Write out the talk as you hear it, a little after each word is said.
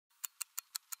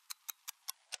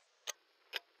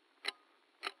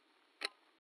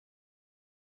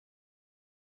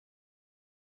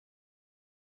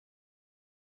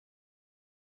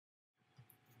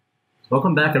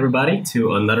Welcome back, everybody,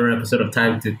 to another episode of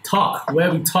Time to Talk,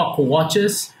 where we talk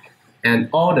watches and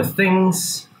all the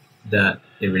things that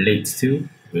it relates to,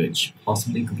 which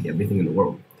possibly could be everything in the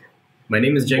world. My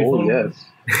name is Jeng Fong. Yes.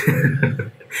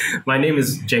 My name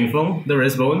is Jeng Fong, the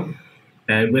Wristbone,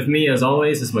 and with me, as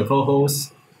always, is my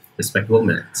co-host, Respectable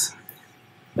Max.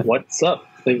 What's up?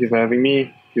 Thank you for having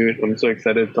me. Dude, I'm so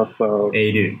excited to talk about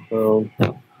Hey, dude.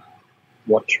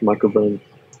 watch Microbrand.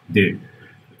 Dude,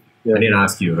 Yeah. I didn't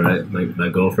ask you, right? My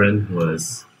girlfriend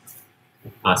was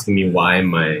asking me why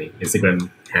my Instagram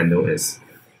handle is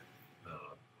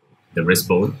the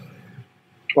Wristbone.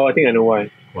 Oh, I think I know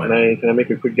why. Why? Can I make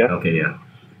a quick guess? Okay, yeah.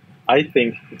 I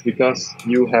think it's because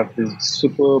you have this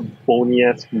super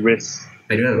bony-ass wrist.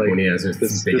 I do have Like, a bony ass,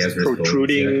 this big ass wristbone.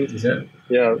 protruding. Is that?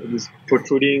 Yeah, this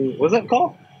protruding. What's that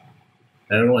called?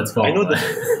 I don't know what it's called.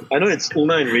 I know it's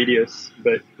ulna and radius,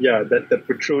 but yeah, that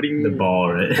protruding the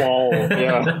ball, right? ball.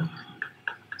 Yeah.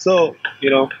 So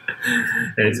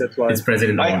And that's why it's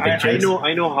present in all pictures.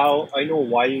 I know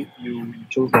why you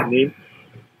chose that name,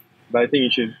 but I think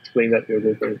you should explain that to your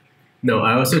girlfriend. No,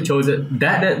 I also chose it.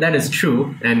 That is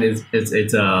true, and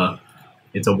it's a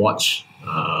watch.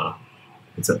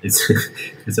 It's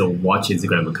a watch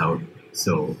Instagram account.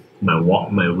 So my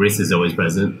wrist is always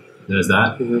present. There's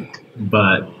that. Mm-hmm.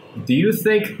 But do you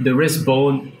think the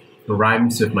wristbone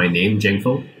rhymes with my name,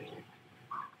 Jengfo?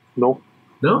 No,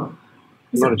 No?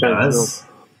 not a It chance. does.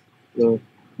 No.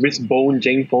 Wrist bone,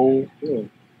 Jeng Fong. Yeah.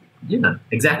 Yeah,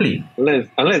 exactly.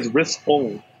 Unless wrist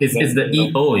bone. It's the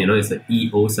EO, it's the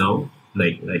EO sound.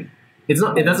 Like it's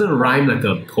not, it doesn't rhyme like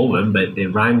a poem, but it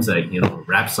rhymes like, a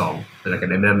rap song, like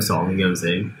an MM song, you know what I'm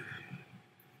saying?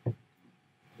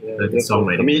 Yeah, Like a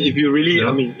songwriting. I mean, if you're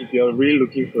Yeah. really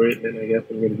looking for it, then I guess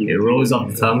I'm gonna give It rolls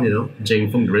off the tongue,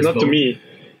 Jeng Fong the wristbone. Not to me.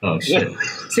 Oh shit.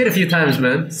 Say it a few times,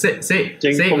 man. Say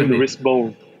Jeng it Fong with the me. wrist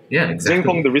bone. Yeah, exactly. Jeng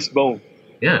Fong the wrist bone.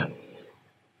 Yeah.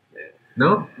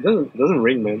 No? Doesn't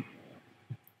ring, man.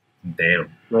 Damn.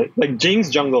 Right? Like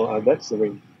James Jungle, that's the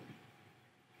ring.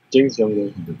 James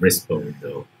Jungle. The wristbone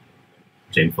though.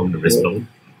 Jeng Fong the wristbone.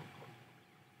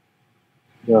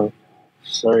 Yeah.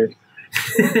 Sorry.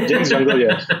 James Jungle,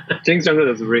 yes. James Jungle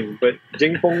does a ring, but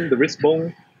Jeng Fong the wrist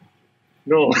bone?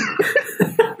 No.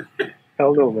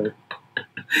 Hell no, man.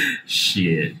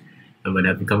 Shit. I'm gonna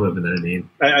have to come up with another name.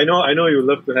 I know you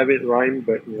love to have it rhyme,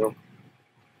 but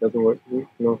doesn't work.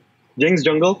 No. James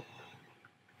Jungle?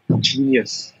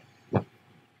 Genius.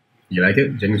 You like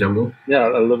it? Jeng Jungle? Yeah,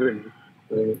 I love it.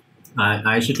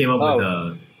 I actually came up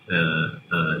with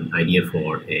an idea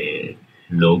for a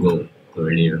logo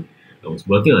earlier. I was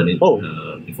working on it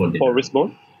before dinner. For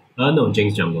wristbone? No,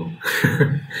 James Jungle.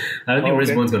 I don't think okay.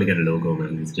 Wristbone's gonna get a logo,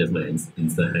 man. It's just my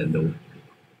Insta handle.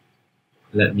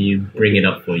 Let me bring it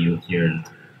up for you here.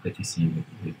 Let you see.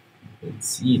 You can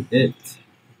see it.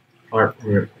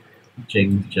 Artwork,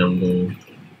 James Jungle,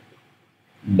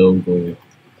 logo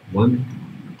 1.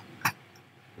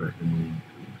 Right, let me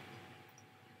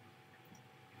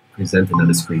present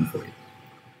another screen for you.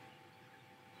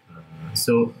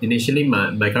 So initially,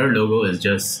 my current logo is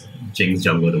just James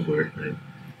Jungle, the word, right?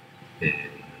 And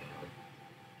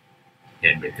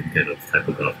handwritten kind of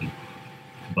typography.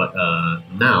 But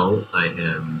now I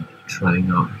am trying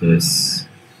out this.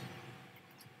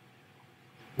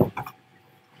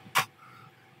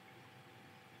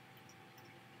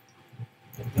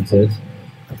 What's this?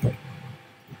 Can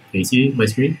you see my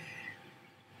screen?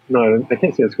 No, I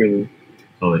can't see the screen.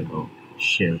 Oh wait, oh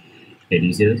shit. Okay, do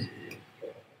you see this?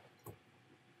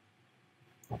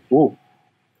 Ooh.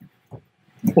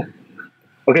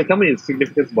 Okay, tell me the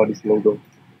significance about this logo.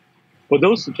 For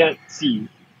those who can't see,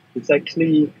 it's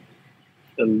actually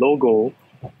a logo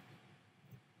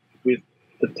with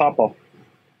the top of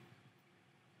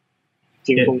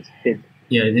Jeng Fong's head.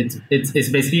 Yeah, it's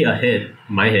basically a head,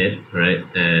 my head, right?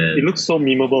 And It looks so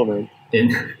memeable, man.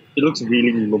 It looks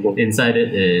really memeable. Inside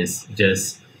it is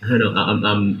just, I don't know,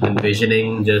 I'm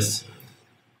envisioning just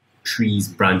trees,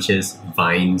 branches,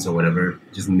 vines, or whatever,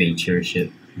 just nature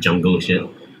shit, jungle shit.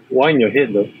 Why in your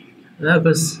head, though?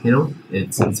 Because,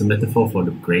 it's a metaphor for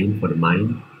the brain, for the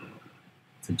mind.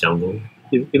 It's a jungle,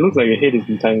 It looks like your head is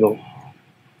entangled.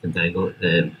 entangled,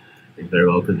 and it very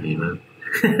well could be, man.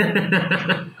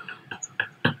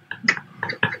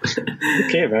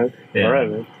 Okay, man. Yeah. All right,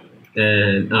 man.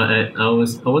 And I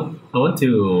want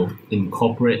to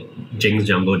incorporate James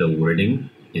Jungle, the wording,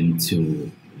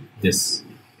 into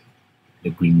the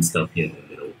green stuff here in the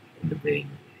middle, in the brain.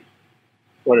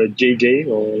 What, a JJ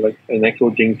or like an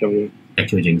actual Jeng Jungle?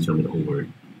 Actual James Jungle, the whole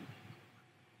word.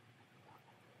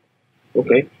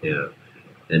 Okay. Yeah.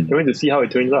 And I'm going to see how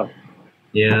it turns out.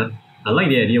 yeah, I like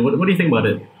the idea. What do you think about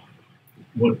it?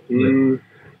 What?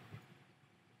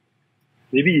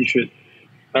 Maybe you should.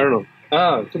 I don't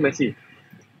know. Too messy.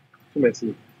 Too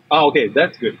messy. Okay,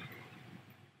 that's good.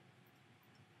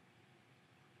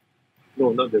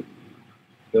 No, not the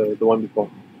one before.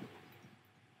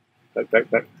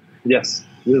 Back. Yes,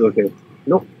 this is okay.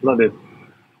 No, not this.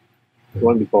 The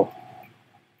one before.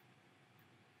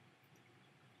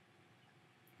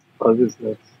 Oh, this is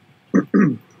nice.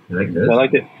 You like this? I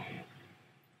like it.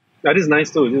 That is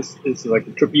nice too. This is like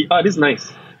a trippy. This is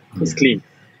nice. It's clean.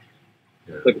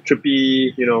 Yeah. Like a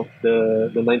trippy,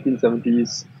 the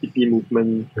 1970s hippie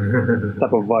movement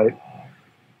type of vibe.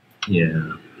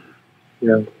 Yeah.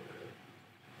 Yeah.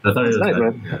 I thought It's it was nice,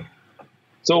 like, man. yeah.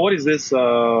 So what is this?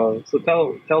 So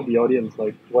tell the audience,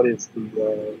 like, what is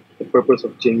the purpose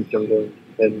of James Jungle,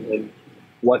 and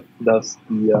what does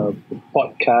the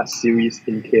podcast series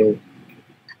entail?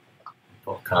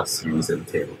 Podcast series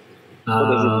entail. What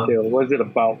does it entail? What is it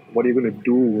about? What are you going to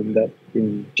do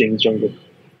in James Jungle?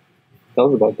 Tell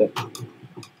us about that.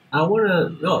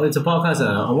 It's a podcast.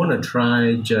 I wanna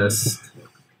try just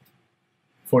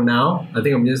for now. I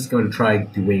think I'm just gonna try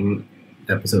doing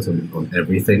episodes on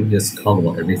everything. Just talk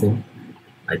about everything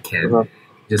I can. Uh-huh.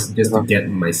 Just to get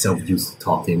myself used to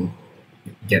talking,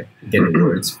 get the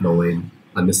words flowing,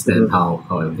 understand how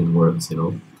everything works,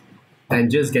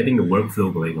 and just getting the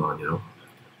workflow going on,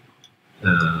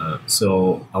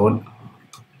 So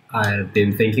I've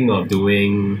been thinking of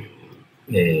doing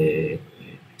a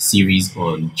series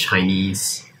on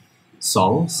Chinese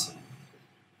songs.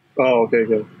 Oh, okay.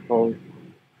 I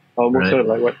almost Right. heard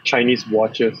like what Chinese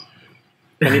watches,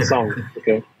 Chinese songs.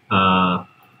 Okay.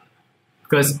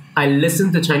 Because I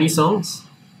listen to Chinese songs,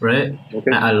 right?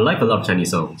 Okay. I like a lot of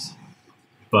Chinese songs,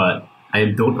 but I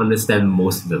don't understand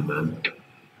most of them, man.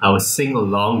 I will sing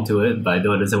along to it, but I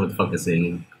don't understand what the fuck they're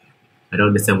singing. I don't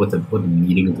understand what the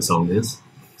meaning of the song is.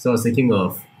 So I was thinking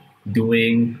of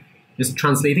just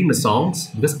translating the songs,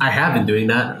 because I have been doing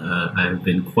that. I've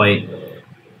been quite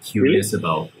curious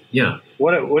about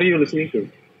What are you listening to?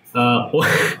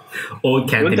 old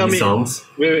Cantonese songs.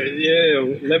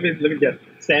 Wait, let me get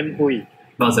Sam Hui,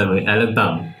 Not Sam Hui, Alan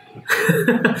Tam,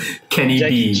 Kenny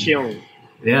Jackie B. Cheung.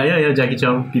 Yeah, Jackie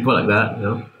Chung, people like that,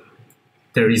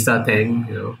 Teresa Teng,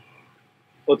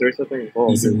 Oh, Teresa Teng.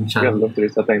 Oh, Ethan you Chan. gotta love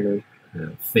Teresa Teng, man.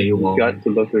 Fei Wong. You got to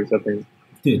love Teresa Teng.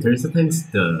 Dude, Teresa Teng's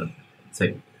it's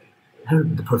like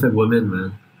the perfect woman,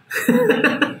 man.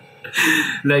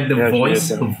 Like the voice,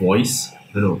 she is, her voice.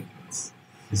 I don't know.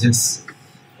 It's just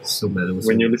so mellow.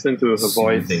 When you listen to her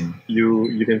voice, soothing.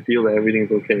 you can feel that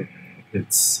everything's okay.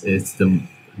 It's the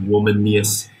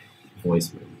womanliest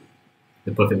voice, man.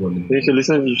 The perfect woman. Then you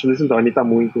should listen to Anita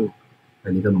Mui too.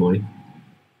 Anita Moy.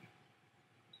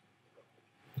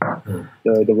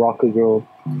 The rocker girl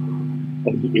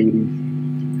of the 80s.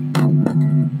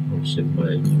 Oh shit,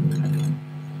 my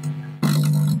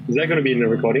Is that gonna be in the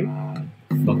recording?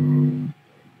 fuck.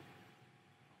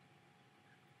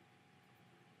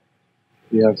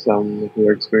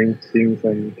 We're experiencing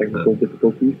some technical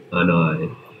difficulties.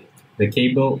 No, the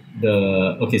cable,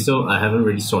 okay, so I haven't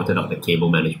really sorted out the cable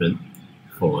management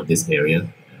for this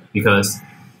area, because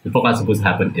the podcast is supposed to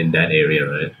happen in that area,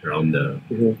 right, around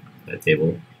that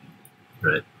table,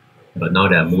 right? But now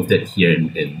that I moved it here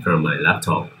in front of my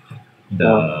laptop,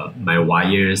 my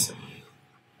wires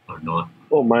are not.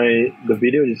 Oh, the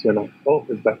video just went off. Oh,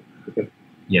 it's back. Okay.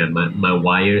 Yeah, my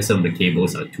wires, some of the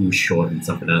cables are too short and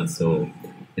stuff like that, so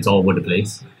it's all over the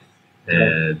place.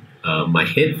 And my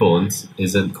headphones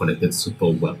isn't connected super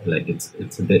well. Like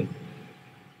it's a bit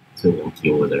too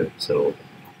wonky over there. So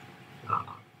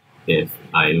if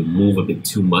I move a bit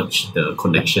too much, the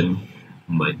connection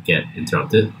might get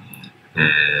interrupted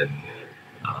and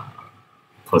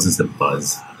causes a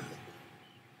buzz.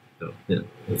 So yeah,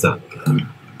 what's up? I'm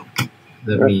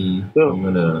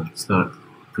gonna start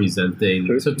presenting.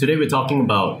 Sure. So today we're talking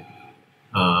about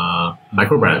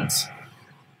microbrands.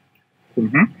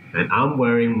 And I'm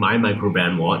wearing my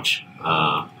Microbrand watch,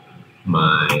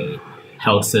 my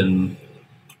Helson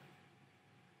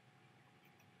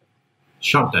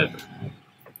Shark Diver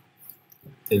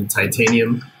in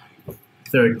titanium,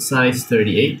 size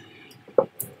 38.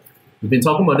 We've been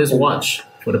talking about this watch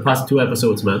for the past 2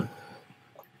 episodes, man.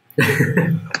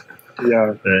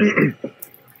 Yeah. Right.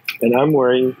 And I'm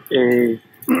wearing a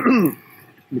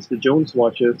Mr. Jones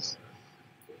watches,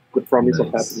 The Promise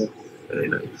of Nice. Happiness. Very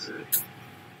nice.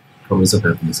 Promise of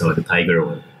Happiness, or the tiger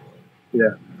one.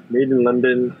 Yeah, made in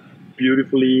London,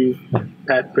 beautifully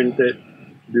pad printed,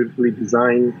 beautifully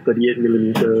designed,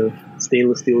 38mm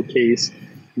stainless steel case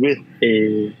with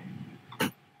a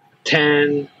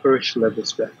tan Hirsch leather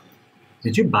strap.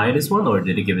 Did you buy this one or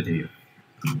did they give it to you?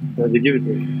 They give it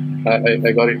to me.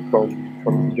 I got it from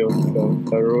from Jones.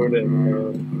 I wrote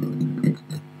an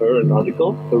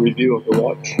article, a review of the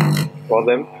watch for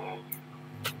them,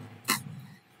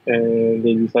 and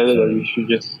they decided that I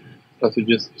should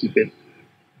just keep it.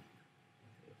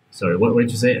 Sorry, what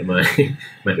did you say? My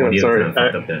audio sorry, kind of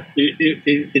fucked up there.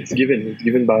 It's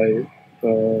given by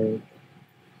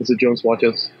Mr. Jones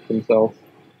Watches himself.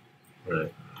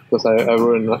 Right. Because I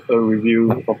wrote a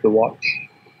review of the watch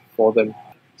for them.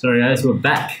 Sorry guys, we're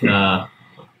back.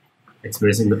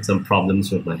 Experiencing some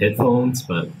problems with my headphones,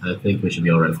 but I think we should be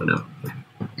alright for now.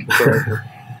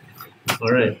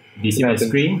 Alright, do you see my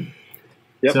screen?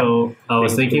 Yep. So I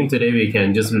was thinking today we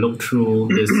can just look through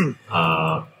this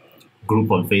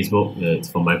group on Facebook. It's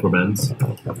for Microbrands.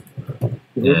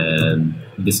 And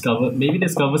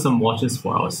discover some watches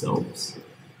for ourselves.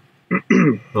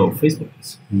 Oh,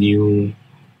 Facebook's new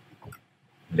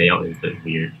layout is a bit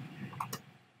weird.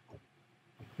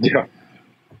 Yeah.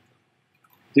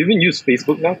 Do you even use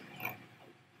Facebook now?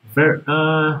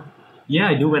 Yeah,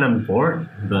 I do when I'm bored,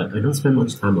 but I don't spend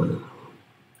much time on it.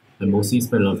 I mostly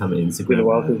spend a lot of time on Instagram. It's been a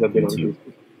while since I've been on Facebook.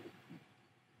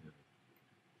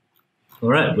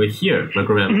 Alright, we're here,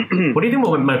 Microbrand. What do you think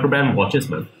about Microbrand watches,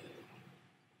 man?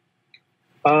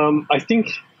 I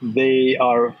think they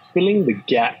are filling the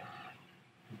gap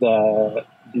that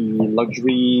the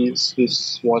luxury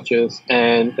Swiss watches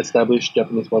and established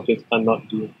Japanese watches are not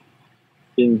doing.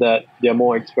 In that they are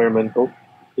more experimental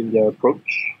in their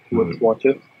approach towards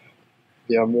watches.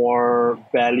 They are more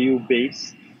value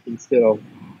based instead of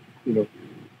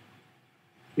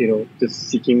just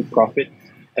seeking profit.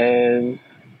 And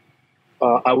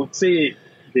I would say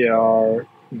they are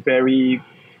very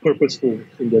purposeful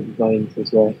in their designs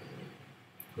as well.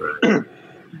 Right.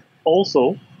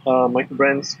 Also,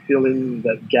 Microbrands fill in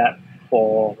that gap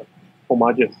for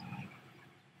homages.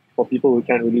 For people who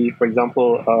can't really, for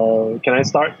example, can I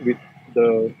start with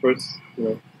the first,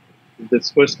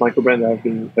 this first Microbrand that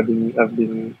I've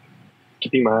been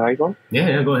keeping my eyes on?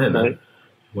 Yeah, go ahead, man. Right?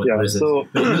 What is so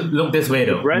it? Look this way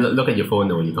though. brand, look at your phone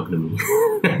though when you're talking to me.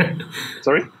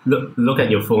 Sorry? Look at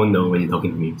your phone though when you're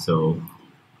talking to me. So.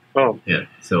 Oh. Yeah.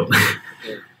 So.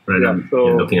 Right now, so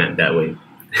you're looking at it that way.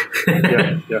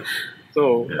 yeah.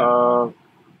 So.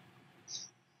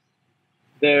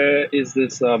 There is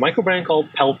this microbrand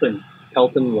called Pelton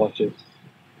Watches.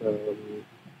 Pelton,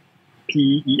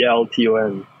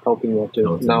 Pelton Watches.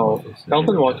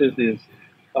 Pelton Watches is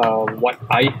what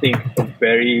I think a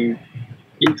very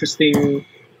interesting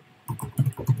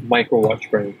micro watch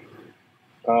brand.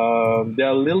 They're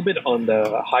a little bit on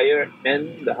the higher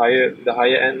end. The higher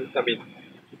end. I mean,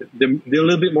 they're a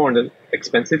little bit more on the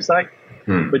expensive side,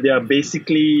 but they are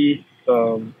basically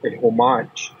a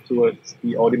homage towards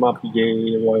the Audemars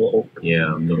Piguet Royal Oak.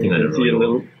 Yeah, I'm looking at it. See a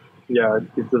little. Yeah,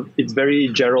 it's very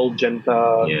Gerald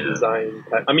Genta design.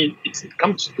 I mean, it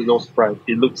comes to no surprise.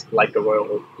 It looks like a Royal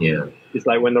Oak. Yeah. It's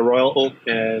like when the Royal Oak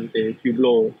and a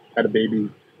Hublot had a baby,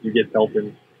 you get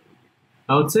Pelton.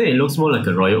 I would say it looks more like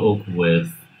a Royal Oak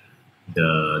with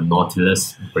the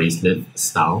Nautilus bracelet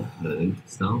style, the link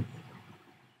style.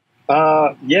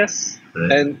 Yes,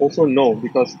 right. And also no,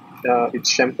 because it's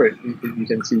chamfered. You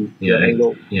can see the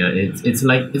angle. Yeah, it's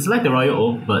like the Royal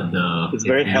Oak, but it's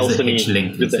very Helson-y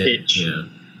H-link with the H. Yeah,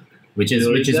 which is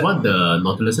what the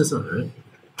Nautilus is, right?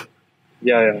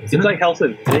 Yeah. It's like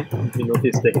Helson. You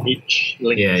notice the H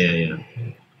link. Yeah.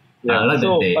 I like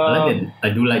that. I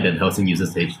do like that Helson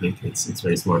uses the H link. It's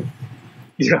very smart.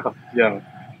 Yeah.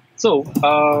 So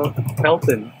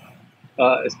Pelton,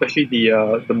 especially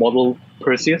the model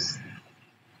Perseus,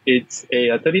 it's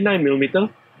a 39 millimeter,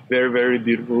 very very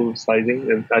beautiful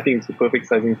sizing, and I think it's the perfect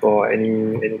sizing for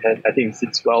any hand. I think it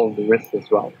sits well on the wrist as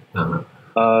well.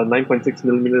 9.6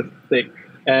 millimeters thick,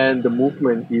 and the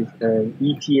movement is an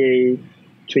ETA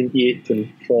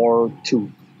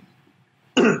 2824-2,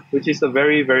 which is a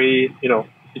very very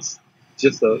it's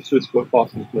just a Swiss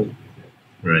workhorse movement,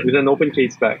 right, with an open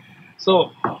case back.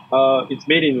 So it's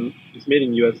made in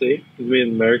USA. It's made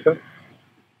in America,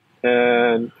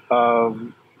 and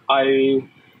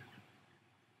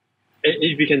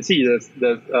if you can see, there's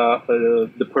the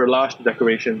perlage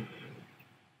decoration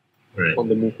on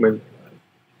the movement.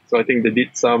 So I think they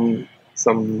did some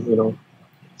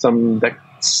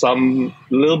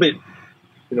little bit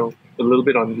on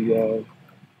the.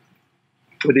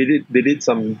 But they did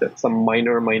some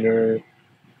minor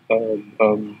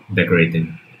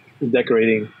decorating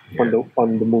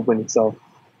on the movement itself.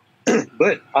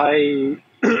 But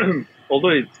although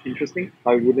it's interesting,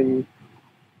 I wouldn't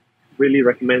really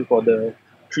recommend for the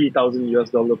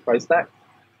 $3,000 price tag.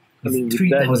 I mean,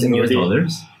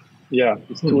 $3,000. Yeah,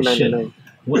 it's $299.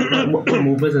 What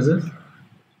movement is this?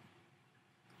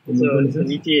 It's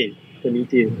an ETA. an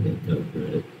ETA.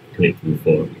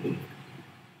 2824.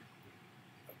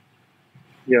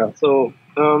 Yeah, so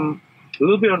a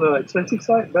little bit on the expensive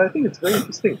side, but I think it's very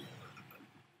interesting.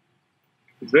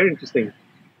 It's very interesting.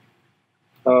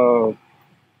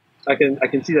 I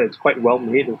can see that it's quite well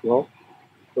made as well.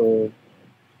 So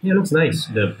Yeah, it looks nice.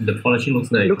 The polishing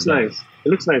looks nice. it looks nice. It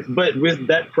looks nice, but with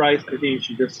that price, I think you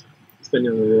should just spend it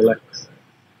on a Rolex.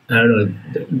 I don't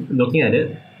know. Looking at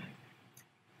it,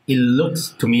 it looks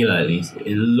to me at least.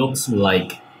 It looks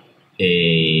like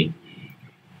a.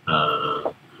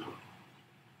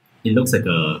 It looks like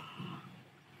a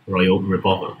Royal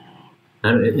ripoff.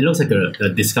 It looks like a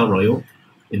discount Royal.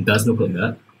 It does look like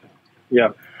that. Yeah.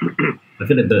 I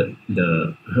feel like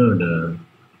the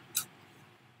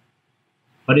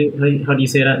how do you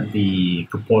say that, the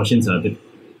proportions are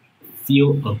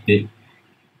feel a bit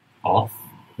off.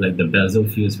 Like the bezel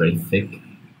feels very thick.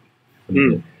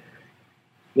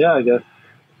 Yeah, I guess.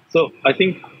 So I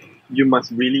think you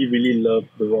must really, really love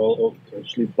the Royal Oak to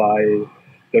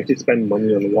actually spend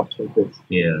money on a watch like this.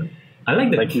 Yeah, I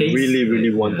like the Like case. you really,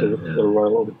 really want the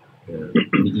Royal Oak. Yeah.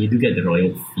 You do get the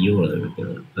royal feel.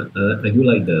 I do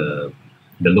like the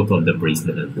look of the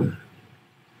bracelet and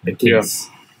the case.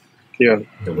 Yeah.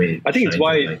 The way I think it's shines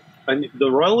why at night. and the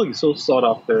Royal Oak is so sought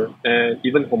after, and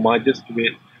even homages to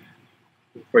it.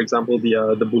 For example, the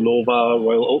Bulova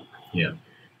Royal Oak. Yeah.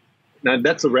 Now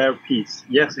that's a rare piece.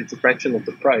 Yes, it's a fraction of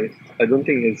the price. I don't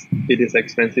think it is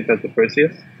expensive as the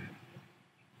Perseus.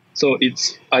 So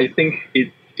I think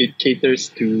it caters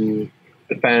to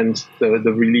the fans, the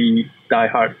really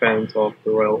die-hard fans of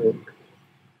the Royal Oak.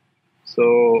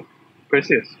 So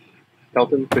Perseus,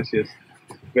 Pelton Perseus,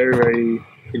 very, very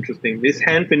interesting. This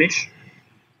hand finish,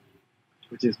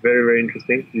 which is very, very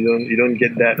interesting. You don't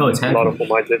get that Oh, it's hand a lot finish. of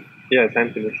homages. Yeah, it's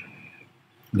hand finish.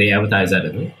 They advertise that,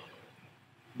 don't they?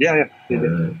 Yeah, they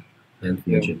did. And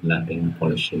finish it, lapping,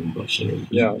 polishing, brushing.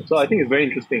 Yeah, so I think it's very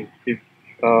interesting. If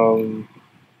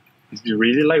you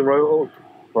really like Royal Oak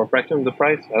for a fraction of the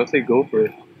price, I would say go for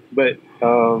it. But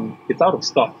it's out of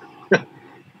stock.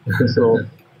 So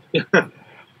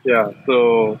yeah,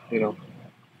 so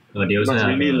Oh, they also must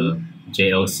have really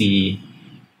JLC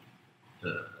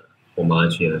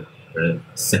homage here, right?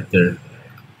 Sector.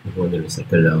 One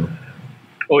sector now.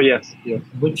 oh yes.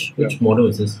 Which model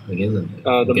is this again?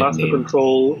 The Forget Master name.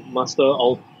 Control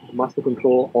Master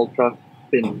Control Ultra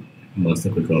Thin. Master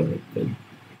Control. Then.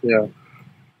 Yeah,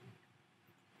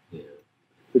 Yeah.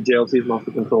 the JLC's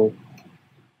Master Control.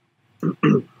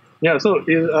 Yeah, so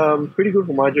it's pretty good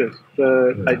homages.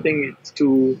 I think it's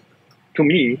to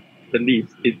me at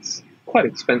least it's quite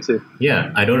expensive.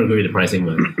 Yeah, I don't agree with the pricing,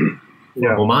 but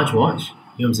Yeah, homage watch, you know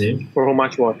what I'm saying? for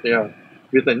homage watch. Yeah,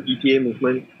 with an ETA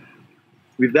movement.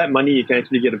 With that money, you can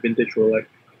actually get a vintage Rolex.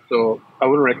 So I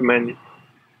wouldn't recommend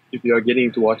if you are getting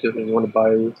into watches and you want to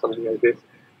buy something like this.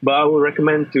 But I would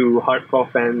recommend to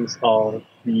hardcore fans of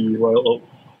the Royal Oak.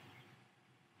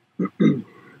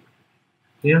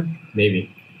 Yeah,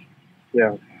 maybe.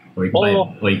 Yeah. Or you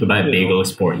could buy a Bagel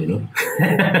Sport, you know?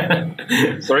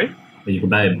 Sorry? Or you could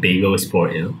buy a Bagel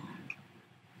Sport, you know?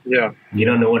 Yeah. You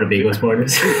don't know what a Bagel Sport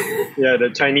is? Yeah,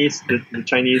 the Chinese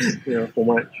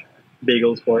homage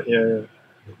bagel sport. Yeah.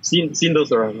 Seen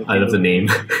those around. I love the name.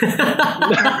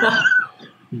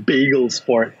 Bagel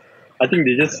sport. I think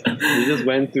they just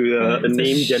went to a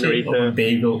name shape of generator a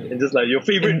bagel. and just like your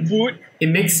favorite food, It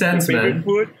makes sense, favorite man.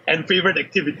 food, and favorite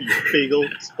activity. Bagel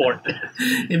sport.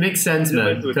 It makes sense, man.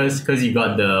 went with- Because you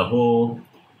got the whole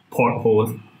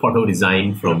porthole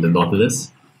design from the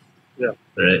Nautilus, Yeah.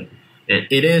 right? And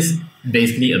it is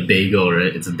basically a bagel,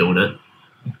 right? It's a donut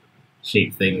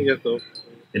shaped I thing, guess so.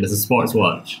 and it's a sports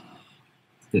watch.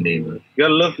 It's the name, man.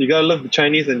 You gotta love the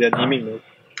Chinese and their naming, man.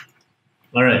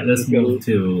 All right, let's move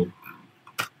to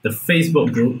the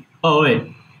Facebook group. Oh wait,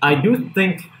 I do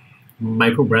think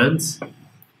Microbrands.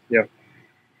 Yeah.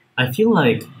 I feel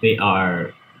like they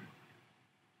are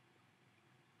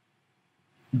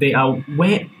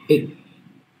where it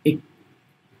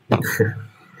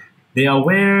they are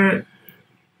where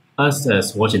us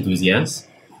as watch enthusiasts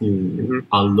who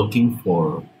are looking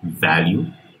for value.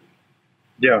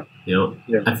 Yeah. You know,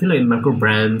 Yeah. I feel like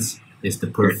Microbrands is the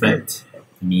perfect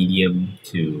medium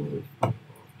to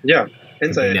Yeah.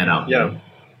 Hence bring that out. you Yeah. know?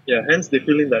 Yeah. Hence they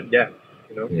fill in that gap.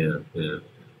 Yeah.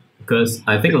 Because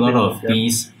I think a lot of Yeah.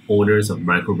 these owners of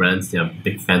microbrands, they are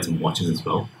big fans of watches as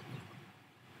well.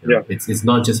 You know, Yeah. It's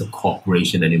not just a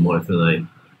corporation anymore. I feel like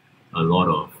a lot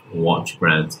of watch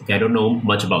brands. Okay, I don't know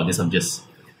much about this. I'm just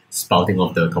spouting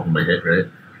off the top of my head, right?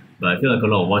 But I feel like a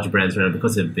lot of watch brands right now,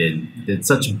 because they're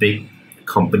such big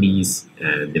companies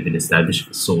and they've been established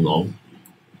for so long.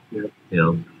 Yeah. You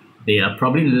know, they are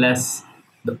probably less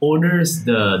the owners,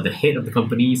 the head of the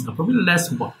companies are probably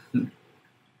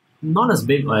not as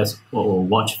big as or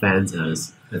watch fans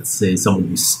as, let's say, someone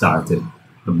who started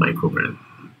a micro brand.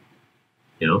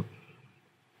 You know,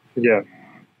 Yeah.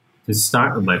 to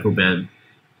start a micro brand,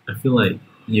 I feel like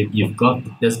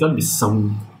there's got to be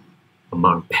some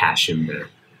amount of passion there.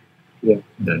 Yeah.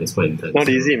 That is quite intense. Not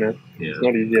easy, man. Yeah. It's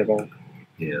not easy at all.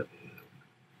 Yeah.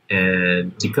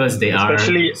 And because they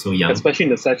Especially are so young. Especially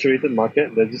in the saturated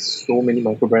market, there's just so many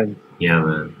micro brands. Yeah,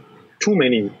 man. Too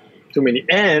many.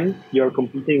 And you're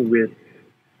competing with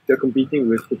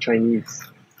the Chinese,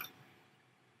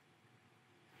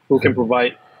 who can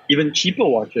provide even cheaper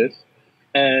watches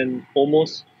and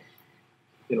almost,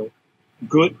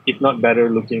 good, if not better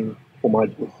looking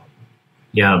homages.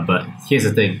 Yeah, but here's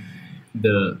the thing.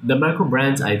 The micro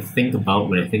brands I think about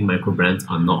when I think micro brands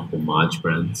are not homage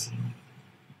brands.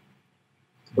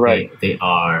 Right. They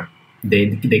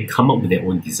come up with their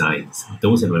own designs.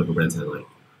 Those are the micro brands I like.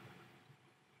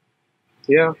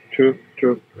 Yeah, true.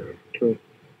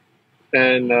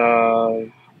 And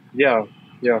yeah.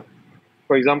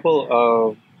 For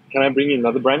example, can I bring in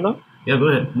another brand now? Yeah, go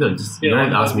ahead. No, just you don't have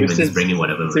to ask me, but just bring in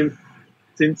whatever.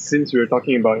 Since we were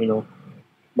talking about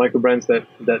micro brands that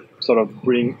sort of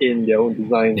bring in their own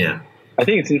design. Yeah. I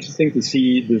think it's interesting to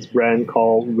see this brand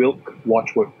called Wilk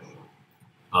Watchworks.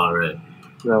 All right.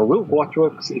 Now, Wilk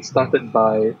Watchworks is started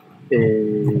by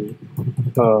a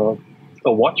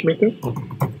watchmaker,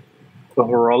 a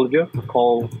horologer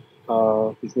called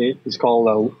his name is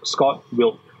called Scott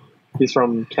Wilk. He's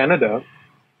from Canada,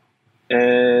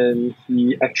 and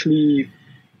he actually,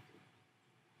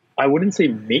 I wouldn't say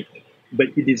make, but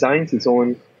he designs his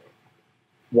own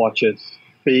watches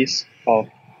based off,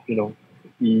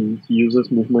 he uses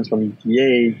movements from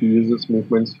ETA, he uses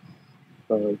movements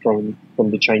from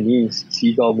the Chinese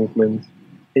seagull movements,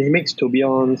 and he makes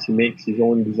tourbillons, he makes his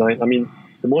own design. I mean,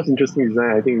 the most interesting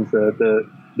design I think is the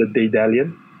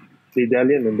Daedalian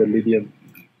and the Lydian,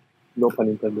 no pun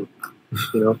intended,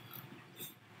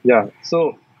 Yeah,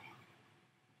 so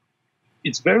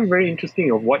it's very, very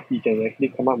interesting of what he can actually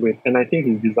come up with, and I think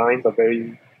his designs are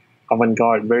very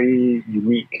avant-garde, very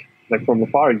unique. Like from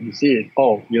afar, you see it.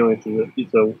 Oh,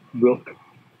 it's a Wilk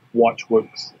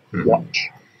Watchworks watch.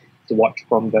 It's a watch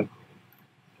from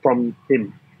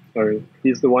him. Sorry,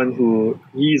 he's the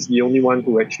only one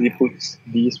who actually puts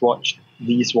these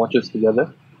watches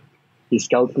together. He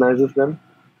skeletonizes them,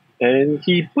 and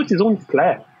he puts his own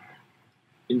flair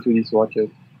into these watches.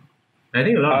 I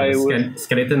think a lot of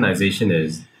skeletonization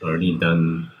is already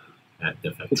done at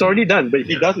the factory. It's already done, but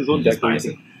he does his own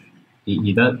decorating.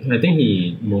 He does. I think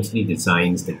he mostly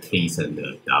designs the case and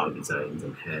the dial designs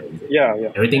and hands. Yeah.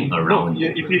 Everything around. No,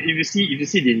 if you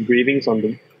see the engravings on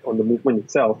the movement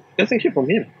itself, that's actually from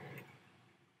him.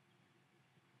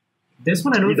 This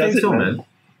one I don't think so, man.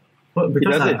 Well,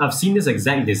 because I've seen this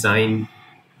exact design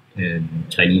in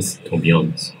Chinese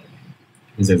tourbillons.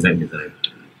 This exact design.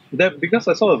 Because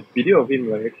I saw a video of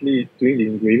him actually doing the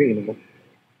engraving in the book.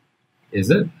 Is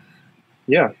it?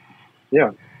 Yeah.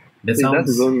 That sounds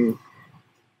his own.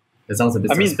 That sounds a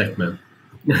bit suspect, man.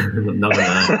 Not gonna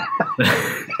lie.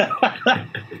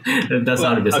 That does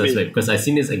sound a bit suspect because I've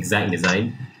seen this exact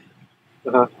design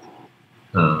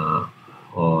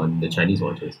on the Chinese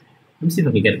watches. Let me see if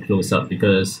I can get a close up,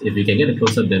 because if we can get a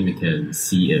close up, then we can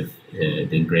see if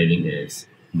the engraving is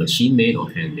machine made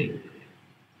or handmade.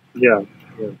 Yeah.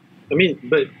 I mean,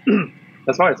 but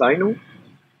as far as I know,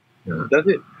 he does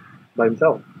it by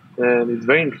himself, and it's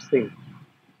very interesting.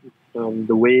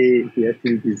 The way he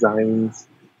actually designs,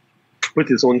 puts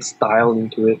his own style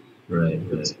into it. Right.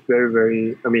 It's very,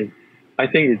 very. I mean, I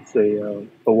think it's a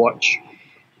watch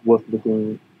worth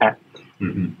looking at.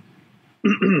 Mm-hmm.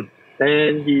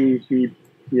 And he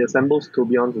assembles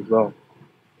tourbillons as well.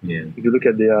 Yeah. If you look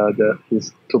at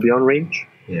his tourbillon range,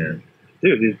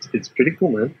 dude, it's pretty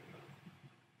cool, man.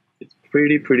 It's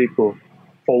pretty cool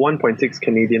for 1.6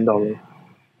 Canadian dollars.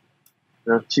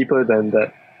 Cheaper than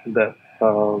that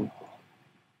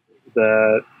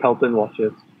Pelton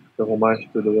Watches, the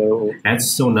homage to the Royal. That's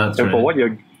so nuts, and right? For what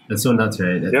you're, that's so nuts,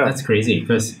 right? That's crazy,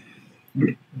 because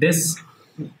they're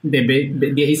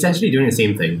essentially doing the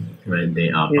same thing, right? They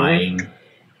are buying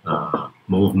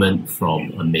movement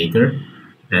from a maker,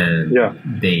 and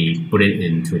they put it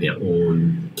into their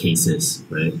own cases,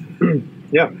 right?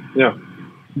 Yeah.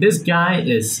 This guy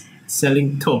is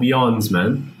selling tourbillons,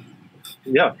 man.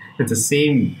 Yeah. It's the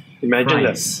same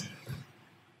price.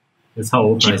 That's how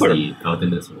old price the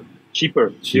Pelton is.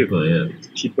 Cheaper, yeah.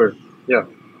 Cheaper, yeah.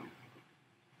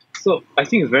 So I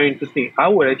think it's very interesting. I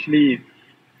would actually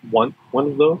want one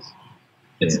of those.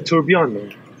 It's a tourbillon,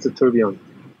 man. It's a tourbillon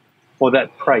for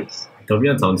that price.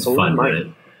 Tourbillon sounds Totally fun, might. right?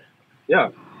 Yeah.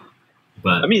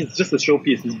 But I mean, it's just a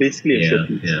showpiece. It's basically a yeah,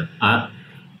 showpiece. yeah.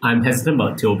 I'm hesitant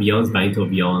about tourbillons, buying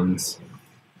tourbillons,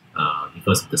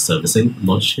 because of the servicing. I'm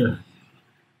not sure.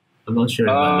 I'm not sure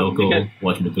if my You local can,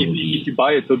 watchmaker will if you be.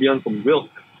 buy a tourbillon from Wilk,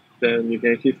 then you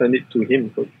can actually send it to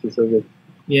him to service.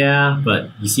 Yeah,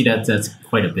 but you see that's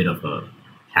quite a bit of a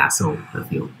hassle. I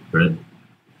feel, right?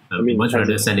 I mean, much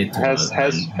rather send it to my local.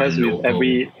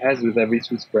 has with every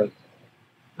Swiss brand.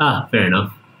 Fair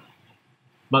enough.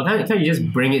 But can't you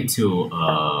just bring it to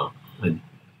I don't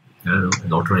know,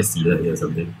 an authorized dealer here or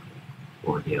something,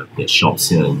 or their shops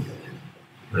here?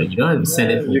 Right, you don't have to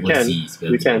send it You can, overseas.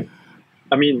 you can.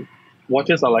 I mean,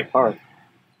 watches are like cars.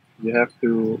 You have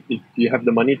to, if you have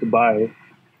the money to buy,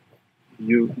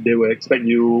 they will expect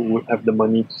you would have the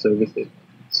money to service it.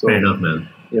 So, fair enough, man.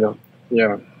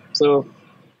 Yeah. So,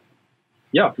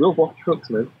 yeah, Wilk Watchworks,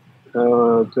 man.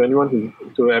 To everyone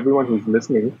who's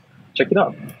listening, check it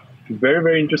out. Very,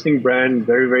 very interesting brand.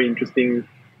 Very, very interesting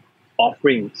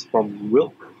offerings from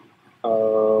Wilk.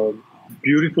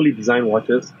 Beautifully designed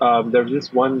watches. There's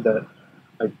this one that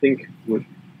I think you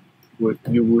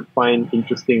would find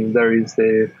interesting. There is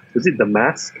is it the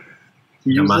mask?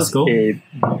 He uses the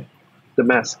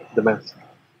mask.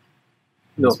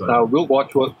 No, Wilk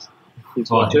Watchworks. His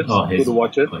watches, his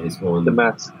own. the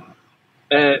mask.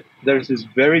 There's this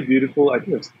very beautiful. I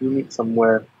think I've seen it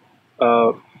somewhere.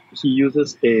 He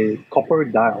uses a copper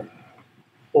dial.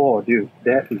 Oh, dude,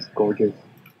 that is gorgeous.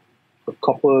 A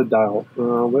copper dial.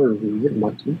 Where is it? Is it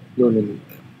Maki? No.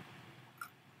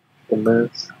 The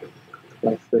mask.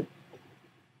 Plastic.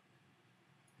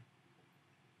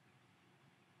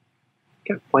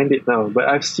 Can't find it now, but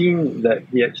I've seen that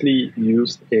he actually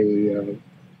used a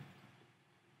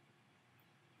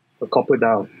copper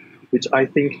dial, which I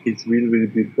think is really, really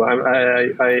beautiful.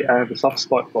 I have a soft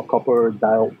spot for copper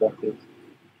dial watches.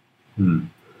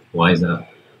 Why is that?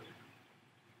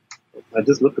 I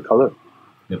just love the color.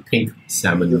 The pink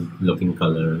salmon looking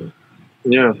color.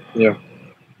 Yeah.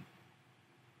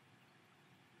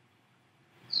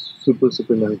 Super,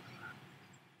 super nice.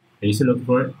 Are you still looking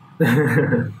for it?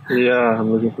 Yeah,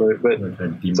 I'm looking for it, but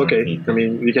it's okay. I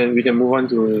mean, we can move on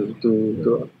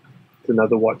to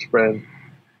another watch brand.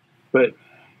 But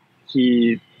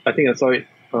I think I saw it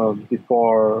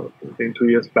before. I think 2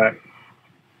 years back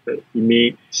that he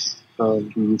made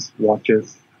these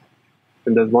watches,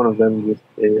 and there's one of them with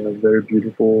a very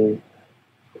beautiful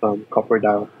copper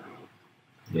dial.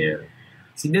 Yeah.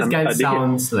 See, this guy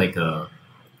sounds like an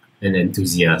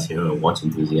enthusiast, a watch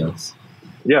enthusiast.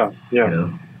 Yeah.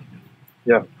 Yeah.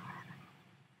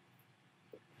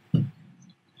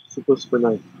 Super, super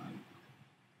nice.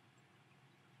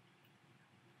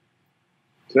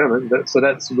 So, yeah, man.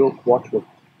 That's Wilk Watchworks.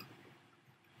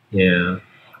 Yeah.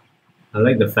 I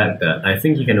like the fact that I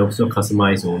think you can also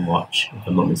customize your own watch, if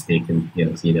I'm not mistaken.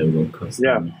 Yeah, see, there we go.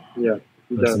 Customization.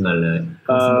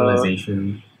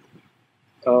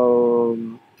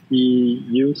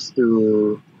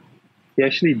 He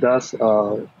actually does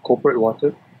corporate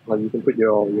watches. Like you can put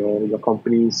your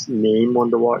company's name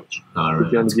on the watch. Right,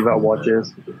 if you want to give out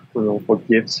watches, for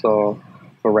gifts or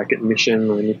for recognition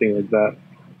or anything like that,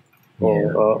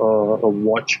 or a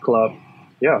watch club.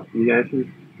 Yeah, you can actually.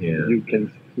 Yeah.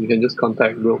 You can just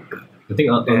contact Wilk. I think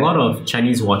a lot of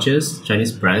Chinese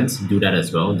brands do that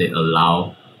as well. They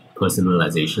allow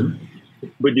personalization.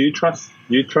 But do you trust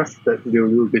that they'll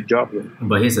do a good job? Then?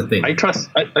 But here's the thing. I trust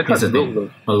Wilk,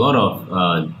 though. A lot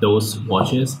of those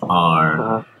watches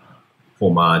are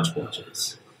homage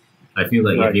watches. I feel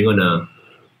like if you're gonna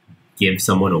give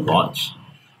someone a watch,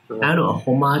 I don't know, a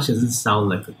homage doesn't sound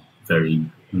like a very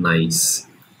nice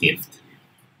gift.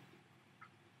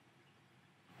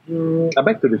 I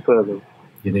beg to differ, though.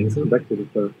 You think so? I beg to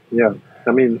differ. Yeah.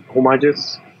 I mean,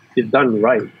 homages, if done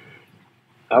right,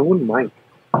 I wouldn't mind.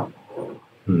 I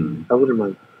wouldn't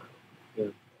mind.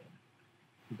 Yeah.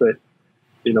 But,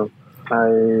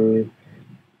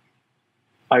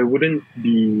 I wouldn't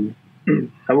be...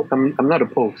 I'm not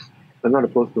opposed. I'm not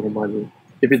opposed to homages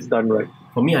if it's done right.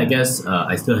 For me, I guess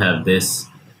I still have this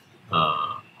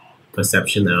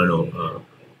perception, I don't know,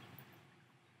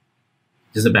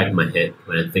 just the back of my head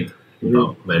when I think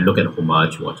about, when I look at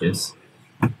homage watches,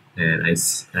 and I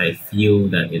feel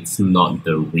that it's not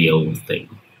the real thing.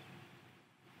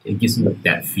 It gives me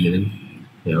that feeling,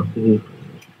 Yeah.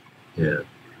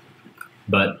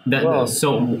 But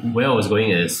so where I was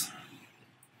going is,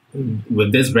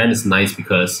 with this brand, it's nice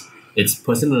because it's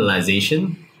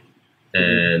personalization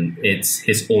and it's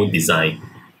his own design.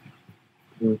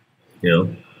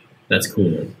 That's cool,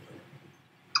 man.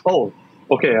 Oh,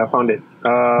 okay, I found it.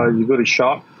 You go to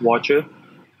shop, watcher,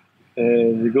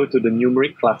 and you go to the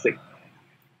Numeric Classic.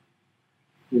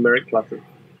 Numeric classic.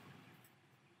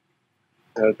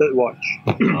 Third watch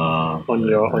on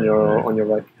your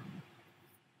right.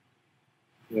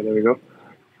 Yeah, there we go.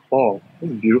 Oh, this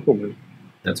is beautiful, man.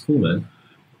 That's cool, man.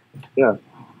 Yeah,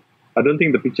 I don't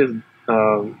think the pictures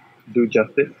do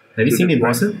justice. Have you seen it in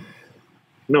person?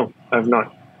 No, I've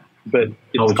not. But How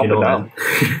it's would you know, copper dial.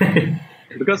 man?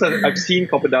 Because I've seen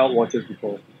copper dial watches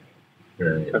before.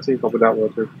 Right. I've seen copper dial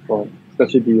watches before,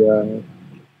 especially the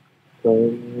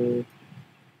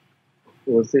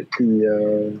was it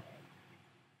the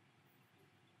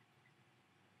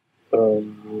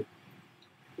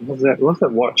what's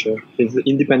that watch? It's an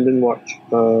independent watch.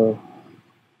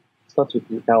 Starts with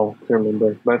an L. Can't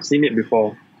remember, but I've seen it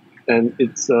before, and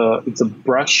it's a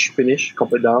brush finish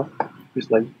copper dial.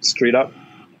 It's like straight up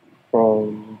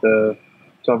from the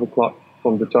 12 o'clock,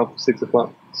 from the 12 to 6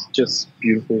 o'clock. It's just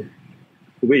beautiful.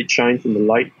 The way it shines in the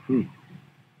light. You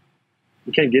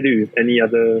can't get it with any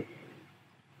other.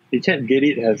 You can't get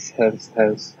it as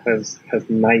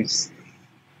nice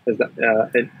as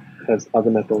that. It has other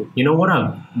metals. You know what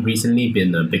I've recently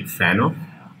been a big fan of?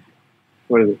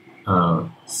 What is it?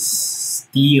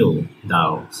 Steel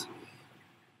dials.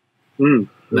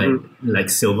 Like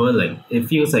silver. Like it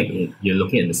feels like you're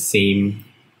looking at the same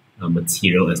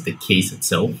material as the case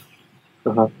itself.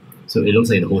 So it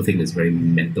looks like the whole thing is very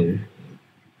metal.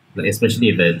 Like especially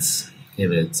if it's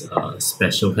a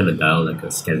special kind of dial, like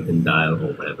a skeleton dial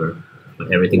or whatever.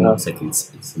 But everything looks like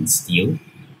it's in steel.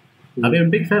 I've been a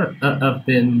big fan.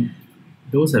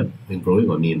 Those have been growing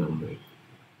on me, man.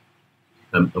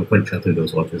 I'm quite attracted to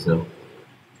those watches now.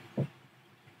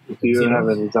 Do you have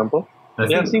an example?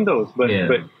 I've seen those, but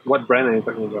what brand are you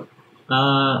talking about?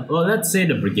 Well, let's say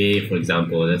the Brigade, for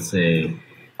example. Let's say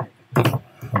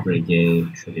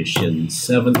Brigade Tradition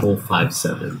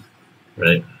 7057,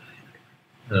 right?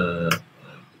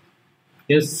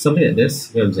 Here's something like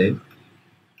this. You know what I'm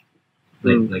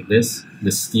saying? Like this,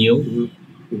 the steel.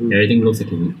 Everything looks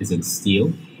like it is in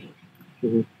steel.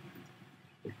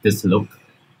 This look.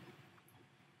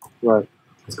 Right.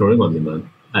 It's growing on me, man.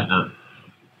 I'm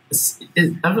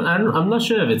not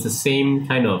sure if it's the same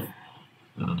kind of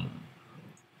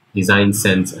design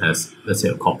sense as, let's say,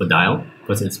 a copper dial,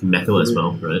 because it's metal as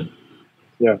well, right?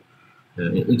 Yeah.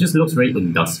 It just looks very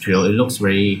industrial. It looks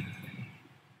very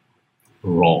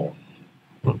raw.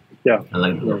 Yeah. I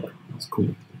like the look. It's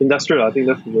cool. Industrial, I think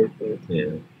that's the word for it.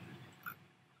 Yeah.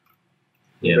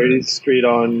 Yeah. Very straight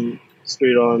on,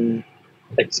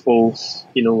 exposed,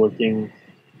 working.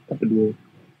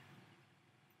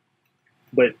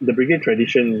 But the Brigade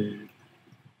Tradition,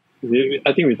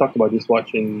 I think we talked about this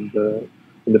watch in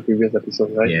the previous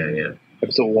episode, right? Yeah.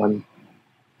 Episode 1.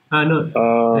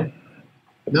 No.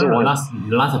 Episode No, 1.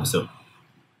 last episode.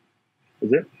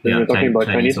 Is it? When we're talking about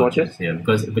Chinese watches? Yeah,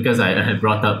 because I had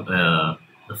brought up a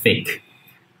fake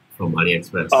from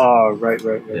AliExpress. Oh, right.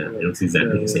 Yeah, it looks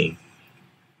exactly the same.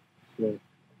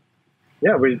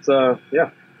 Yeah, but it's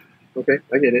okay,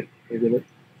 I get it.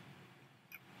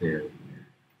 Yeah.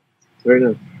 Very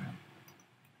nice.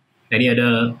 Any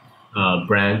other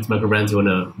brands, microbrands you want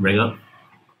to bring up?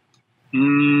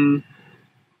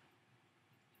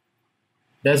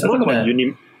 There's one about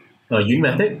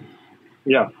Unimatic.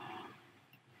 Yeah.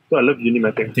 So I love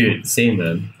Unimatic. Dude, same,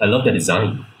 man. I love the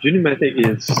design. Unimatic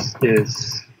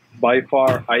is by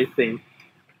far, I think,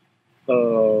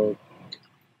 an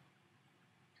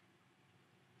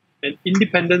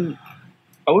independent.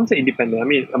 I wouldn't say independent. I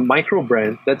mean, a micro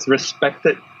brand that's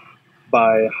respected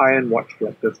by high-end watch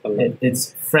collectors alone.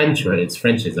 It's French, right? It's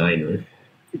French design, right?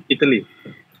 Italy,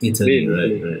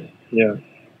 right. Yeah.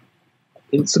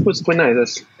 It's super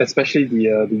nice, especially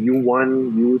the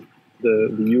U1, the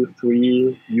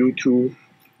U3, U2.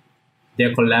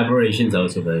 Their collaborations are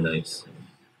also very nice.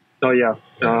 Oh yeah,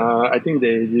 I think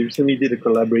they recently did a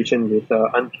collaboration with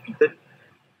Undefeated,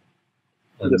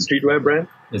 the streetwear brand.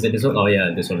 Is it this one? Oh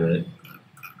yeah, this one, right?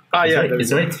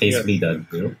 It's very tastefully done,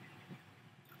 you know.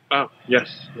 Ah,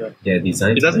 yes. Yeah,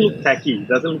 design. It doesn't look tacky.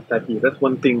 That's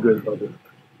one thing good about it.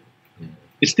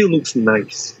 It still looks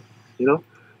nice,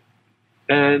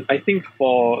 And I think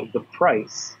for the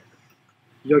price,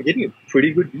 you're getting a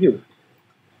pretty good deal.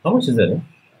 How much is it?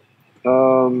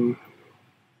 For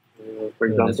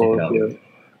example,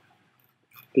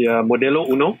 the Modelo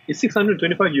Uno is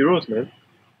 625 euros, man.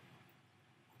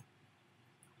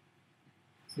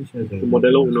 The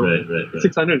Modelo Uno, right.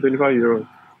 625 euros.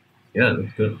 Yeah,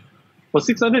 that's good. For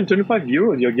 625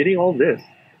 euros, you're getting all this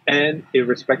and a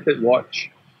respected watch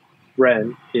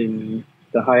brand in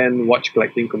the high-end watch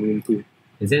collecting community.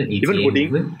 Is it an ETA?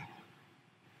 Even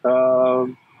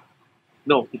Hodinkee?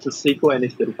 No, it's a Seiko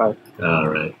NH35.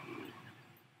 Right.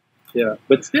 Yeah,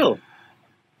 but still,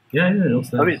 Yeah, it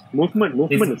looks nice. I mean,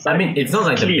 movement aside. I mean, it's not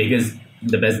like clean.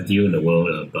 the best deal in the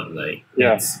world, but like,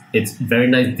 Yeah. it's very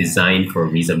nice design for a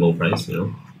reasonable price, you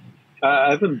know.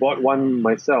 I haven't bought one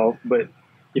myself, but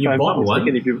if You I'm bought not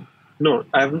mistaken, one? no,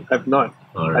 I've not.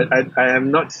 Alright. I have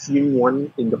not seen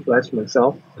one in the flesh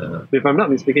myself. Uh, But if I'm not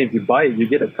mistaken, if you buy it, you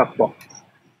get a cup box.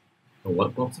 a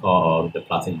what box? Or the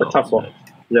plastic A box? cup box. Right?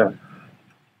 Yeah.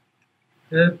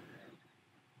 Yeah.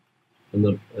 I'm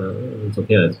not, it's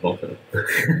okay, it's box.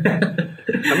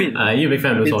 I mean, are you a big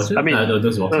fan of those watches? I mean,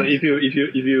 those watches? no,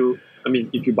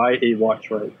 if you buy a watch,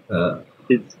 right? Uh,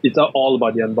 It's all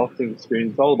about the unboxing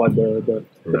experience. It's all about the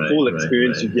Right, full right,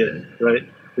 experience right, you get, right?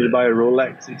 When you buy a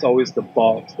Rolex, it's always the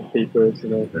box, the papers, you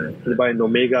know. Right, When you buy an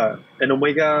Omega, if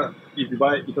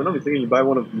I'm not mistaken, you buy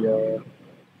one of the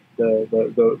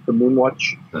Moonwatch,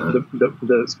 Uh-huh.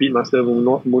 the Speedmaster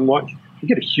Moonwatch, you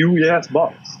get a huge ass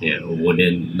box. yeah,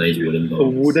 nice wooden box.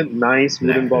 A nice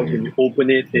wooden box. Lacquer. When you open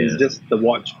it, it's Yeah. just the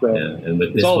watch there. Yeah, and with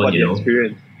It's this all one, about you the know,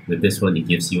 experience. with this one, it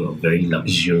gives you a very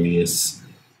luxurious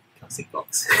classic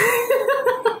box.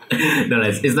 No,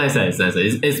 it's nice. It's nice.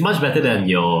 It's much better than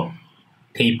your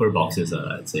paper boxes,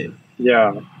 I'd say.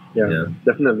 Yeah, Yeah.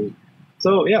 definitely.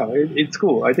 So yeah, it's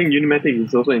cool. I think Unimatic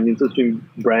is also an interesting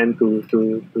brand to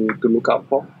look out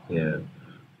for. Yeah.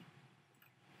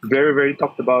 Very, very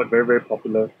talked about, very, very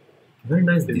popular. Very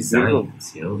nice It's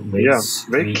designs, you know. Very Yeah,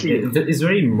 very street- clean. It's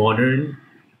very modern,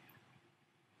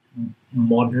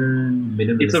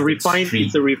 minimalistic.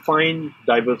 It's a refined,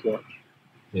 diverse watch.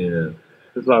 Yeah.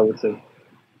 That's what I would say.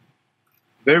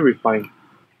 Very refined.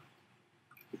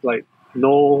 It's like no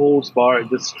holds barred,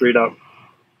 just straight up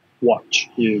watch.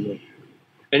 Here you go.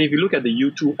 And if you look at the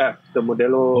U2 app, the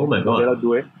Modelo, Oh my God. Modelo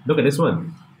Due, Look at this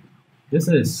one. This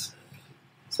is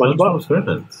SpongeBob.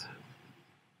 SquarePants.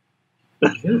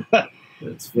 Yeah.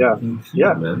 That's Yeah. fucking cute,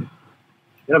 Yeah. man.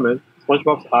 Yeah, man.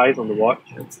 SpongeBob's eyes on the watch.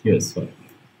 That's cute as fuck.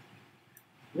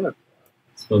 Yeah.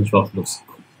 SpongeBob looks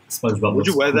Would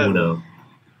you wear cool that? now.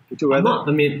 Would you wear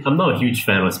that? I'm not a huge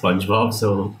fan of SpongeBob,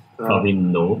 so probably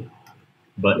no.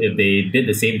 But if they did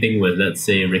the same thing with, let's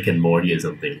say, Rick and Morty or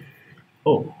something,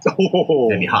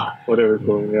 that'd be hot. Whatever it's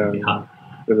called, That'd be hot.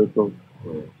 Whatever it's called.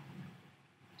 Oh.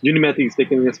 Unimatic is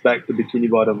taking us back to Bikini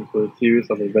Bottom for a series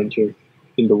of adventures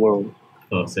in the world.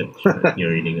 Oh, so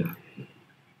you're reading it.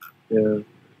 Yeah.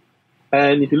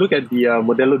 And if you look at the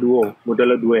Modelo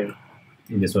Due,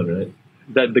 This one, right?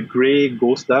 that the grey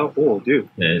ghost style, oh, dude,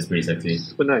 Yeah, it's pretty sexy.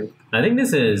 super nice. I think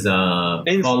this is and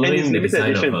it's following the limited design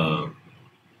edition. of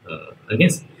I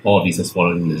guess all of these is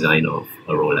following the design of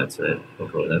a Rolex, right?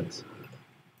 Of Rolex.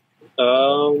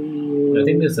 I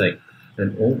think there's like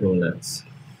an old Rolex.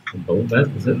 A bubble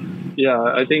bag, is it? Yeah,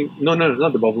 I think no,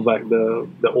 not the bubble back.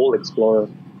 The old Explorer,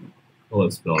 Oh,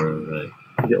 Explorer, right?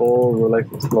 the old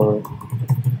Rolex Explorer.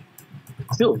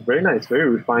 Still very nice, very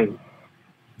refined.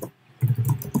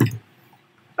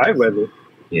 I wear it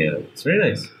Yeah, it's very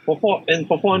nice. for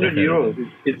 400 Okay.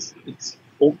 euros. It's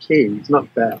okay. It's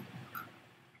not bad.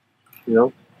 You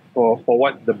know, for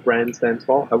what the brand stands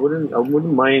for, I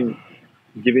wouldn't mind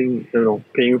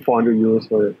paying 400 euros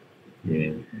for it.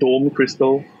 Yeah, Dome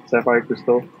crystal, sapphire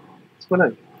crystal. It's quite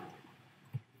nice.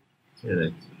 it's very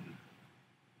nice.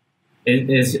 It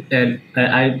is, and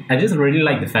I just really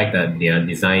like the fact that their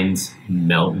designs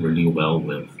meld really well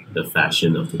with the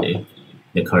fashion of today,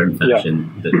 the current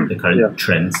fashion, the current Yeah.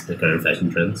 trends, the current fashion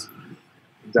trends.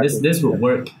 Exactly. This would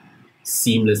work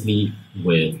seamlessly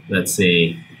with, let's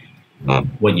say,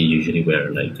 what you usually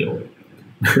wear, like your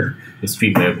the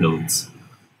streetwear clothes.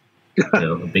 You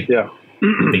know, a big Yeah,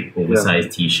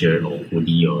 oversized T-shirt or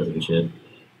hoodie or some shit.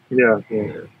 yeah.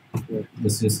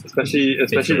 This is Especially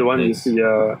the one with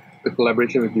the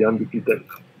collaboration with the Undefeated.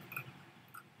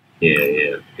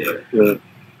 yeah. Yeah.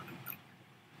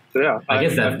 So yeah, I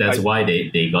guess that's why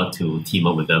they got to team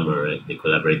up with them, right? They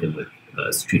collaborated with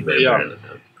streetwear. Yeah. brand.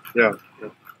 Yeah.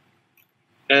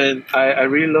 And I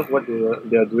really love what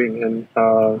they are doing, and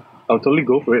I'll totally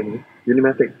go for it, man.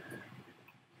 Unimatic.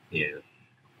 Yeah.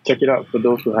 Check it out for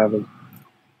those who haven't.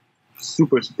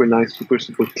 Super, super nice, super,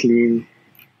 super clean.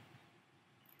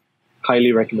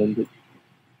 Highly recommended.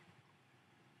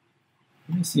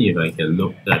 Let me see if I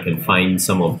can find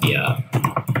some of their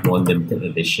more limited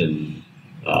edition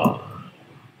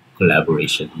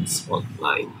collaborations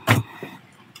online.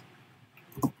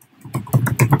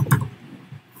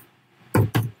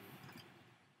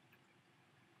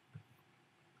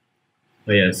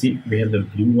 Oh yeah, see, we have the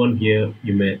blue one here,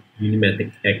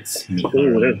 Unimatic X Oh,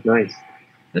 Mihara. that's nice.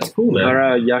 That's cool, man.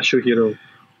 Mihara Yasuhiro.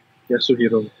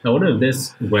 I wonder if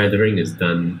this weathering is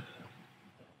done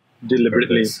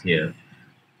Deliberately. purpose. Yeah.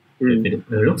 Mm. It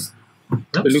looks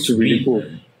It looks really sweet, cool.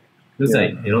 man. Looks Yeah.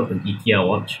 like, an IKEA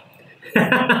watch.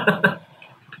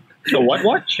 A what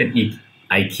watch? An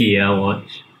IKEA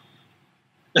watch.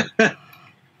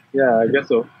 Yeah, I guess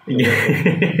so.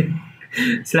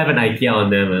 Slap an IKEA on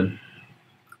there, man.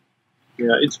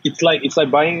 Yeah, it's like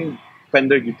buying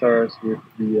Fender guitars with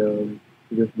the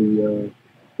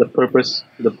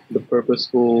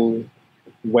purposeful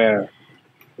wear.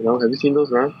 Have you seen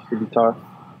those around? The guitar.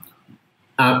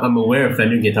 I'm aware of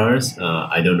Fender guitars.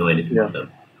 I don't know anything about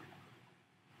them.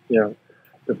 Yeah.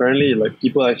 Apparently, like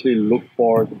people actually look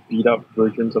for the beat up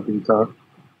versions of the guitar.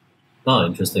 Oh,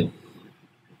 interesting.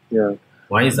 Yeah.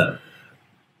 Why is that?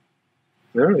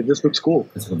 Yeah, it just looks cool.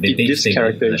 It's a vintage This thing,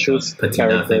 character like shows a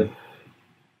patina character.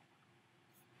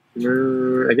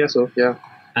 thing. I guess so. Yeah.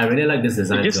 I really like this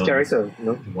design. It gives character.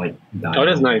 White dial. Oh,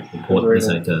 that's nice. Import That's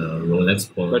this very like a Rolex.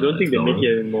 But I don't think they make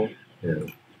it anymore. Yeah.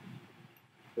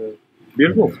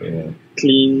 Beautiful. Yeah.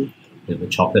 Clean. There's a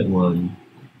chocolate one.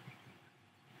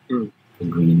 Mm. The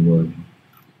green one.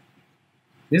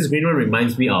 This green one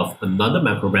reminds me of another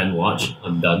Microbrand watch,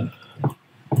 Undone.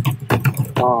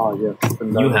 Ah, yes.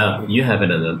 You have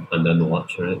an Undone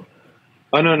watch, right?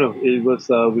 Oh, no. It was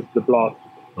with the blog.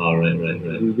 Oh, right.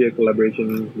 We did a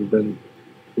collaboration with them.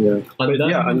 Yeah.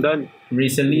 Undone.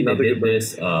 Recently, they did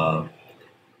this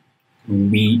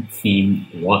weed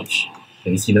themed watch.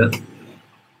 Have you seen that?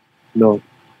 No.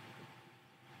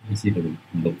 Let me see if I can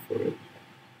look for it.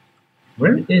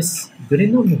 Where is... Do they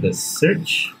not have a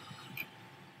search?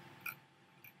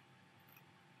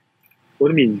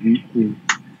 What do you mean?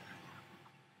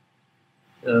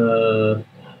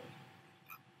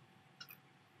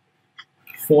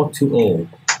 420.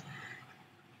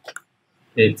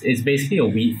 It's basically a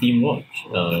weed theme watch.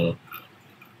 I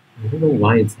don't know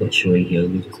why it's not showing here.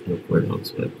 Let me just look for it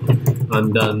elsewhere.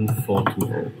 Undone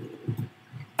 420.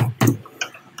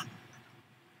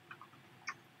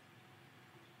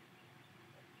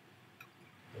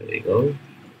 There you go.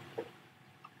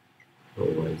 Oh,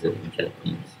 why is it in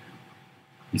Japanese?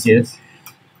 You see this?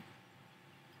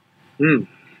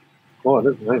 Oh,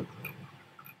 that's nice.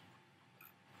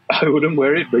 I wouldn't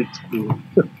wear it, but it's cool.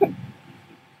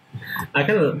 I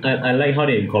like how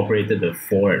they incorporated the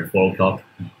 4 at 4 o'clock,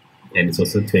 and it's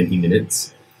also 20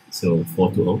 minutes, so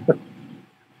 420.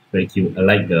 Very cute. I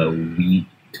like the weed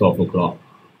 12 o'clock.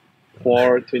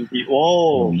 420.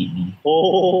 Oh, Weed.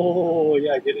 oh,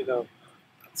 yeah, I get it now.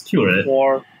 It's cute, right?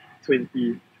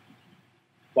 420.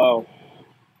 Wow,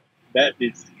 that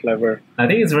is clever. I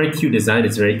think it's a very cute design.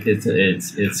 It's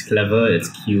clever. It's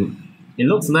cute. It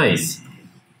looks nice.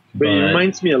 But it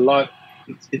reminds me a lot.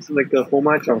 It's like a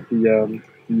homage of the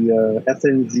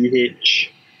SNZH,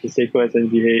 the Seiko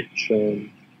SNZH.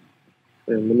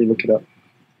 Let me look it up.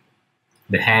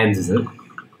 The hands, is it?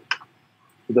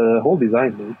 The whole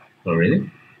design, man. Oh, really?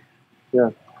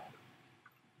 Yeah.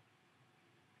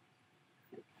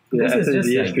 This is just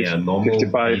SNZH like a normal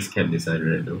 55. base camp design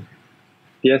right now.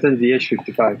 The SNZH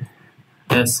 55.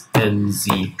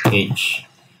 SNZH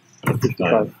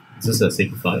 55. Is this a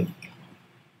Seiko 5?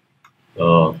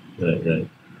 Oh, right.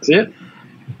 See it?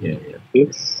 Yeah.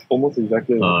 It's almost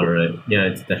exactly like All right. Yeah,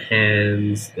 it's the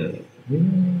hands.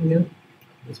 Yeah.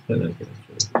 It's quite like it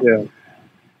actually. Yeah.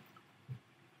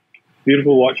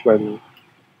 Beautiful watch by me.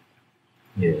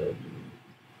 Yeah.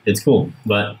 It's cool,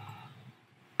 but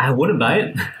I wouldn't buy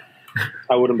it.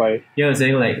 I wouldn't buy it. You know what I'm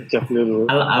saying? Like, Definitely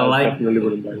wouldn't. I like... Definitely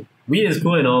wouldn't buy it. weed is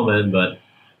cool and all, man, but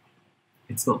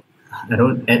it's not... I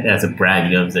don't add as a brand,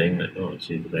 you know what I'm saying? Like, oh,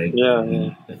 she's wearing...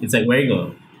 Yeah. It's like wearing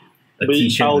a But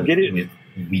t-shirt I'll get it. with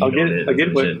weed I'll get on it. it.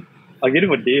 I'll get it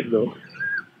for Dave though.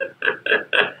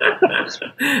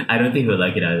 I don't think he'll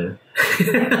like it either.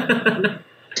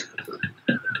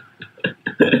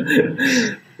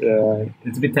 Yeah.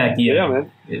 It's a bit tacky. Yeah,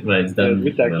 man. But it's done it's a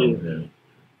bit tacky. well,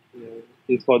 yeah.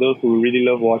 It's for those who really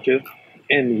love watches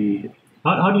and weed.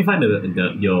 How do you find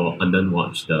your Undone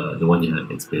watch, the one you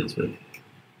had experience with?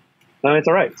 No, it's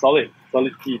alright. Solid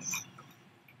piece.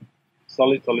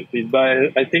 Solid piece.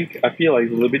 But I feel like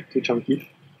it's a little bit too chunky.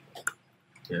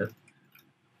 Yeah.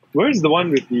 Where is the one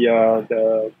with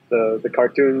the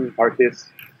cartoon artist?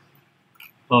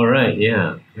 All right.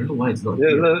 Yeah. I don't know why it's not.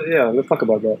 Yeah, let's talk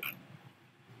about that.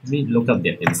 Let me look up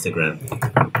their Instagram.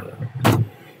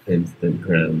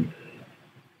 Instagram.com.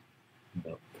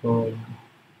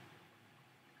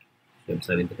 I'm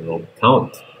signing to the wrong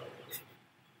account.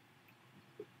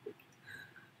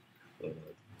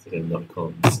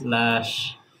 Instagram.com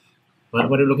 /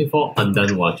 what are you looking for?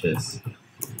 Undone Watches.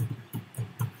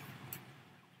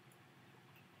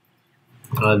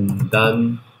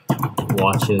 Undone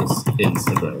Watches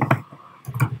Instagram.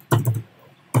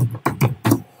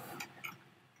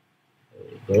 There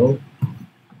we go.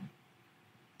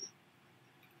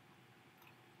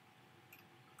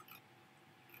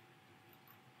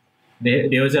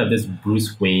 They also have this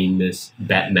Bruce Wayne, this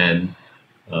Batman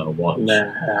watch.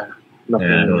 Nah,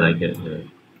 Yeah, I don't like it.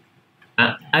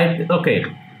 Yeah. Okay.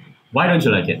 Why don't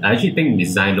you like it? I actually think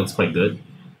design looks quite good,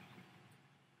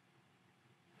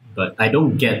 but I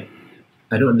don't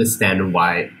understand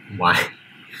why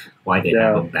they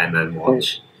have a Yeah. Batman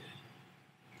watch.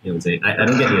 You know what I'm saying? I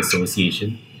don't get the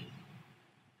association.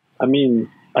 I mean,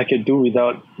 I could do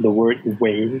without the word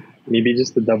Wayne. Maybe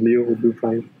just the W would do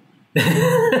fine.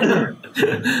 I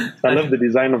love the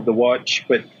design of the watch,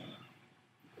 but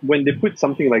when they put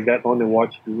something like that on the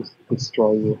watch, it just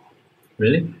destroy it.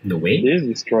 Really? The way? It is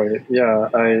destroy it. Yeah,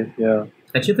 I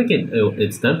actually think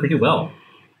it's done pretty well.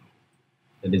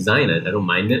 The design, I don't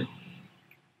mind it.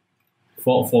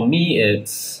 For me,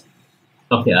 it's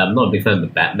okay. I'm not a big fan of the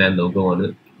Batman logo on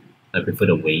it. I prefer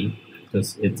the Wayne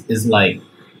because it's like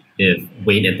if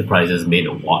Wayne Enterprises made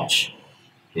a watch,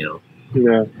 you know.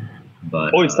 Yeah.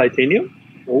 But Oh, it's titanium?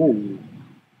 Oh.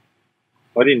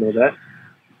 I didn't know that.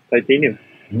 Titanium.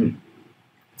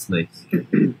 it's nice.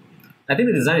 I think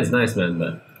the design is nice, man,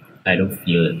 but I don't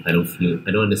feel it. I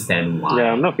don't understand why.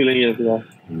 Yeah, I'm not feeling it. Yeah.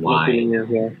 Why? Not feeling it,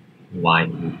 yeah.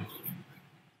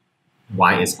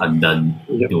 Why is Undone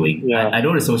doing? Yeah. I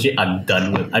don't associate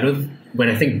Undone with. When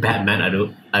I think Batman, I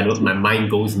don't. My mind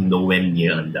goes nowhere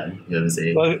near Undone. You know what I'm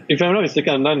saying? Well, if I'm not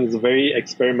mistaken, Undone is a very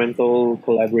experimental,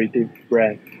 collaborative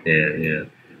brand. Yeah.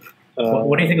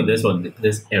 What do you think of this one?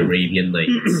 This Arabian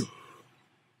Nights.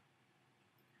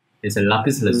 It's a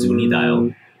lapis lazuli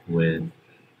dial with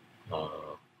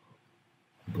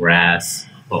brass.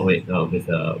 Oh wait, with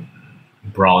a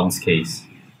bronze case.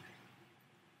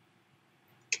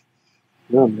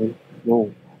 No, man.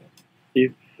 No.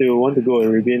 If they want to go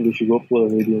Arabian, they should go full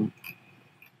Arabian.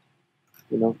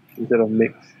 You know, instead of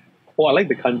mix. Oh, I like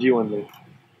the kanji one though.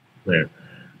 Where?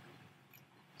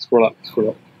 Scroll up.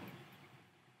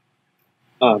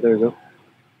 Ah, there we go.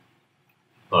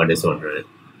 Oh, this one, right?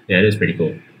 Yeah, it is pretty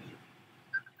cool.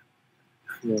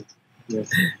 Yeah.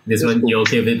 This one, cool. You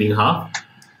okay with it being half?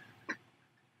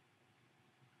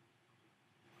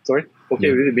 Sorry? Okay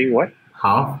with it being what?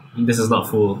 Half? This is not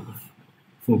full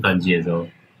kanji as well.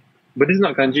 But this is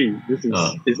not kanji. This is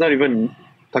it's not even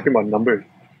talking about numbers.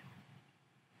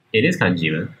 It is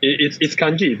kanji, man. It's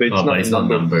kanji, but it's not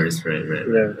numbers, right?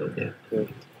 Yeah. Okay. Yeah.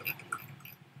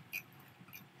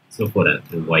 So for that,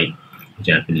 the white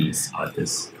Japanese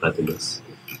cartoonist.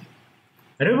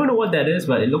 I don't even know what that is,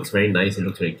 but it looks very nice. It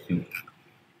looks very cute.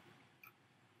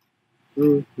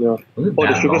 Yeah.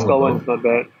 The sugar skull one is not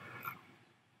bad.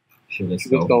 Sugar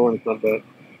skull one is not bad.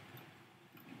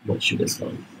 What sugar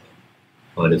skull?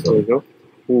 Oh, this there one. We go.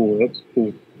 Oh, that's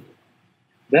cool.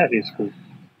 That is cool.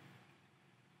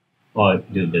 Oh,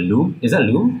 dude, the loom? Is that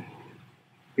loom?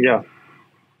 Yeah.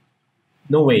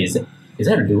 No way, is that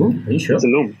a loom? Are you sure? It's a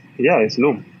loom. Yeah, it's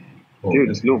loom. Oh, dude,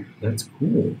 it's loom. That's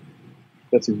cool.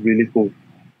 That's really cool.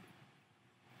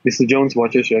 Mr. Jones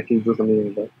Watches should actually do something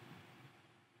like that.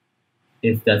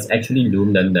 If that's actually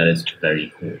loom, then that is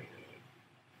very cool.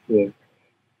 Yeah.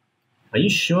 Are you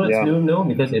sure it's loom though?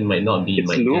 Because it might not be. It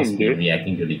might just be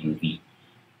reacting to the UV.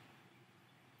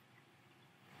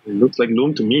 It looks like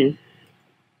loom to me.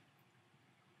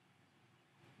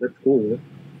 That's cool. Yeah?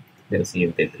 Let's see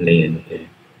if they play anything.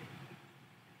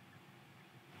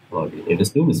 Oh, if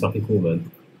this loom is fucking cool,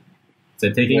 man. So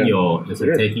taking your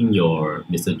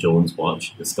Mr. Jones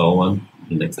watch, the skull one,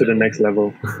 to the next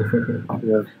level.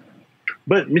 Yeah.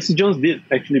 But Mr. Jones did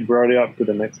actually brought it up to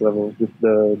the next level with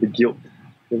the gilt.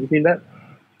 Have you seen that?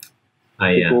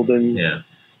 The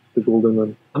golden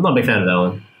one. I'm not a big fan of that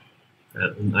one.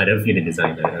 I don't feel the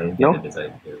design. I don't get the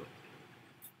design.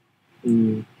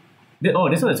 Yeah.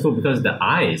 This one is cool because the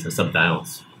eyes are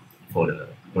subdials for the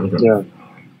photograph. Yeah.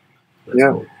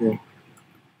 Cool. Yeah.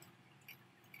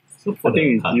 So I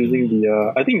think it's using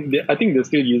the. I think they're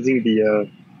still using the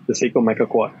Seiko Mica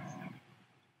Quad.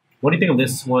 What do you think of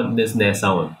this one? This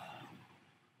NASA one?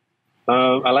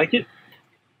 I like it.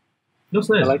 Looks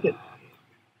nice. I like it.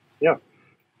 Yeah,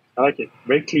 I like it.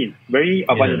 Very clean, very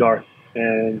avant-garde,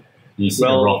 and you see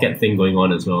the rocket thing going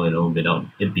on as well. You know, without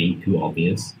it being too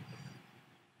obvious.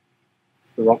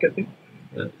 The rocket thing.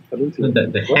 I don't see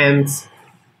the hands.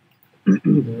 I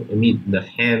mean, the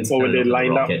hands. Oh, when they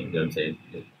line up. You know what I'm saying?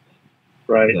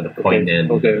 Right. You got the point end,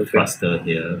 the thruster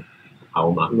here.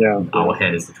 Our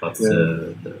hand is the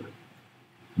thruster. The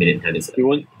minute hand is the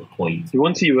point. You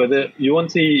won't see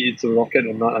it's a rocket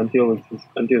or not until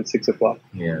it's 6 o'clock.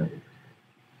 Yeah.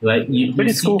 Like you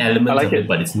see cool. Elements of it,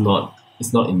 but it's not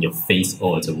in your face.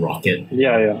 Oh, it's a rocket.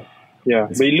 Yeah.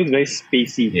 But it looks very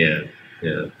spacey.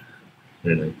 Yeah.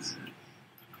 Very nice.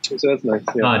 So that's nice.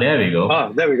 Yeah. There we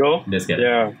go. There we go. This guy.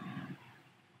 Yeah.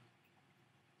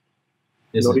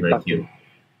 This is very Noritake. cute.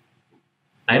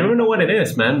 I don't know what it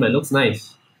is, man, but it looks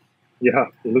nice. Yeah,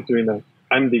 it looks really nice.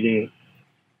 I'm digging it.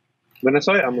 When I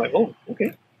saw it, I'm like, oh,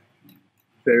 okay.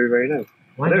 Very, very nice.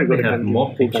 Why There we don't go, they the have kanji. more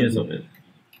Full pictures kanji. of it?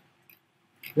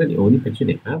 Is that the only picture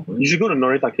they have? You should go to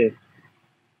Noritake.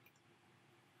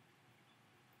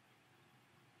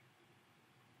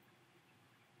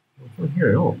 It's not here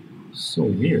at all. So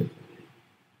weird.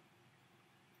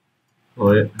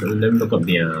 Oh, yeah. Let me look up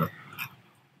the.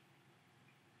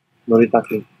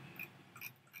 Noritake.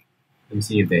 Let me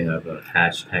see if they have a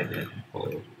hashtag that I can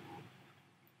follow.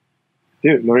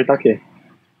 Dude, Noritake.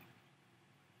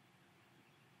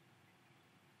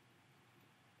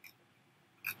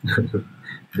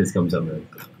 This comes up, man.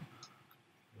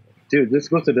 Dude, just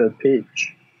go to the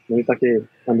page.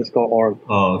 Noritake_org.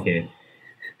 Oh, okay.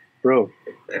 Bro.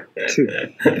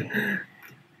 Dude.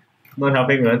 Not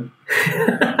helping, man.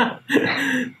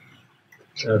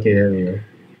 Okay, there we go.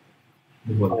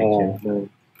 One Oh, picture. man.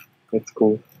 That's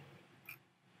cool.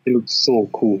 It looks so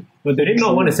cool. But they did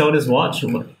not want to sell this watch.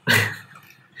 There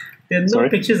are no Sorry?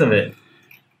 pictures of it.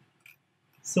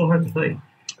 So hard to find.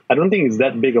 I don't think it's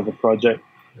that big of a project.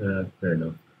 Fair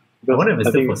enough. I Because wonder if it's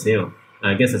I still think, for sale.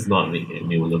 I guess it's not.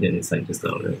 We will look at the site just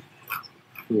now, right?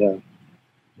 yeah.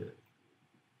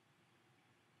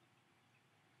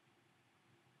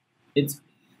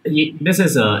 This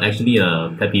is actually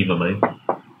a pet peeve of mine.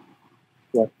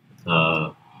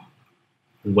 What?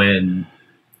 When,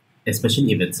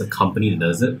 especially if it's a company that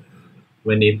does it,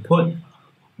 when they put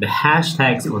the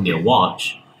hashtags on their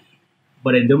watch,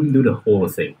 but they don't do the whole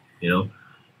thing, you know?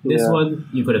 This Yeah. one,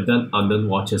 you could have done Undone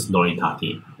Watches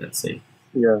Noritake, let's say.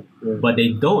 Yeah. Yeah. But they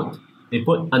don't. They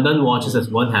put Undone Watches as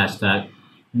one hashtag,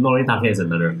 Noritake as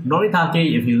another.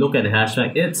 Noritake, if you look at the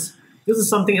hashtag, this is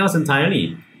something else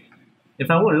entirely. If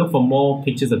I want to look for more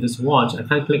pictures of this watch, I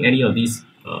can't click any of these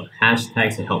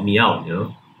hashtags to help me out, you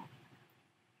know?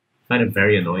 I find it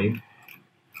very annoying.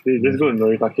 Dude, just go to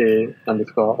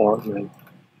Noritake_org, man.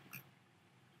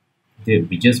 Dude,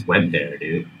 we just went there,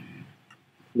 dude.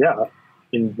 Yeah.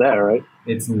 In there, right?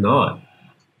 It's not.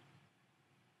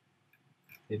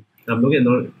 I'm looking at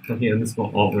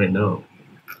Noritake_org right now.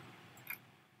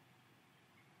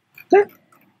 Yeah.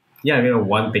 Yeah, I mean,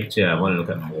 one picture, I want to look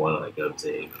at more, like I'm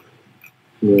saying.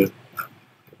 Yeah.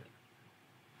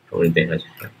 Noritake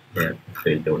hashtag. Yeah,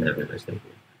 they don't have a hashtag.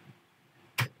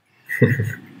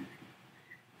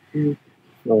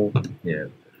 Oh. Yeah.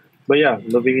 But yeah,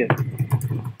 loving it.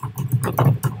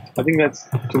 I think that's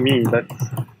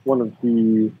one of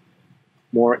the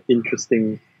more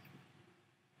interesting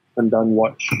Undone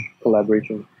Watch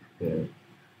collaborations. Yeah.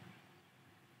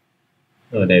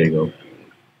 Oh, there we go.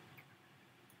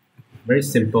 Very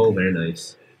simple, very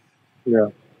nice. Yeah.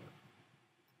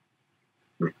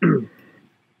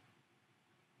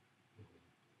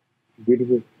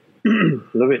 Beautiful.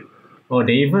 Love it. Oh,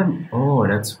 they even. Oh,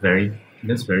 that's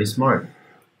very smart.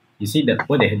 You see that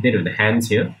what they did with the hands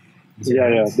here? You see the Yeah,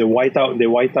 yeah. hands? They white out the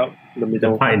The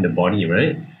middle. part in the body,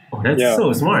 right? Oh, that's Yeah.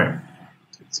 so smart.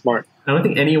 Smart. I don't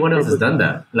think anyone else has done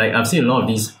that. Like I've seen a lot of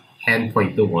these hand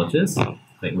pointed watches,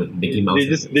 like with Mickey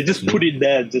Mouse. They just put it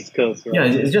there just cause. Right? Yeah,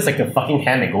 it's just like a fucking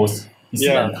hand that goes. You see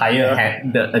Yeah, the entire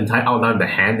hand, the entire outline of the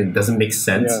hand. It doesn't make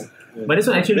sense. Yeah. But this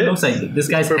one actually looks like this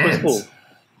guy's purposeful. hands.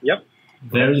 Yep.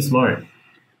 Very smart.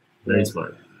 Very Yeah.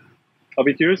 smart. I'll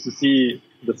be curious to see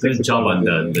the Good job on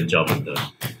undone. Good job undone.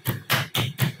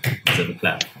 So the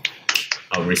clap.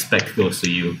 Our respect goes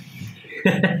to you.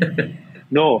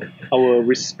 No, our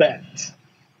respect.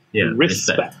 Yeah,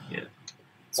 Respect. Yeah.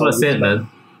 So I said, man.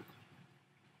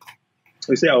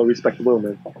 We say our respectable,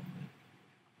 man.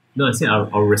 No, I said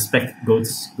our respect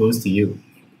goes to you.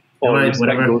 Or Alright, respect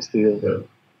whatever. goes to you.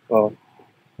 Yeah. Oh.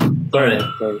 Alright.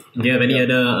 Sorry. Do you have any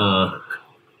other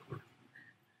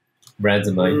brands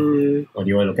in mind? Or do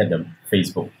you want to look at the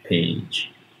Facebook page?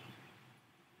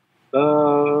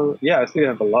 Yeah, I still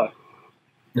have a lot.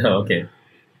 Oh, okay.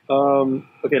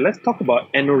 Okay, let's talk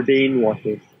about anOrdain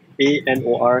watches.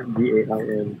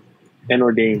 ANORDAIN.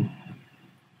 anOrdain.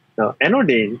 Now,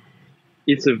 anOrdain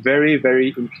is a very, very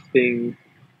interesting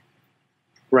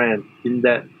brand in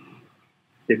that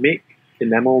they make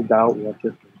enamel dial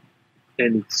watches,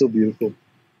 and it's so beautiful.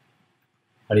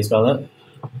 How do you spell that?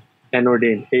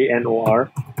 anOrdain. ANORDAIN.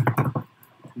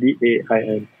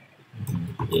 A-I-N.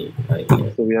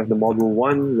 So we have the Model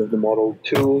 1, we have the Model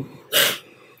 2.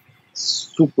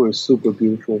 Super, super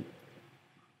beautiful.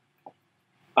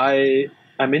 I'm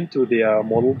into the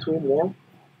Model 2 more.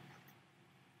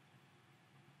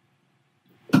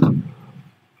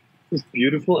 This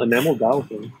beautiful enamel dial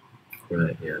thing.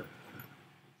 Right, yeah. Of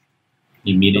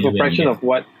Immediately a fraction of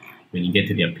what? when you get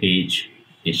to their page,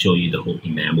 they show you the whole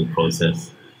enamel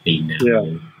process, the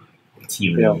enamel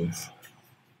materials.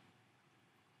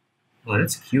 Oh,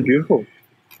 that's cute. Beautiful.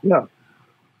 Yeah.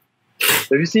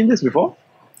 Have you seen this before?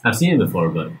 I've seen it before,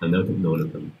 but I never took note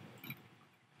of them.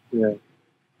 Yeah.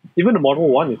 Even the Model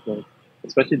 1 is nice.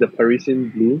 Especially the Parisian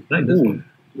blue. I like this one.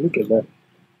 Look at that.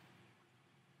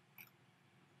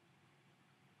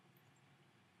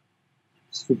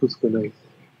 Super, super nice.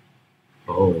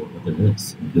 Oh, look at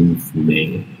this. Blue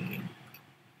fume.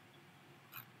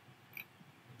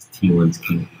 T1's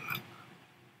cute.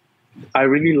 I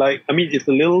really like, I mean, it's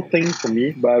a little thing for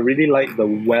me, but I really like the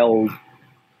weld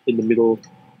in the middle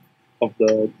of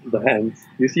the hands.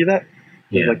 You see that?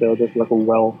 Yeah. There's like a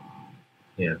well.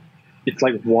 Yeah. It's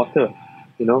like water,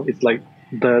 you know? It's like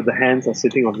the hands are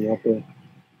sitting on water.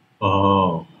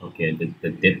 Oh, okay. The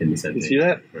dip in the center. You see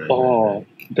that? Right.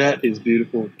 That is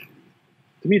beautiful.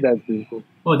 To me, that's beautiful.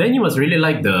 Oh, then you must really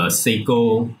like the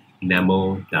Seiko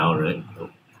enamel dial, right?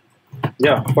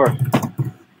 Yeah, of course.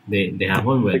 They have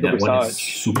one where Seiko that one is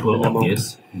Visage super enamel.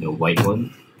 obvious, the white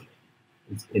one.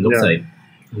 It looks like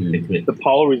liquid. The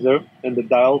power reserve and the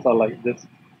dials are like this.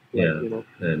 Like, you know,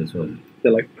 this one.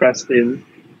 they're like pressed in.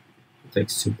 It's like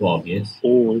super obvious. Oh,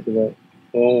 look at that.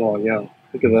 Oh, yeah.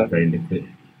 Look at that. Very liquid.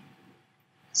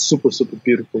 Super, super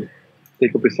beautiful.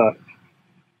 Seiko Visage.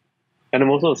 And I'm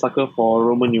also a sucker for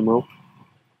Roman numeral.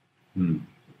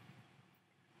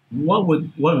 What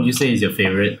would you say is your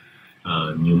favorite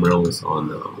numerals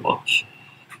on a watch?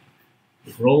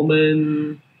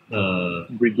 Roman,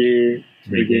 Brigade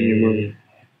numeral.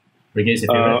 Brigade is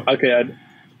your favorite? Okay,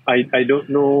 I don't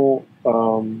know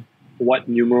what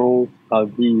numerals are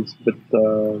these, but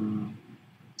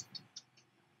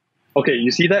okay,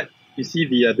 you see that? You see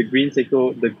the green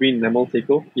Seiko, the green enamel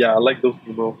Seiko? Yeah, I like those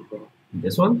numerals as well.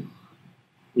 This one?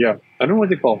 Yeah, I don't know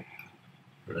what it's called.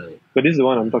 Right. But this is the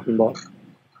one I'm talking about.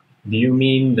 Do you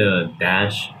mean the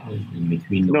dash in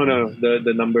between? No,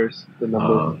 the numbers. The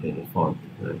numbers. Okay, the font.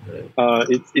 Right.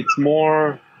 It's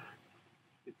more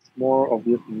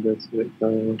obvious in this.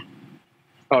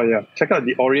 Oh yeah, check out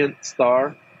the Orient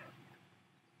Star,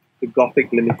 the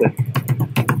Gothic Limited,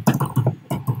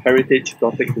 Heritage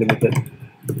Gothic Limited.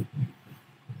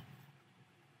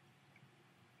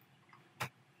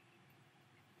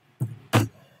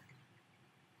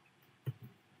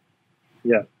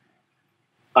 Yeah,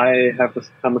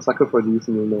 I'm a sucker for these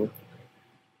numerals.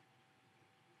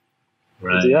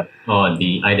 Right. See that? Oh,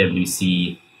 the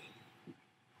IWC.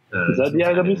 Is that the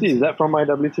IWC? Is that from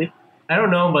IWC? I don't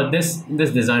know, but this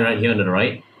design right here on the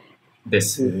right,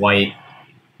 this white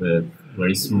with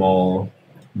very small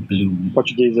blue.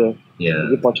 Portuguese. Yeah.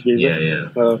 Is it Portuguese? Yeah.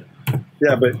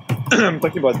 Yeah, but I'm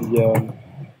talking about the.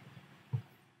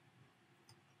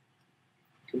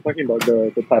 I'm talking about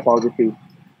the typography.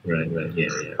 Right. Yeah.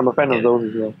 I'm a fan of those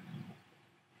as well.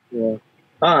 Yeah.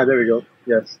 Ah, there we go.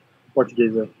 Yes,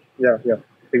 Portuguese. Yeah,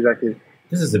 exactly.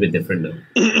 This is a bit different though.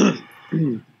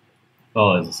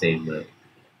 Oh, it's the same. Okay,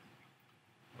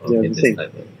 yeah, the same.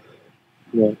 Type of.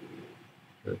 Yeah.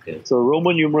 Okay. So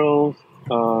Roman numerals,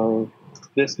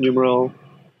 this numeral,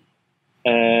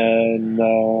 and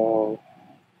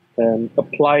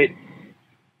applied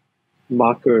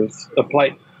markers,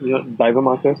 diver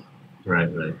markers.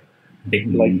 Right.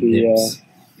 Big like the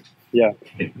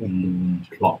big moon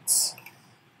plots.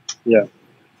 Yeah,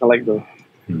 I like those.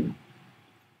 I'm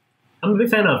a big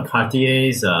fan of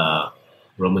Cartier's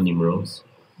Roman numerals.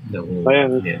 The whole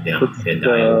their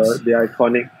dials. The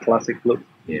iconic classic look.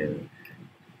 Yeah.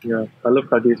 Yeah, I love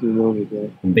Cartier's numerals as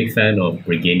well. I'm a big fan of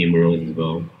Brigade numerals as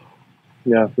well.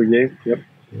 Yeah, Brigade. Yep.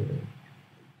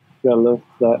 Yeah, I love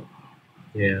that.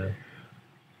 Yeah.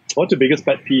 What's your biggest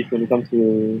pet peeve when it comes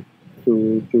to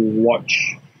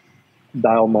watch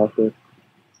dial markers?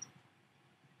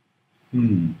 I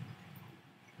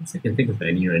can think of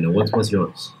any right now. What's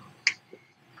yours?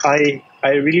 I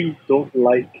really don't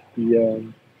like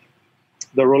the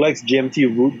Rolex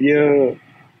GMT root beer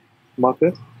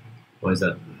markers. Why is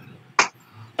that?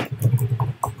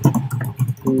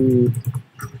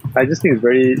 I just think it's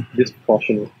very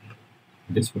disproportionate.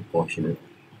 Disproportionate?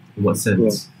 In what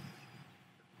sense?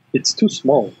 Yeah. It's too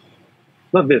small.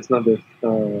 Not this.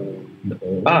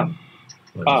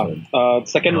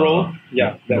 Second row.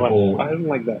 Yeah, that one. I don't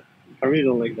like that. I really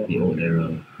don't like that. The old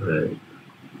era. Right.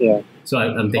 Yeah. So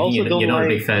I'm thinking you're not a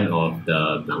big fan of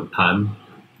the Blancpain.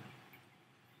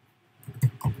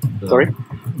 Sorry?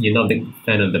 You're not a big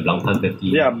fan of the Blancpain 50?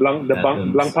 Yeah,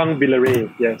 Blancpain Villeray.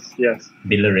 Yes.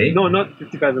 Villeray? No, not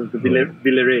 50,000.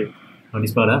 Villeray. How do you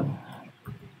spell that?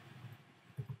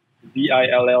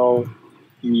 Villeret.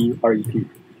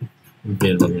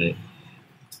 Villeray.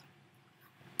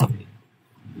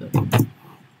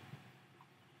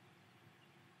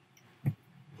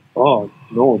 Oh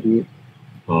no, dude,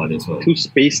 Oh, this one. too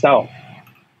spaced out.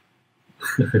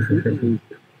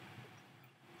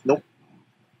 Nope,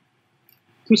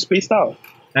 too spaced out.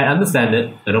 I understand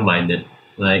it. I don't mind it.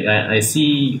 Like I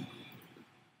see.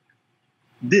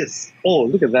 This. Oh,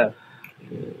 look at that.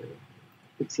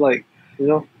 It's like,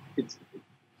 it's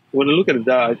when I look at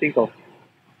that, I think of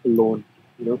alone.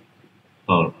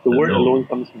 Oh, The word no. alone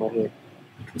comes to my head.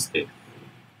 Interesting.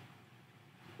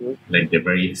 Yeah. Like they're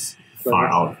very far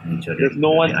out from each other. There's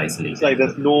no one. Isolated. It's like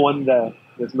there's no one there.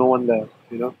 There's no one there.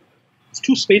 It's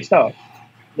too spaced out.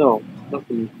 No, not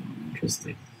for me.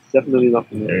 Interesting. Definitely not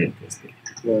for me. Very interesting.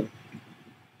 Yeah.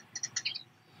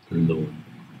 Alone.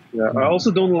 Yeah. I also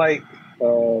don't like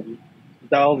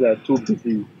dials that are too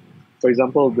busy. For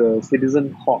example, the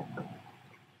Citizen Hawk.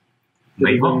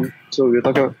 Nighthawk? So we're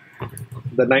talking about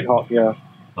the Nighthawk, yeah.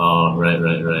 Oh,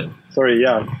 right. Sorry,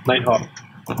 yeah, Nighthawk.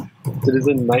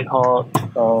 Citizen Nighthawk.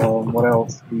 What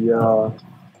else? The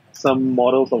some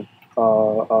models of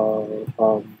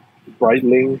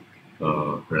Breitling.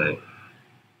 Oh, right.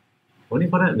 What do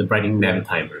you call that? The Brightening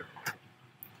Navitimer.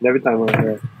 Navitimer,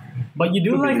 yeah. But you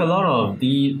do like a lot of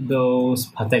those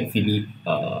Patek Philippe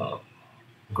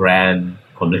Grand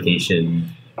Communication.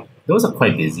 Those are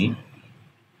quite busy.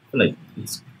 Like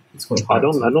it's quite hard.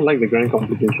 I don't like the grand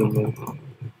complication, man.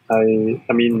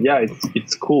 I mean, yeah,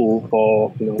 it's cool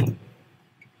for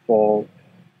for.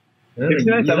 You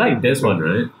like this one,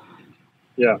 right?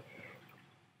 Yeah.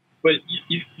 But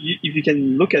if you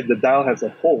can look at the dial as a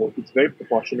whole, it's very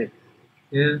proportionate.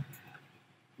 Yeah.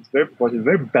 It's very proportionate,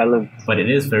 very balanced. But it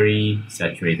is very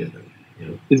saturated.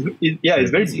 It's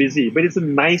very busy, but it's a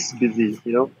nice busy.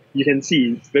 You can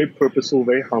see it's very purposeful,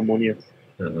 very harmonious.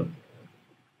 Uh-huh.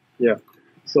 Yeah.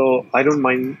 So I don't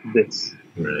mind this.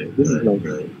 Right. This is nice.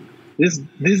 Right. This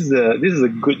is a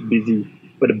good busy,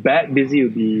 but a bad busy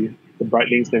would be the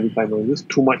Breitling's Navitimer. There's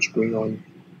too much going on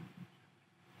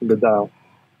in the dial,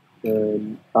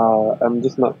 and I'm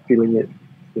just not feeling it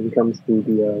when it comes to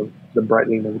the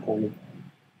Breitling Navitimer.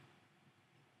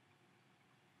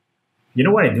 You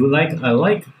know what I do like? I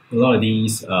like a lot of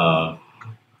these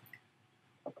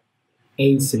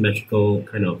asymmetrical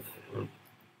kind of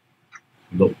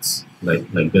looks,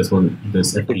 like this one,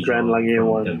 this The Grand Lange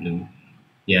one.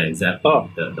 Yeah, exactly. Oh.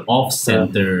 The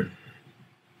off-center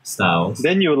styles.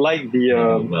 Then you like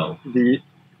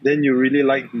then you really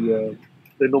like the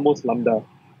Nomos Lambda.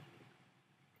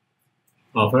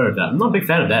 Oh, I've heard of that. I'm not a big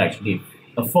fan of that actually.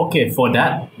 For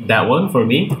that one for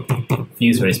me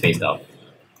feels very spaced out.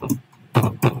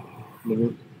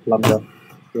 Lambda.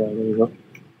 Yeah, there you go.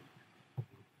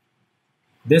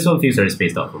 This one feels very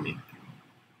spaced out for me.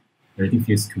 Everything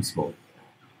feels too small.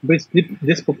 But it's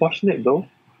disproportionate though.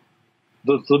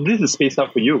 So this is spaced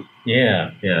out for you.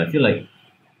 Yeah. I feel like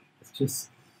it's just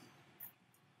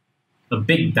a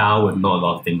big dial with not a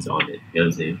lot of things on it. You know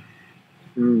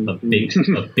what I'm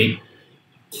saying? A big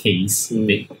case.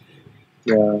 Big.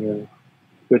 Yeah.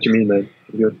 What you mean, man?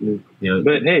 What you mean? Yeah.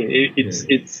 But hey, it's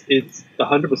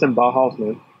 100% Bauhaus,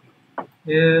 man.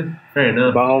 Yeah, fair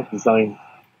enough. Bauhaus design.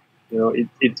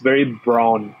 It's very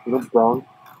brown. Brown.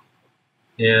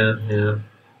 Yeah.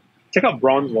 Check out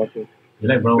Braun's watches. You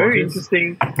like brown Very watches?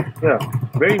 interesting. Yeah,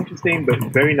 very interesting, but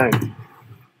very nice.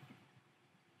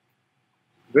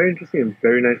 Very interesting and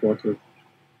very nice watches.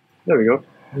 There we go.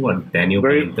 What Daniel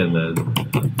Pennington, man.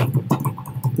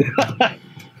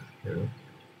 Yeah.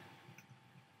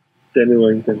 Daniel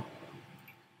Wellington.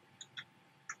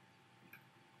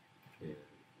 Yeah.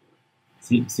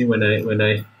 See when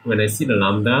I see the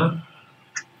Lambda,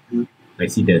 I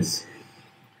see this.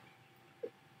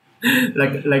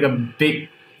 like a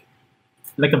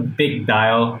big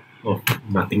dial of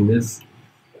nothingness.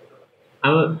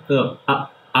 I'm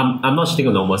not shitting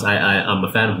on Nomos. I'm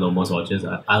a fan of Nomos watches.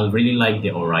 I really like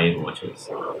the Orion watches.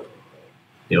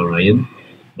 The Orion,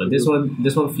 but this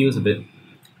one feels a bit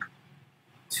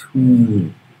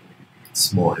too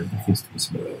small. It feels too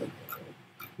small.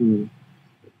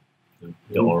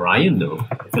 The Orion though,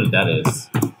 I feel that is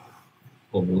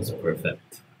almost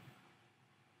perfect.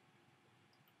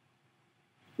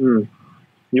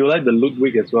 You like the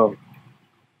Ludwig as well.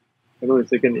 I know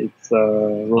it's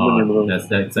Roman numeral. That's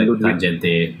like Ludwig.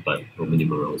 Tangente, but Roman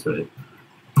numerals, right?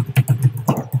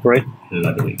 Right?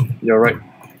 Ludwig. You're right.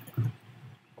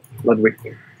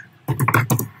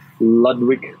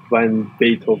 Ludwig van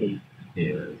Beethoven.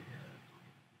 Yeah.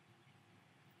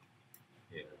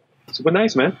 Super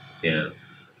nice, man. Yeah.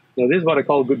 Now this is what I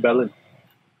call good balance.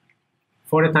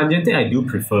 For the Tangente, I do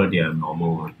prefer their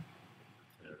normal one.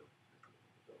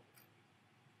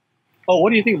 Oh,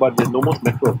 what do you think about the Nomos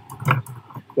Macro?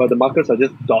 Well, the markers are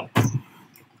just dots.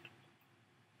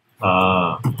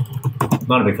 Not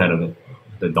not a big fan of it.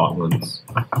 The dot ones.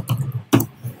 I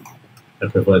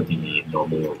prefer the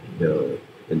normal, the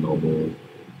normal.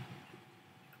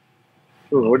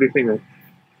 Oh, what do you think?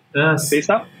 Spaced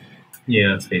up?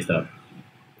 Yeah, spaced up.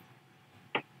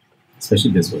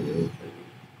 Especially this one.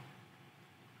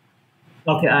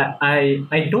 Okay,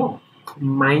 I don't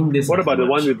mind this. What about the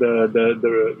one with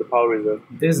the power reserve?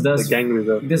 This does the gang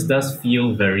reserve. This does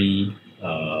feel very.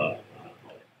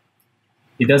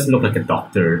 It does look like a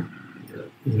doctor.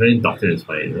 It's very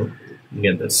doctor-inspired, you know. You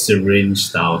get the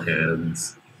syringe-style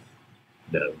hands,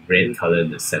 the red color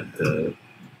in the center.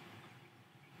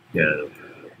 Yeah,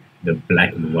 the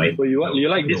black and white. So you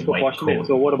like disproportionate.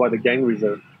 So what about the gang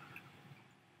reserve?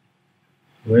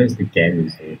 Where is the gang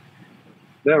reserve?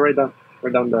 There, right down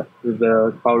there, with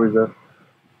the power reserve,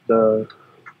 the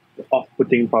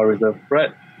off-putting power reserve.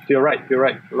 Right, to your right.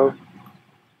 Hello.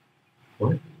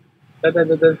 What?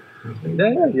 There,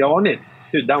 you're on it.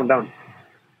 Dude, down.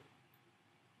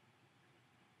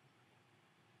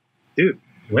 Dude.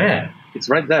 Where? It's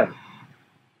right there.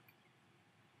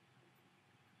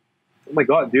 Oh my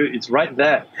god, dude, it's right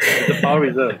there. It's the power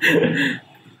reserve.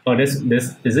 Oh, this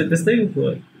is it? This thing?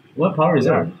 What power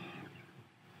reserve?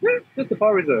 Yeah, that's the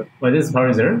power reserve. Oh, this is power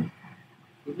reserve.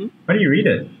 Mm-hmm. How do you read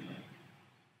it?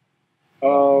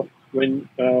 When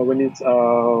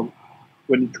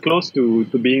it's close to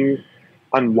being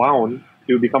unwound,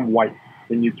 it will become white.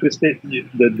 When you twist it,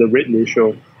 the red will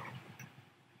show.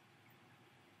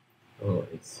 Oh,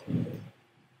 I see.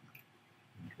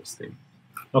 Interesting.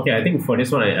 Okay, I think for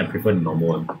this one, I prefer the normal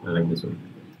one. I like this one.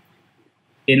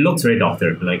 It looks very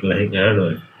doctor. Like I don't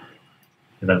know.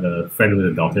 If I have a friend with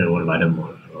a doctor and want to buy them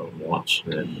a watch,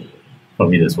 then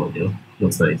probably this one. You know,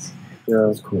 looks nice.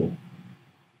 Yeah, it's cool.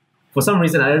 For some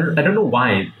reason, I don't know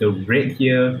why the red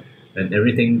here and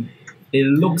everything. It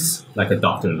looks like a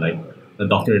doctor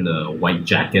in a white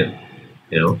jacket.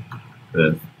 You know,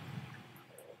 I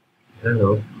don't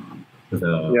know. I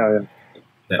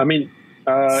mean,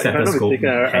 if I'm not mistaken,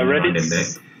 I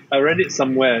read it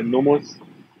somewhere. Nomos,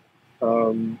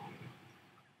 some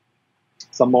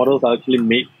models are actually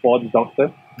made for the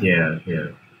doctor. Yeah.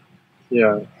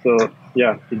 So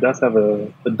yeah, it does have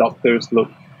a doctor's look,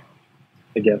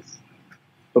 I guess.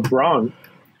 But Brown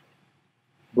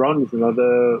is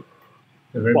another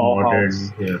very modern.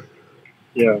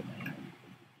 Yeah.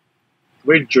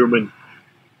 Very German.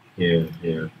 Yeah.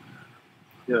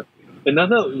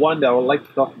 Another one that I would like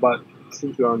to talk about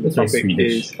since we're on the topic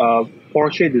is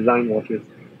Porsche Design watches.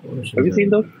 Have you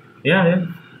seen those? Yeah.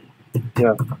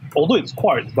 Although it's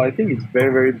quartz, but I think it's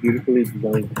very, very beautifully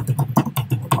designed.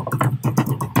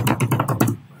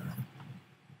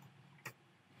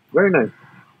 Very nice.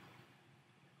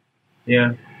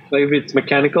 Yeah. Like if it's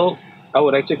mechanical, I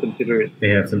would actually consider it. They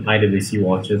have some IWC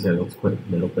watches that look quite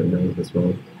nice as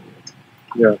well.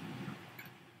 Yeah.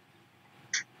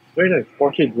 Very nice.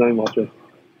 Porsche Design watches.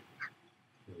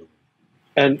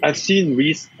 And I've seen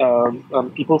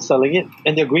people selling it,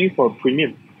 and they're going for a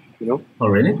premium, you know? Oh,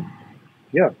 really?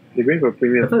 Yeah, they're going for a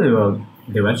premium. I thought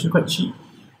they were actually quite cheap.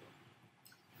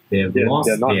 They've lost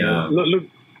their... Look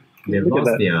they've look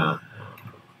lost their...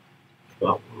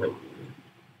 Well, like...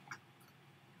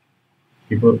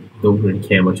 People don't really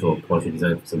care much about Porsche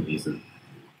Design for some reason.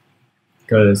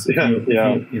 Because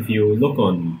if you look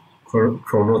on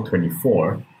Chrono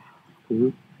 24, mm-hmm.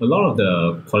 a lot of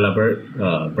the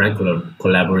brand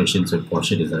collaborations with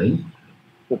Porsche Design,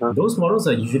 those models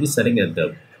are usually selling at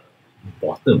the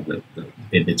bottom,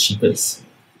 like the cheapest.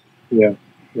 Yeah.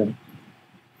 You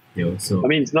know, so I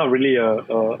mean, it's not really a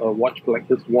watch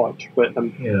collector's watch, but but I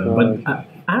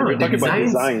don't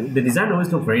know. The design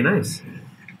always look very nice.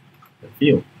 I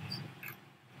feel.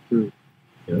 Mm.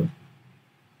 You know,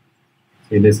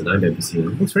 so it is an IWC.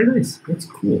 It looks very nice. Looks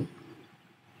cool.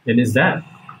 And is that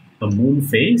a moon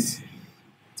phase?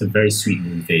 It's a very sweet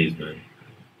moon phase, man.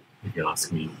 If you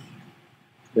ask me.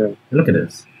 Yeah. And look at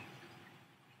this.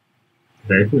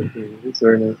 Very cool. It's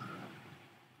very nice.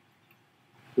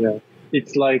 Yeah.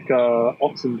 It's like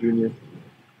Oxen Junior.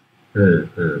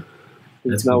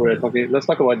 That's now cool, we're talking. Let's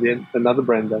talk about another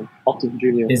brand then. Oxen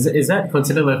Junior. Is that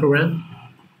considered Microbrand?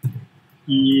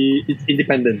 It's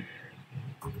independent.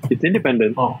 It's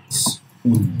independent.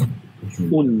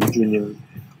 Junior.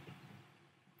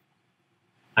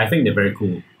 I think they're very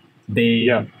cool. They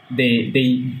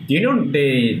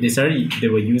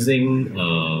were using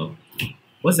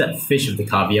what's that fish with the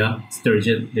caviar?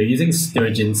 Sturgeon. They're using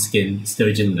sturgeon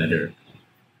leather.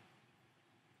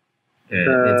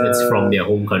 And it's from their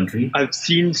home country. I've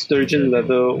seen sturgeon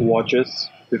leather watches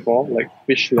before, like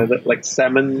fish leather, like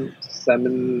salmon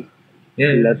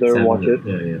leather watches.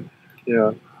 Yeah.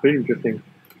 Yeah, very interesting.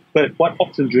 But what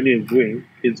Oxen Junior is doing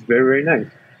is very, very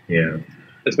nice. Yeah.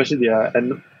 Especially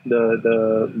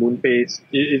the moon phase.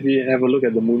 If you have a look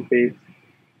at the moon phase,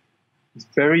 it's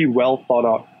very well thought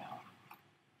out.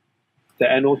 The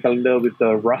annual calendar with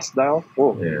the rust dial.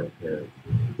 Oh, Yeah.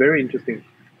 very interesting.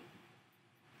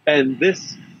 And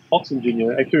this Oxen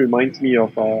Junior actually reminds me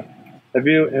of have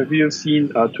you seen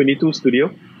 22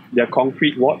 Studio, their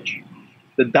concrete watch?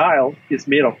 The dial is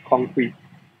made of concrete.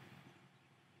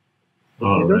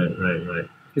 Oh, right.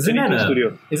 Isn't that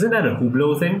a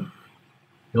Hublot thing?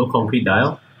 No concrete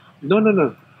dial? No.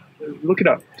 Look it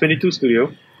up. 22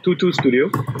 Studio, 22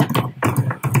 Studio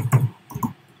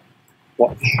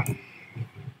watch.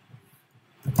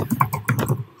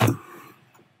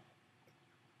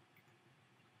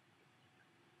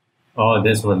 Oh,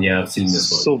 this one, yeah, I've seen this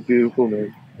one. So beautiful,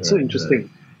 man. So interesting.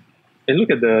 And look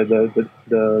at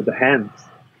the hands,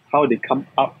 how they come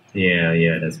up.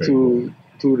 Yeah, that's right.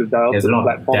 To the dial, There's to a the lot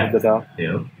of platform of the depth, dial. you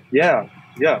know?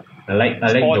 Yeah. I like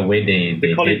the way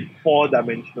they call did. it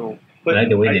 4-dimensional. I like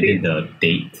the way they did the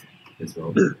date as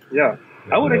well. Yeah,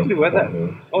 I would actually wear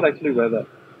that.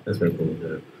 That's very cool.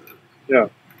 Yeah,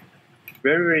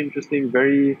 very, very interesting,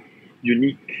 very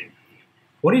unique.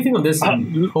 What do you think of this whole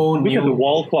look new? At the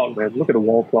wall clock, man. Look at the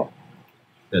wall clock.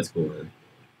 That's cool, man.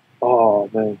 Oh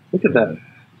man, look at that.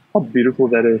 How beautiful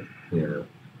that is. Yeah.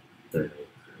 Very nice.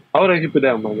 I would actually put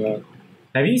that on my wall.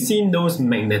 Have you seen those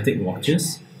magnetic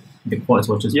watches? The quartz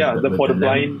watches. Yeah, the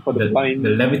levitating ball. The blind,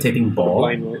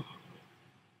 right?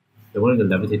 The one with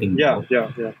the levitating ball.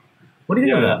 Yeah. What do you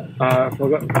think of that? I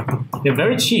forgot. They're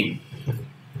very cheap.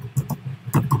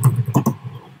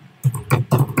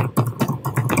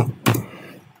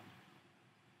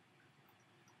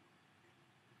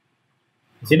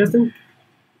 You see this thing?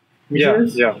 Yeah.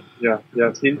 I've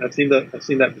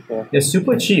seen that before. They're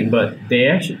super cheap, but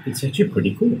it's actually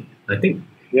pretty cool. I think.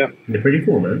 Yeah. They're pretty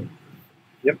cool, man.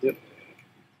 Yep.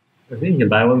 I think you can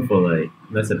buy one for like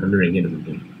less than 100 ringgit or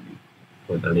something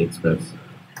on AliExpress.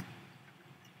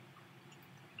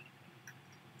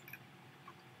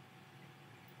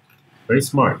 Very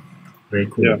smart. Very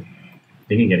cool. Yeah.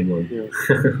 Thinking getting one. Yeah.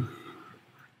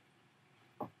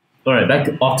 Alright, back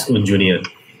to Oxen Junior.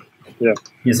 Yeah.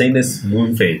 You're saying this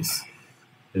moon phase.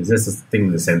 Is this a thing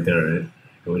in the center, right?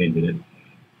 The way they did it.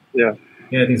 Yeah.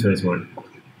 Yeah, I think it's very smart.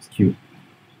 It's cute.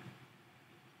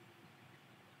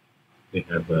 They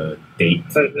have a date.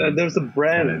 There's a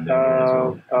brand.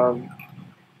 Have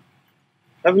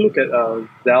a look at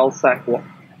Zalsac watch.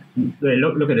 Wait,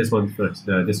 look at this one first.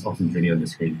 This Oxen Junior on the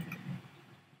screen.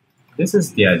 This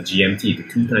is their GMT, the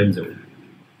 2 time zone.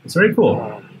 It's very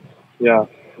cool. Yeah.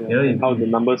 Yeah, how the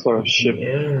numbers sort of shift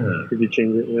if you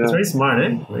change it. Yeah. It's very smart,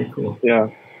 eh? Very cool. Yeah,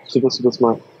 super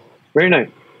smart. Very nice.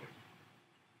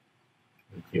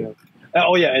 Thank you. Yeah.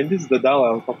 Oh yeah, and this is the dial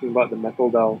I was talking about, the metal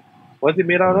dial. What's it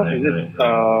made out of?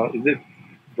 Is it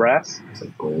brass? It's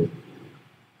like gold.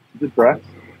 Is it brass?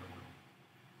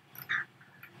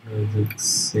 What does it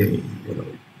say? Hold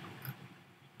on.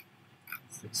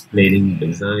 It's explaining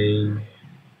design.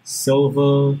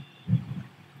 Silver.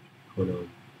 Hold on.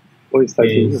 Oh, it's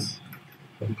titanium.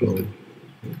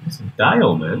 It's a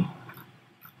dial, man.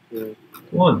 Yeah.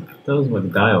 Come on, tell us about the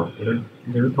dial. You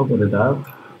never talk about the dial?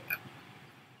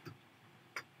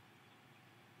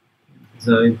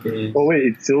 Design phase. Oh wait,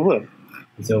 it's silver.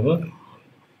 It's silver?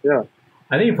 Yeah.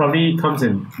 I think it probably comes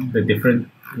in the different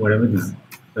whatever this.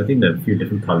 I think there are a few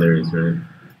different colors, right?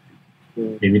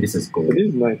 Yeah. Maybe this is gold. It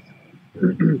is nice.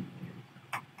 Very,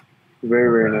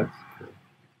 very nice.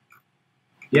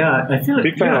 Yeah, I feel like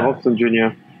big fan of Oxen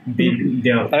Junior.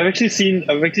 Yeah. I've actually seen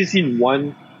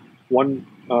one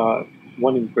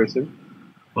in person.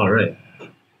 All right.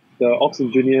 The Oxen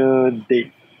Junior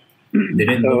date. They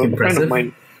didn't look impressive. A friend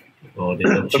of mine. Oh, they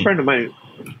look cheap. A friend of mine.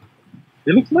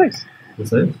 It looks nice.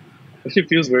 Looks nice. Actually,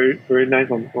 feels very, very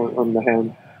nice on the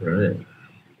hand. Right.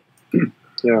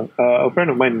 Yeah. A friend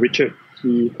of mine, Richard,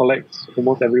 he collects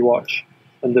almost every watch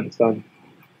under the sun.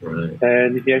 Right.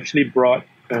 And he actually brought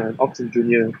an Oxen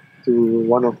Junior to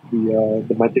one of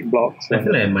the Magic blocks. I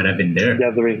feel like I might have been there.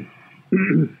 Gathering.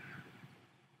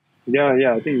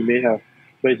 Yeah, I think you may have.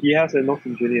 But he has an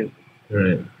Oxen Junior.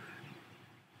 Right.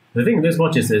 The thing with this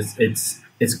watch is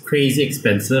it's crazy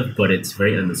expensive, but it's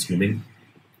very unassuming.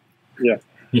 Yeah.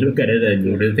 You look at it and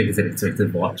you really think it's an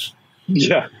expensive watch.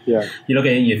 Yeah. You look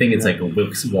at it and you think it's like a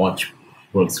Wilk's watch,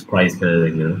 Wilk's price kind of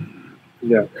thing, you know?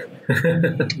 Yeah.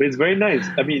 But it's very nice.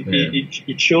 I mean,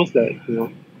 it shows that,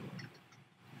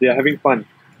 they are having fun.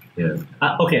 Yeah.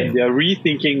 Okay. They are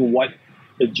rethinking what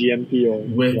a GMT or...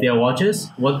 With their watches,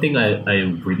 one thing I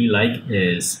really like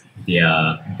is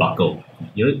their buckle.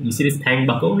 You see this tang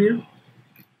buckle here?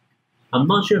 I'm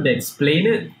not sure if they explain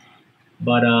it,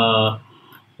 But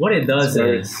what it does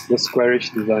is the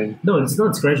squarish design. no, it's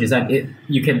not squarish design.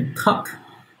 You can tuck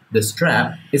the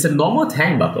strap. It's a normal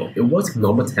tang buckle. It works like a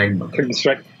normal tang buckle. Tuck the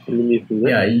strap underneath.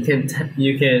 Yeah, you can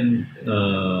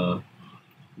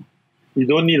you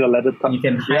don't need a leather tuck. you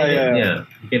can hide it. Yeah,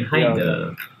 you can hide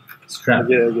the strap. I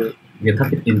get it. You can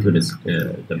tuck it into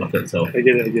the buckle itself. I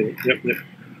get it. Yep.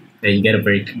 And you get a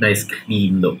very nice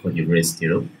clean look on your wrist, you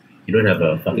know? You don't have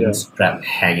a fucking strap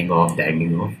hanging off,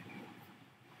 dangling off.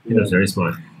 It's very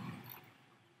smart.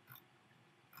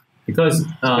 Because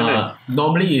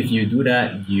normally if you do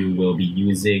that, you will be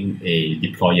using a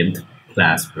deployant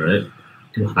clasp, right?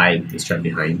 To hide the strap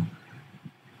behind.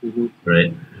 Mm-hmm.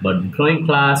 Right? But deploying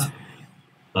clasp,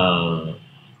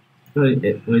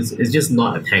 it's just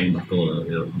not a tang buckle,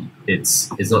 you know? It's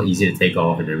not easy to take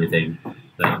off and everything.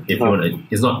 Like if you want to,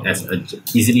 it's not as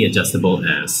easily adjustable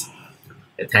as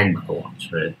a tang buckle watch,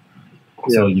 right?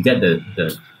 Yeah. So you get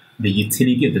the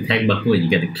utility of the tang buckle, and you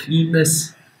get the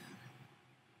cleanness,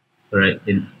 right?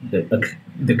 In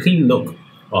the clean look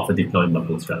of a deploying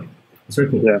buckle strap. It's very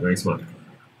cool, very smart.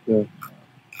 Yeah.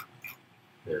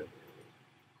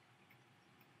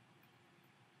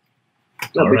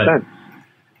 Oh, big fan.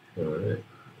 All right.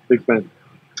 Big fan.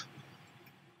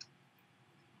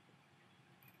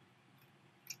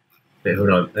 Okay, hold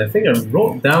on. I think I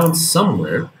wrote down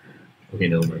somewhere. Okay,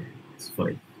 no, it's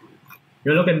fine.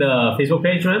 You look at the Facebook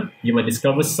page, man. You might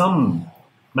discover some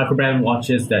Microbrand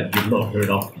watches that you've not heard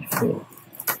of before.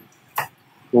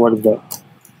 What is that?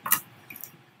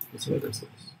 Let's see what this is.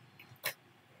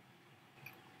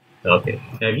 Okay.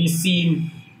 Have you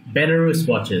seen Benarus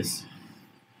watches?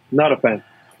 Not a fan.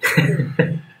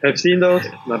 I've seen those.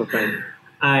 Not a fan.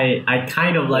 I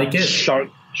kind of like it. Shark.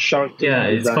 Yeah,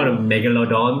 it's called a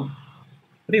Megalodon.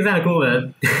 I think it's kind of cool,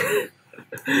 man.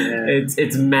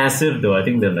 It's massive though. I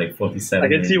think they're like 47. I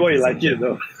can see why you like it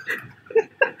though.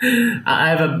 I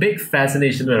have a big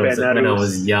fascination when I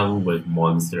was young with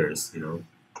monsters. You know,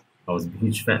 I was a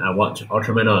huge fan. I watched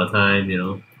Ultraman all the time. You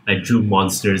know, I drew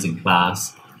monsters in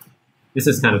class. This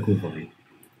is kind of cool for me,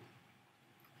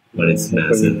 but it's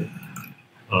massive.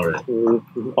 All right.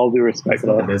 All due respect,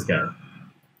 look at this guy.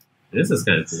 This is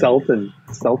kind of cool.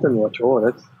 Selten watch. Oh,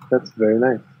 that's very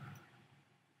nice.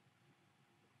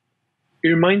 It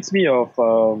reminds me of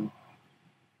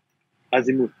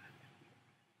Azimuth.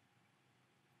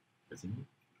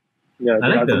 Yeah,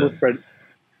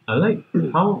 I like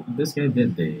how this guy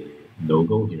did the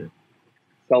logo here.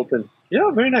 Selten.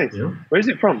 Yeah, very nice. You know? Where is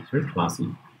it from? It's very classy.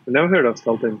 I've never heard of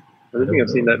Selten. I don't think I've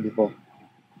seen that before.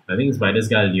 I think it's by this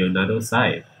guy Leonardo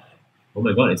Sai. Oh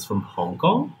my god, it's from Hong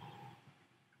Kong?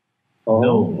 Oh,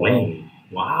 no way.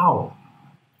 Wow.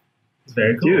 It's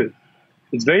very cool. Dude,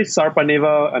 it's very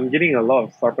Sarpaneva. I'm getting a lot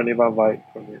of Sarpaneva vibe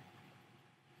from it.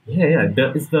 Yeah.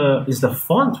 It's the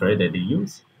font, right, that they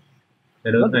use.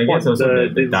 And I guess also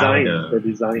the design. The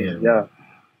design, yeah.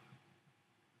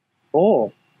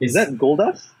 Oh, is that gold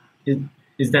dust?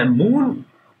 Is that moon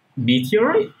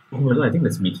meteorite? Oh my god, I think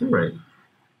that's meteorite.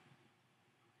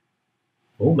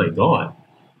 Oh my god.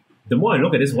 The more I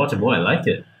look at this watch, the more I like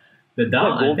it. The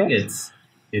dial, I think it's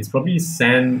probably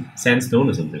sandstone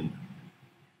or something.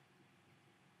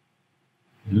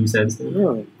 Blue sandstone.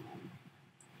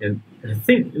 Yeah. And I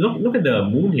think look at the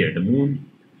moon here. The moon.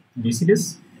 Do you see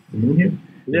this? The moon here.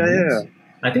 Yeah.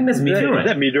 I think that's meteorite.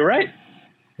 Is that meteorite?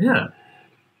 Yeah.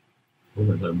 Oh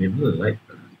my god, maybe the light.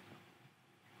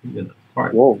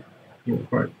 Heart. Whoa.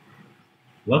 Heart.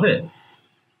 Love it.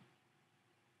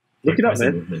 Look it up,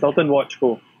 man. Selten watch,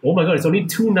 cool. Oh my god, it's only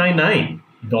 $299.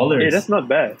 Hey, that's not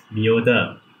bad.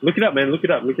 Miyota. Look it up, man. Look it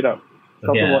up.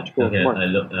 Selten watch, cool. Okay, come on.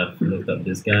 I've looked up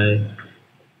this guy.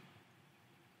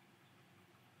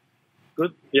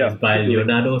 Good. Yeah. It's by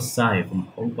Leonardo Sai from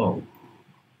Hong Kong.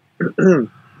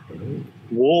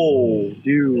 Whoa,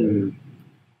 dude.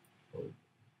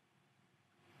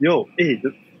 Yo, hey,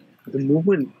 the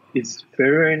movement is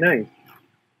very, very nice.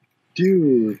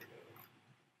 Dude.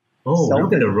 Oh,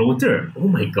 look at the rotor. Oh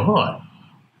my god.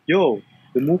 Yo,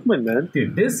 the movement, man.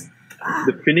 Dude, this...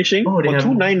 The finishing for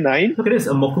 $299. Look at this,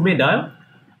 a Mokume dial.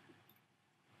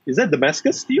 Is that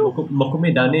Damascus steel?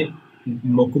 Mokume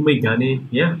Gane.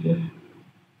 Yeah.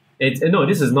 No,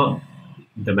 this is not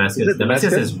Damascus. Is it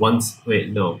Damascus is once... Wait,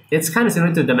 no. It's kind of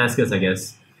similar to Damascus, I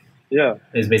guess. Yeah.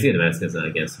 It's basically Damascus, I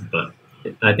guess. But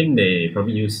I think they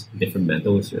probably use different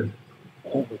metals here.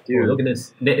 Oh, dude. Look at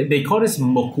this. They call this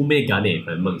Mokume Gane, if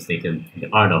I'm not mistaken. The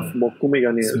art of Mokume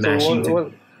Gane.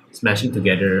 Smashing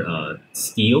together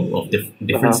steel of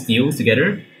different steels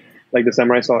together. Like the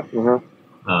samurai sword.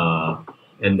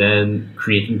 And then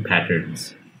creating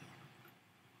patterns.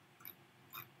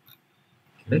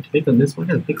 Can I click on this one?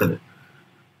 I can click on it.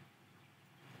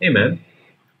 Hey man,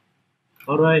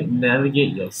 how do I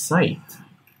navigate your site?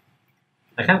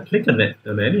 I can't click on it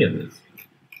on any of this.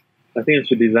 I think I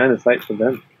should design a site for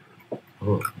them.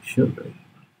 Oh, you should, right?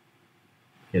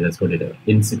 Okay, let's go to the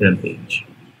Instagram page.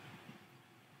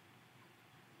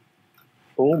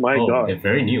 Oh my god. They're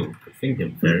very new. I think they're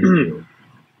very new.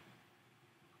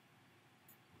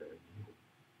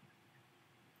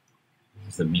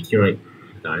 This is a meteorite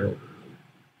dial.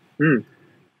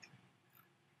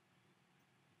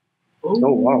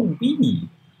 Oh, wow. Beanie.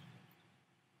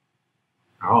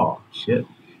 Oh, shit.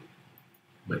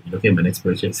 Might be looking at my next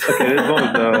purchase. Okay, let's go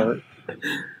with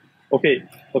the...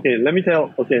 Okay, let me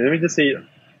just say it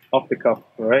off the cuff,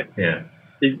 alright? Yeah.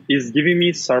 It is giving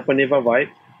me Sarpaneva vibe.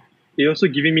 It's also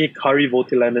giving me Kari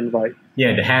Voutilainen vibe.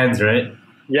 Yeah, the hands, right?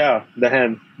 Yeah, the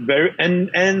hand. Very and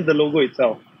the logo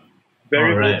itself.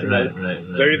 Very right.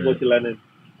 Very Voutilainen.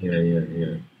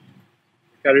 Yeah.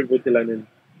 Kari Voutilainen.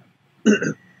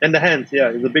 And the hands, yeah,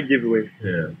 it's a big giveaway.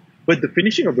 Yeah. But the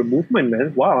finishing of the movement,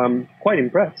 man, wow, I'm quite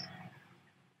impressed.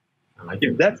 I like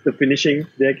If it. that's the finishing,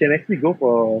 they can actually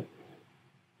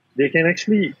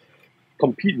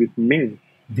compete with Ming.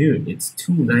 Dude, it's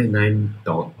 $299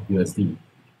 USD.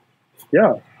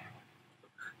 Yeah.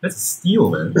 That's a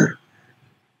steal, man.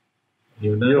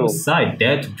 You're on the side,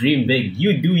 dare to dream big.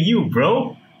 You do you,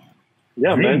 bro.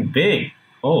 Yeah, Dream man. big.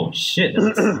 Oh shit,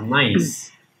 that's nice.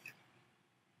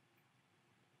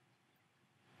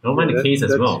 I don't mind the case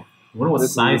as well. I wonder what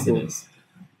size it is.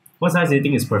 What size do you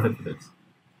think is perfect for this?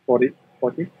 40?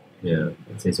 Yeah,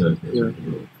 I'd say so. Yeah.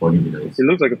 40 would be nice. It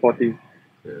looks like a 40.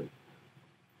 Yeah.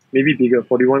 Maybe bigger,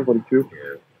 41, 42.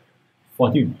 Yeah.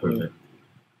 40 would be perfect.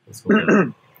 Let's go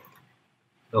there.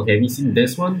 Okay, have you seen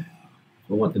this one? I don't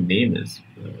know what the name is.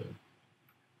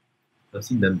 I've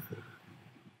seen them before.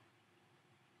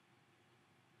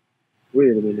 Wait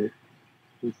a minute.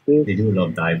 Is this... They do a lot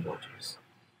of dive watches.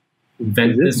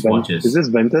 Ventus watches. Is this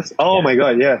Ventus? Oh Yeah. my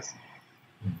god, yes.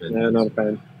 Ventus. Yeah, not a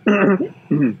fan.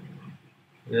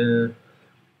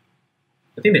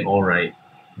 I think they're alright.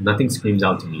 Nothing screams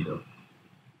out to me though.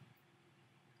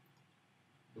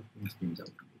 Nothing screams out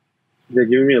to me. They're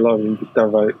giving me a lot of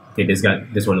Invicta vibe. Okay,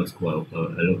 this one looks cool. I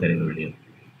looked at it earlier.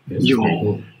 This is Yo. pretty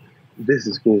cool. This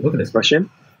is cool. Look at this. Russian?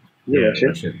 Yeah, Russian?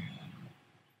 Russian.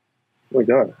 Oh my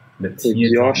god. The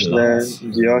Josh there,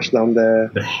 Josh down there.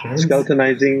 The hands,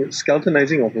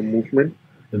 Skeletonizing of a movement.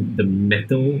 the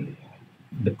metal,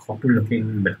 the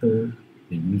copper-looking metal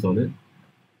they use on it.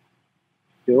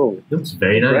 Yo. Looks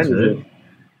very What nice, brand is right? it?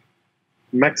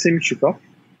 Maxim Shukov?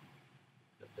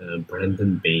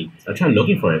 Brandon Baines. I tried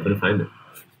looking for it, couldn't find it.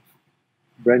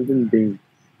 Brandon Bain.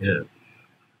 Yeah.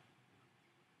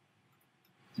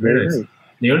 Very nice.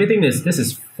 The only thing is, this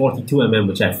is 42mm,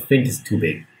 which I think is too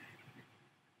big.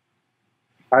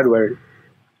 I'd wear it.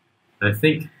 I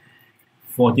think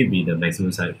 40 would be the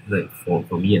maximum size, like for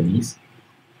me at least.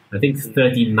 I think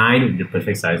 39 would be the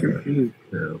perfect size for it.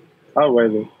 Yeah. I'll wear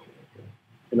it.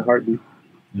 In a heartbeat.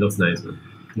 It looks nice, man.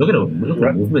 Look at the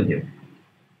movement here.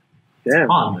 Damn,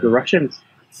 hot, man. the Russians.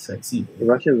 Sexy. The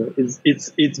Russians.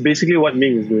 It's basically what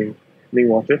Ming is doing. Ming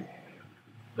Watches.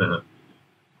 Uh-huh.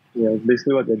 Yeah, it's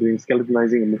basically what they're doing,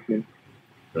 skeletonizing a movement.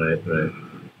 Right.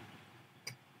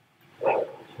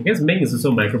 I guess Ming is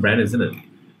also Microbrand, isn't it?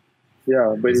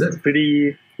 Yeah, but Is it's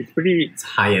pretty. It's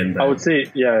high-end brand. I would say,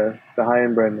 yeah, the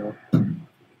high-end brand now.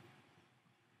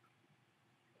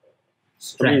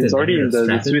 Straton. I mean, it's already in the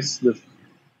Straton? Swiss.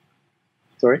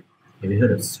 Sorry? Have you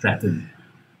heard of Straton?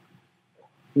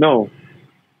 No.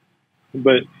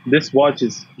 But this watch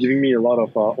is giving me a lot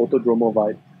of Autodromo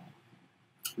vibe.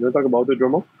 You want to talk about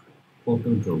Autodromo?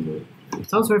 Autodromo. It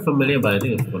sounds very familiar, but I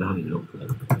think I forgot how to look like.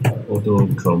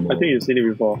 Autodromo. I think you've seen it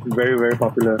before. Very, very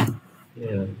popular.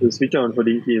 Yeah. It's featured on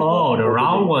Hodinkee. Oh, the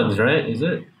round ones, right? Is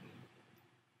it?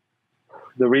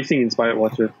 The racing inspired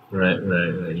watches. Right.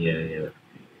 Yeah.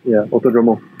 Yeah,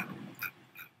 Autodromo.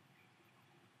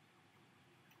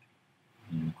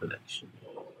 New collection.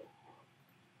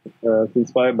 It's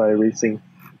inspired by racing.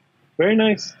 Very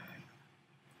nice.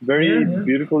 Very Yeah.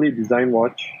 beautifully designed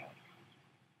watch.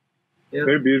 Yeah.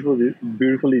 Very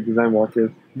beautifully designed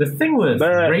watches. The thing with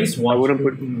But racing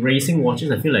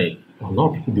watches, I feel like a lot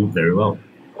of people do very well.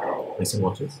 Racing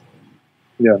watches.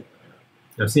 Yeah.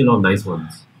 I've seen a lot of nice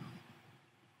ones.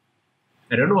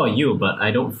 I don't know about you, but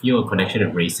I don't feel a connection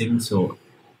with racing, so it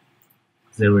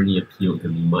doesn't really appeal to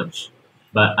me much.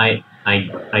 But I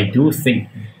do think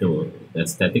the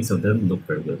aesthetics of them look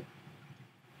very good.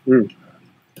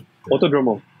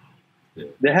 Autodromo. Yeah.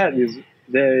 They had this.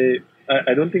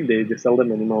 I don't think they sell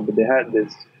them anymore, but they had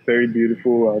this very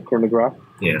beautiful chronograph.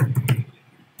 Yeah.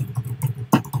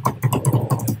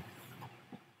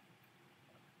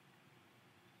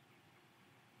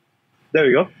 There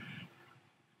we go.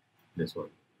 This one.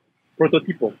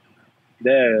 Prototipo.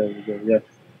 There we go. Yes.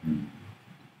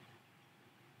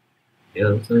 Yeah,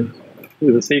 looks nice.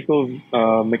 The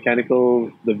Seiko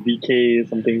mechanical, the VK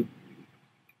something,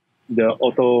 the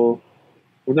auto.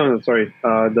 Oh, no, sorry.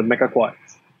 The Mecha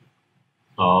Quartz.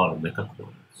 Oh, the Mecha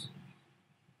Quartz.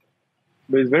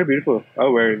 But it's very beautiful. I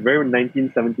wear it. Very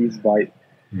 1970s vibe.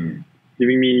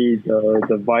 Giving me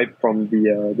the vibe from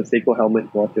the Seiko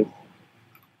helmet watches.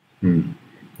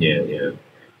 Yeah.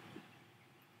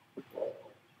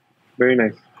 Very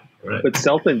nice. Right. But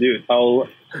Selten, dude, I'll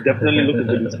definitely look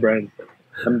into this brand.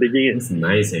 I'm digging it. It's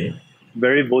nice, eh?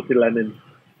 Very Voutilanen.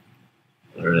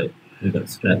 Alright. We got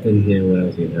Straton here. What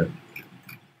else do you have?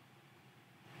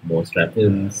 More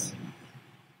Stratons.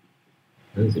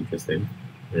 That's interesting.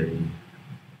 Very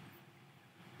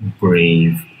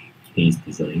brave case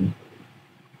design.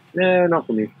 Yeah, not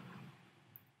for me.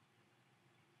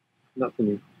 Not for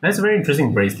me. That's a very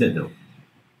interesting bracelet, though.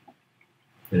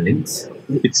 The links.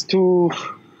 It's too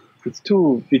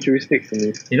futuristic for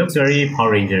me. It looks very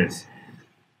Power Rangers.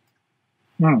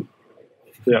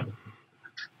 Yeah.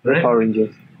 Right? Power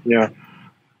Rangers. Yeah.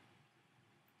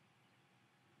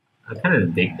 I kind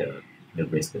of dig the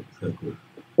bracelet. It's so cool.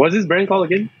 What's this brand called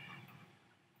again?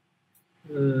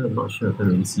 I'm not sure. I can't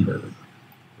really see that. I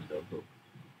don't know.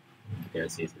 I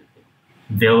can't say anything.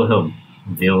 Vilhelm.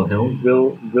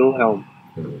 Wilhelm.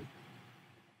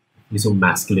 He's so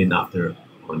masculine after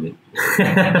on it.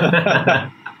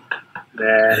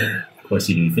 Nah. Of course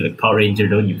you do. You feel like Power Ranger,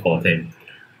 don't you, Paul Ten?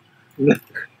 What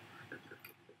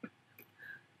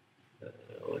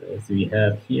else do we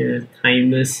have here?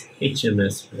 Timeless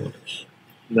HMS watch.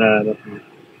 Nah, not for me.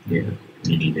 Yeah,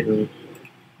 you need it.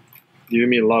 Giving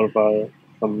me a lot of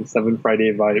some 7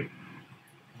 Friday vibe.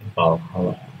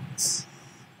 Valhalla.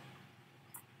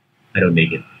 I don't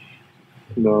dig it.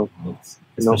 No.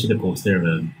 Especially the poster,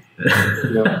 man.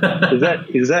 No.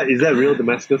 Is that real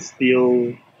Damascus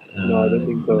steel? No, I don't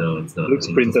think so. No, it's not. Looks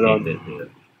It's printed on. painted,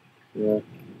 Yeah.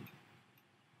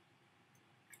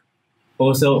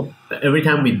 Also, every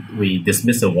time we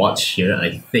dismiss a watch here,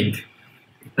 I think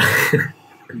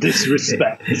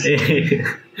Disrespect.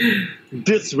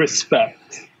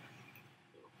 Disrespect.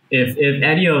 if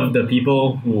any of the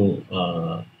people who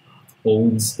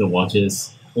owns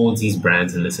these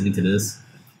brands and listening to this,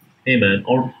 hey man,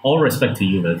 all respect to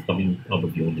you, man, coming up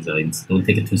with your own designs. Don't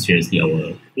take it too seriously.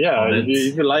 Yeah,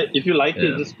 if you like Yeah.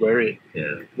 it, just wear it.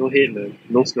 Yeah, No hate, man.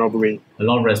 No snobbery. a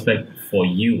lot of respect for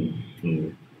you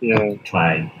to Yeah.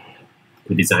 try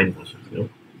to design watches. You know,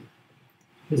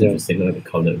 it's Yeah. interesting. I like the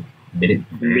color.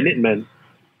 Minuteman.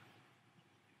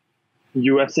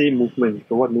 USA movement.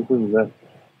 So what movement is that?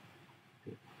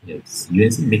 Yes,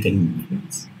 US make any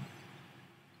movements.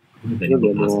 I don't know if No,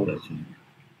 anyone no. asked that, actually.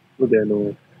 What do I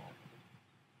know?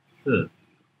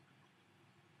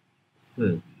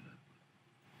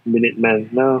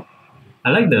 Minuteman. No.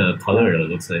 I like the color though. It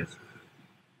looks nice.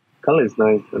 Color is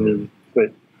nice. I mean,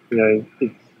 but yeah,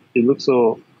 it looks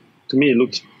so. To me, it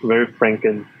looks very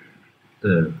Franken.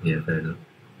 Yeah, fair enough.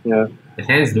 Yeah. The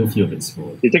hands do feel a bit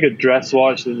small. You take a dress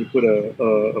watch, then you put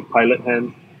a pilot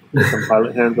hand, put some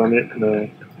pilot hands on it. No,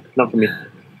 not for me.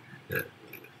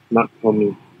 Not for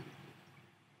me.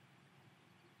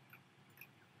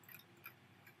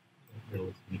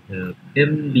 We have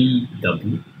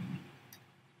MBW.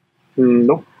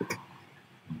 Nope.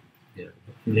 Yeah,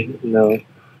 feeling. No.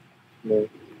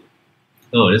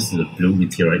 Oh, this is a blue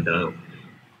meteorite now.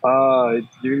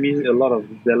 It's giving me a lot of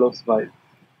Zelos vibe.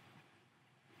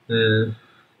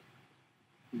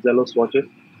 Zelos watches.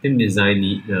 Thin design.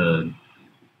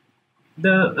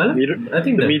 I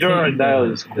think the meteor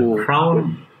dial is cool. The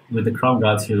crown with the crown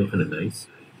guards here look kind of nice.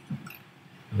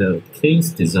 The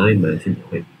case design might actually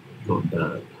quite not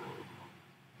bad,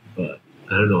 but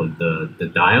I don't know the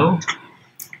dial.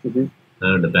 Mm-hmm. I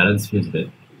don't know, the balance feels a bit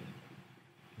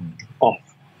Off.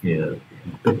 Yeah.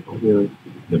 Yeah.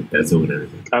 The bezel and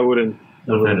everything. I wouldn't.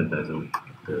 Not kind of bezel.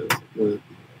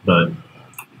 But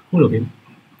cool looking.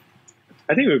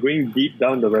 I think we're going deep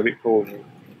down the rabbit hole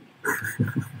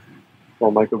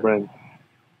for Microbrand.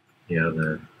 Yeah,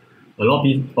 man. A lot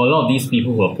of these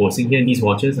people who are posting here in these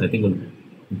watches, I think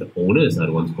the owners are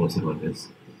the ones posting on this.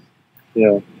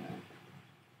 Yeah. What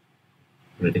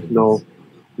do you think of No. this?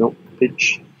 No.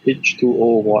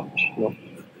 H2O watch. No.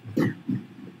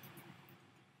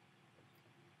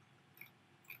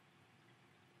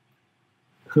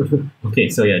 Okay,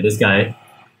 so yeah, this guy.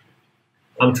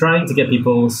 I'm trying to get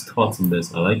people's thoughts on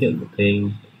this. I like it. We're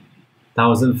paying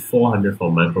 $1,400 for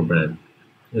Microbrand.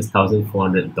 It's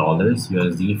 $1,400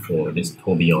 USD for this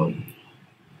Tourbillon.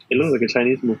 It looks like a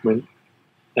Chinese movement.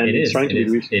 and It it's is. trying to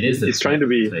be. It is. It's trying to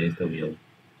be. the wheel.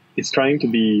 It's trying to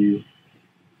be.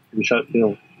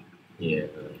 Yeah.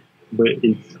 But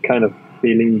it's kind of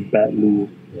failing badly.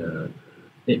 Yeah.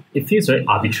 It feels very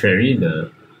arbitrary.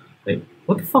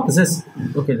 What the fuck is this?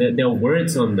 Okay, there are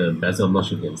words on the bezel. I'm not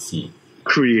sure if you can see.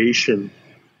 Creation.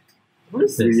 What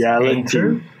is this? Reality.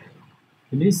 Anchor?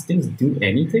 Do these things do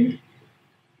anything?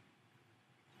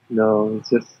 No, it's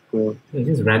just It's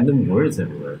just random words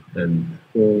everywhere. And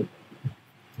yeah.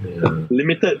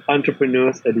 limited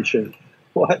entrepreneurs edition.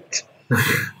 What?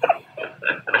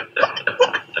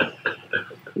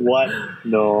 What?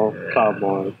 No, come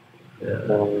on.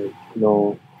 Yeah.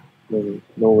 No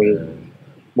way.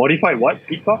 Modified what?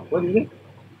 Peacock? What is it?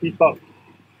 Peacock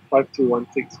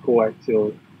 5216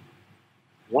 coaxial.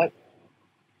 What?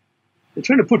 They're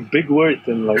trying to put big words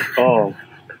and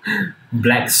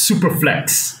Black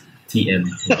Superflex TM.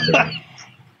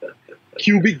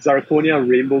 cubic zirconia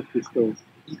rainbow crystals.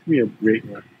 Give me a break,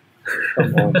 man.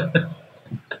 Come on.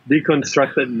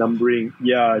 Deconstructed numbering.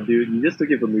 Yeah, dude, you just took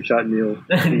it from Richard Neal.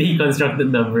 Deconstructed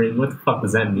numbering. What the fuck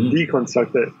does that mean?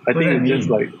 Deconstructed. I think it's just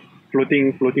like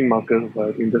floating markers.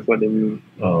 I think that's what they mean.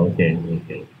 Oh, okay.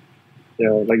 Yeah,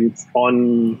 like it's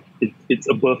on. It's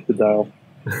above the dial.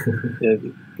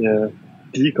 yeah.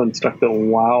 Deconstructed.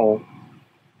 Wow.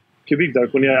 Cubic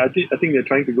zirconia. I think they're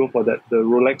trying to go for that the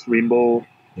Rolex rainbow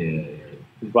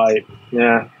vibe.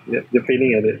 Yeah, they're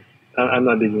failing at it. I'm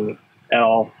not digging it at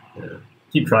all. Yeah.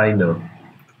 Keep trying though.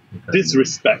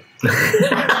 Disrespect.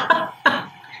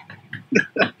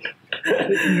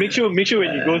 make sure when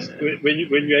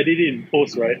you edit it in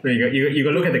post, right? You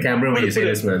gotta look at the camera when you say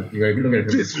this, man. You gotta look at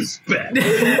the disrespect.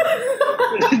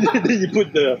 Then you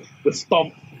put the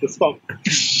stomp.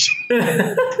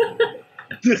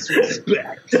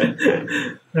 Disrespect.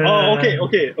 Oh,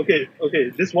 okay.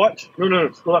 This watch?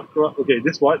 No. Scroll up. Okay,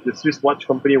 this watch, the Swiss watch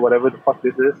company, whatever the fuck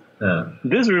this is.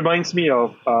 This reminds me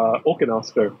of Oak and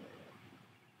Oscar.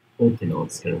 Oak and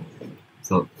Oscar.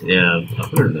 So yeah,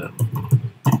 I've heard of that.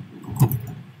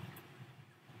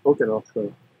 Oak and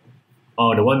Oscar.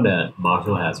 Oh, the one that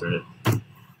Marshall has, right?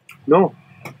 No.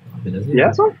 Does he?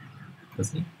 Yes, one?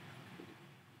 Does he?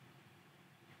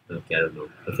 Okay, I don't know.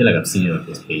 I feel like I've seen it on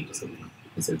his page or something.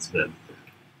 His Instagram.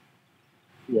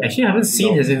 Yeah. Actually, I haven't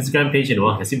seen his Instagram page in a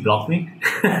while. Has he blocked me?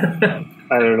 I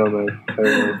don't know, man.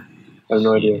 I have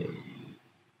no idea.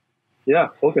 Yeah,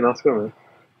 Oak and Oscar, man.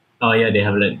 Oh yeah, they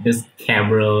have like this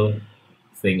camera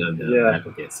thing on the back.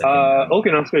 Okay, Oak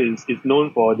and Oscar is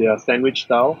known for their sandwich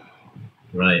style.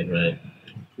 Right.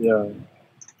 Yeah.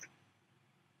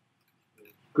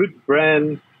 Good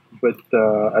brand, but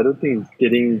I don't think it's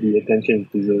getting the attention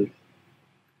it deserves.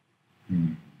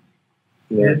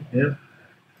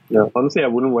 Yeah. Honestly, I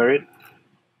wouldn't wear it.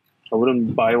 I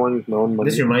wouldn't buy one with my own money.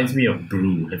 This reminds me of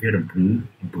Brew. Have you heard of Brew?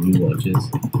 Brew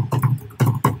watches.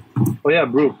 Oh yeah,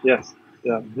 Brew. Yes.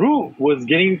 Yeah. Brew was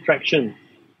getting traction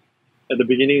at the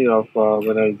beginning of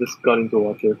when I just got into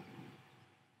watches.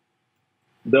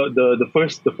 The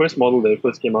first model they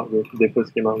first came out with. Is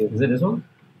it this one?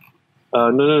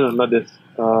 No, not this.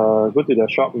 Go to their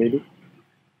shop maybe.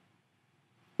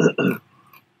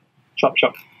 Shop.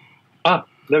 Ah,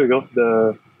 there we go.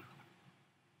 The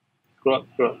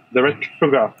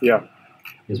retrograph. Yeah.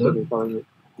 This one?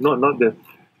 No, not this.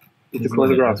 It's a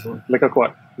chronograph. Like a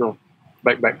quad. No,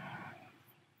 back.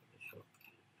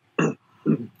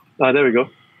 There we go.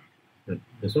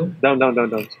 This one? Down.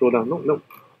 Scroll down. No.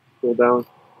 Scroll down.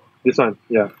 This one.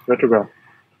 Yeah, retrograph.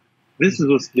 This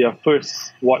was their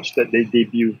first watch that they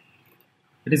debuted.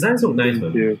 The design's so nice,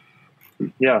 man.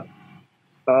 Yeah.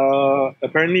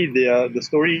 Apparently, the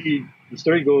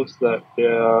story goes that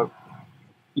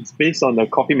it's based on a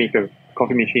coffee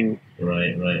machine.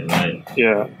 Right.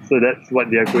 Yeah. So that's what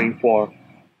they are going for.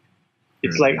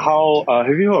 It's like how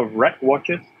have you heard of Rack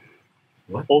watches?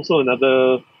 What? Also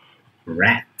another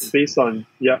Rack. Based on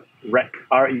Rack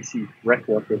REC Rack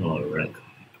watches. Oh, Rack.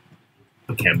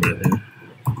 A camera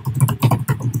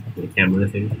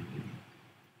thing.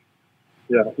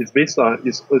 Yeah, it's based on.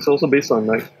 It's also based on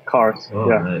like cars. Oh,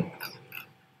 yeah. Right.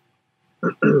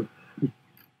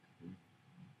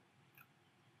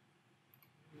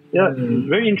 Yeah,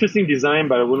 very interesting design,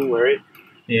 but I wouldn't wear it.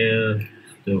 Yeah,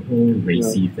 the whole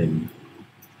racy thing.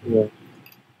 Yeah,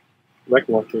 Rack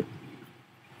watches.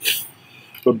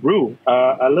 But Brew,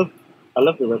 I love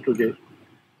the retrograde.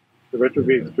 The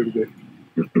retrograde is pretty good.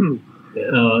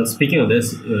 Speaking of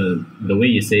this, the way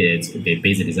you say it, they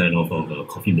base the design off of a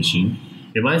coffee machine.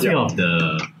 It reminds me of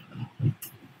the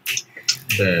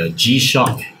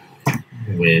G-Shock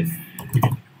with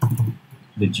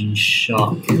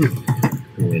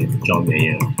John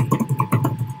Mayer.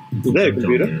 Is that a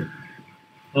computer?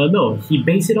 No, he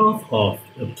based it off of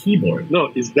a keyboard.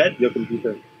 No, is that your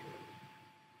computer?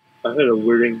 I heard a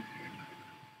whirring.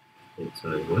 Oh,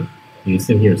 sorry, what? Do you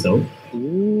still hear yourself?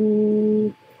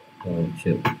 Ooh. Oh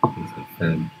shit, it's a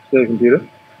fan. Is that your computer?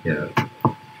 Yeah.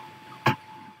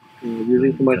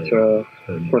 Using too much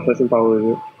processing power, is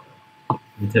it?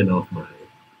 You turn off my.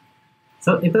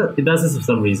 So it does this for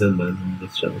some reason, man. Let me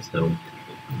just shut this down.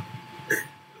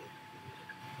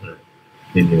 Alright.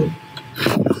 Anyway.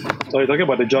 So you're talking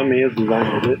about the John Mayer's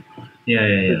design, is it? Yeah.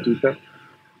 The Tutor?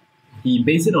 He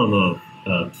based it on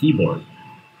a keyboard,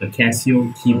 a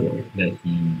Casio keyboard that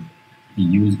he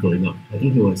used growing up. I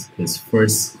think it was his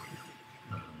first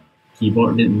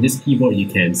keyboard. In this keyboard, you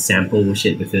can sample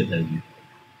shit with it and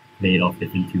play it off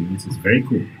different tunes. It's very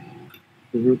cool.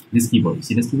 Mm-hmm. This keyboard, you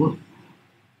see this keyboard?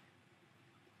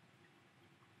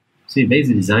 So he based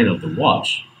the design of the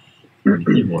watch on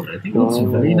the keyboard. I think it looks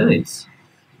very nice.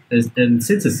 And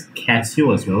since it's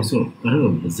Casio as well, so I don't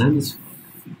know, the design is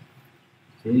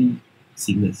very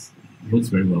seamless. It looks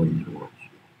very well in the watch.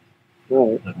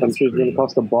 Right. I'm sure it's going to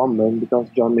cost a bomb, man, because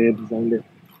John Mayer designed it.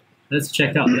 Let's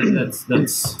check out that's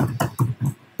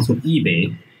so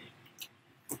eBay.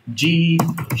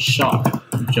 G-Shock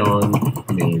John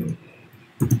Mayer.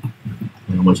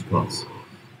 How much it costs?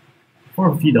 For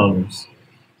a few dollars.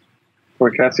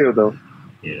 For Casio, though.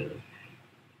 Yeah.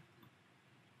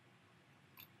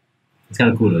 It's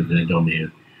kind of cool, though, like John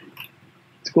Mayer.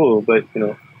 It's cool, but,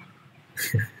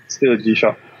 still a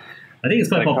G-Shock. I think it's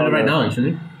quite popular right now,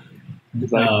 actually.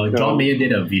 John Mayer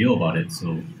did a video about it,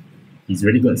 so he's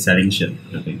really good at selling shit,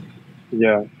 I think.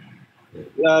 Yeah.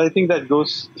 Yeah, I think that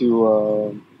goes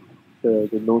to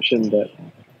the notion that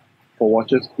for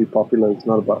watches to be popular, it's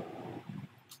not about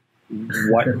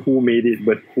who made it,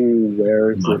 but who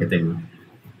wears marketing. It.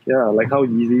 Yeah, like how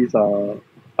Yeezys are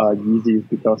Yeezys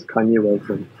because Kanye wears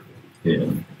them.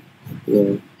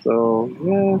 Yeah. So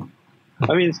yeah,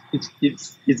 I mean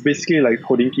it's basically like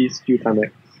Hodinkee's Q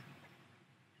Timex.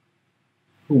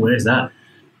 Who wears that?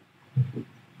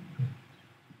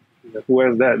 Yeah, who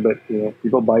wears that? But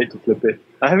people buy it to flip it.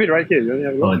 I have it right here. You only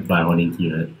have it. Oh, it's by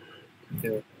Hodinkee, right?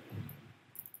 Yeah.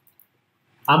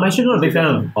 I'm actually not a big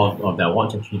fan of that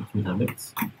watch actually, Q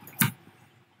Timex.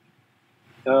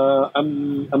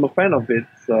 I'm a fan of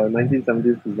its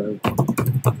 1970s design.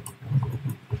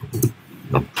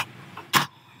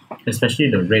 Especially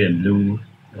the red and blue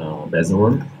bezel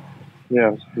one.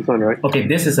 Yeah, this one, right? Okay,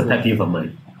 this is a pet peeve of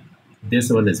mine. This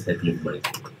one is a pet peeve of mine.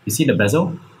 You see the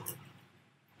bezel?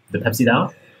 The Pepsi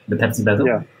dial? The Pepsi bezel?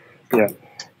 Yeah.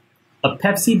 A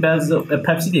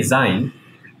Pepsi design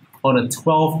on a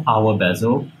 12-hour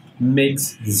bezel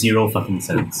makes zero fucking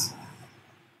sense.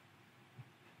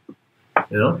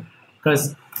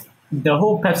 Because the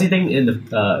whole Pepsi thing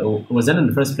was done in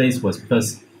the first place was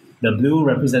because the blue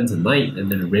represents a night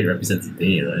and then the red represents a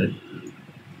day, right?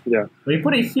 Yeah. When you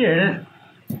put it here,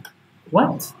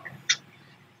 what?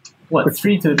 What,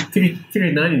 3 to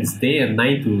 9 is day and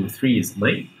 9 to 3 is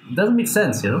night? It doesn't make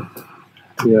sense,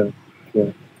 Yeah.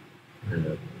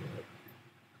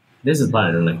 This is what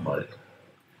I don't like about it.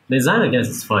 The design, I guess,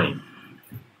 is fine.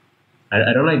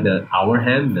 I don't like the hour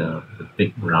hand, the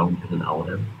big round hour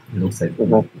hand. It looks like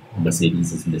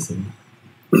Mercedes is missing.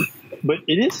 But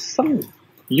it is something.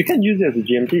 You can use it as a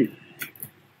GMT.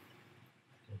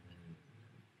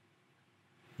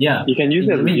 Yeah, you can use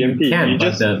it as a GMT. You can,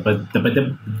 but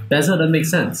the bezel doesn't make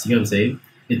sense. You know what I'm saying?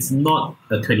 It's not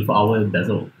a 24-hour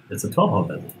bezel. It's a 12-hour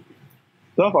bezel.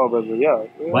 12-hour bezel, yeah.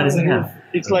 Why does it have?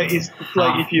 It's like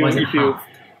if you.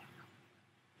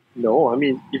 No, I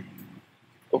mean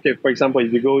okay. For example,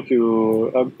 if you go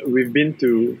to we've been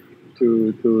to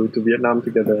Vietnam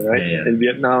together, right? Yeah. And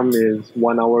Vietnam is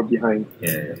 1 hour behind.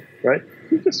 Yeah. Right?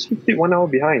 You just shift it 1 hour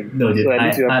behind. No, dude, so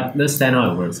I understand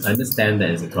how it works. I understand that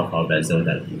it's a 12-hour bezel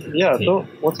that you can take, so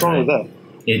what's wrong with that?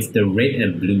 It's the red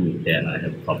and blue that I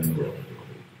have a problem with.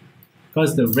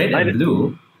 Because the red and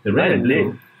blue,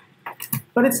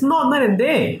 but it's not night and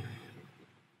day.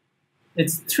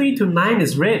 It's 3 to 9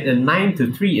 is red and 9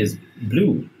 to 3 is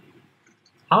blue.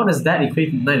 How does that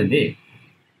equate to night and day?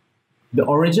 The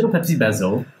original Pepsi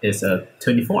bezel is a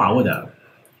 24-hour dial,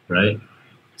 right?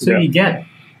 So you get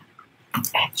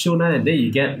actual night and day.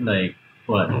 You get like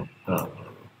what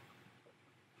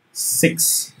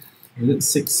 6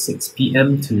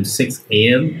 p.m. to 6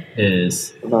 a.m.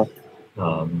 is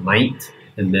night,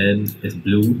 and then it's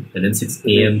blue, and then 6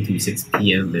 a.m. to 6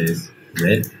 p.m. is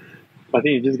red. I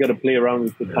think you just got to play around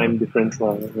with the time difference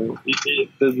now.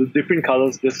 The different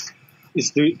colors just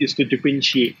is to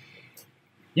differentiate.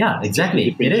 Yeah,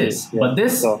 exactly. It is. Yeah. But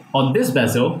on this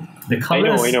bezel, the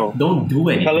colors don't do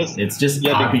anything. It's just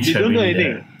arbitrary. They don't do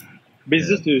anything. But it's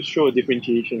just to show a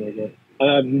differentiation, I guess.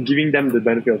 I'm giving them the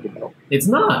benefit of the doubt. It's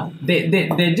not.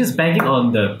 They're just banking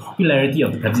on the popularity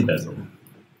of the Pepsi bezel.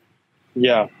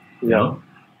 Yeah, You yeah. know?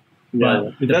 Yeah, But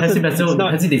with the Pepsi bezel, the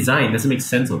Pepsi design doesn't make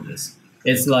sense of this.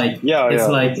 It's like it's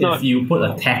if not, you put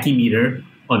a tachymeter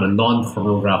on a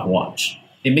non-chronograph watch.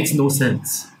 It makes no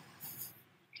sense.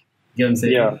 You know what I'm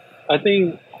saying? yeah. I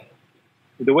think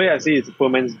the way I see it, it's a poor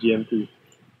man's GMT.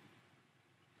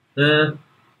 Yeah.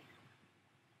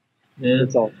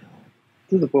 That's all.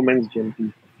 This is a poor man's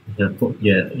GMT. Yeah.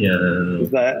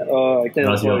 It's like, I can't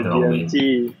Cross you afford off the wrong way.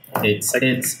 GMT.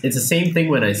 It's the same thing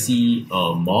when I see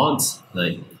mods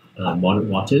like modern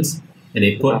watches, and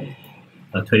they put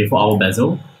a 24-hour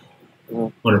bezel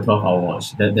on a 12-hour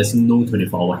watch. There's no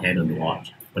 24-hour hand on the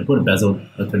watch, but put a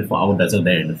 24-hour bezel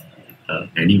there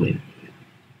anyway,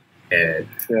 and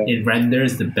it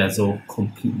renders the bezel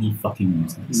completely fucking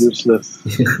Useless.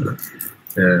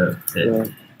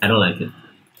 I don't like it.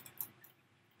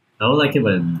 I don't like it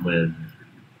when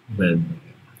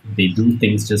they do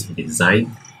things just for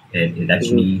design and it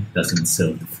actually doesn't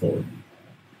serve the form.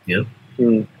 You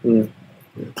know?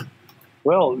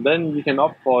 Well, then you can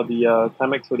opt for the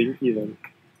Timex Hodinkee then.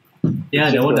 Yeah,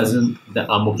 that one doesn't.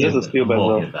 I'm okay just with a steel that. I'm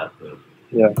bezel. okay with that.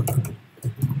 Yeah.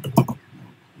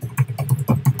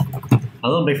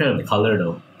 I'm not a big fan of the color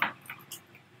though.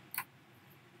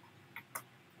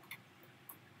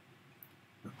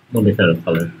 Not a big fan of the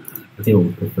color. I think I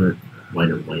would prefer white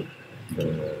and white.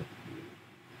 The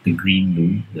green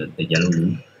moon, the yellow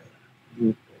moon.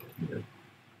 Yeah.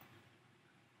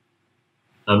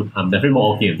 I'm definitely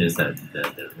more okay with this than the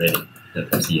red, the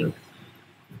Casio.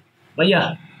 But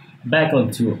yeah, back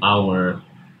onto our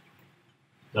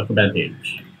Microbrand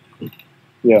page.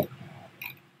 Yeah.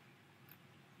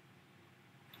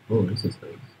 Oh, this is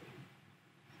nice.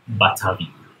 Batavi.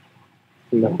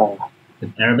 No.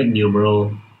 An Arabic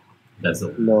numeral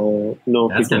bezel. No.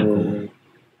 That's kind of cool.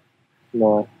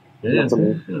 No. Yeah, that's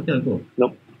kind of cool.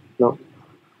 Nope.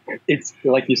 It's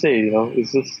like you say,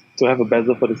 it's just to have a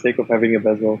bezel for the sake of having a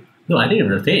bezel. No, I think it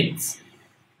rotates.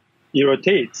 It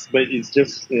rotates, but it's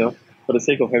just for the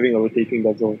sake of having a rotating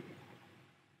bezel.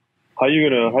 How are you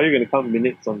gonna count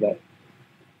minutes on that?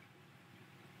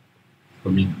 I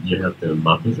mean, you have the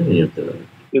markers there, you have the...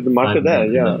 You have the marker there,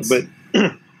 yeah. Minutes.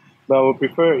 But I would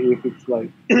prefer if it's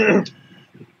like, for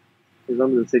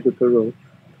example, the Seiko Toro.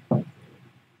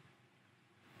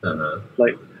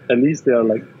 Like, at least there are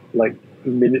like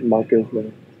minute markers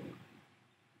there.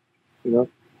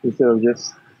 Instead of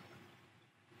just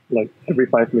like every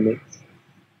 5 minutes.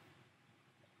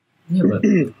 Yeah, but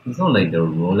it's not like the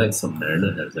Rolex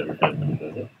Submariner has every 5 minutes,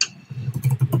 does it?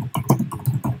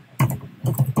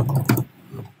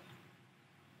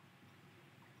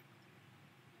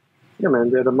 Yeah, man,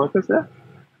 there are the markers there.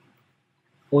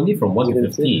 Only from 1 to You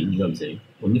can 15, you know what I'm saying?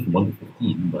 Only from 1 to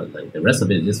 15, but like the rest of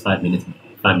it is just 5 minute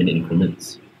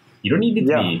increments. You don't need it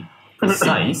to be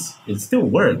precise. It still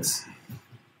works.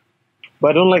 But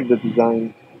I don't like the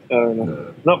design.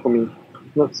 No. Not for me.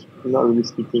 Not really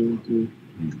speaking to.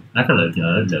 I kind of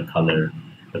like the color,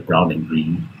 the brown and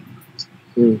green.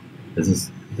 I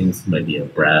think this might be a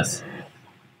brass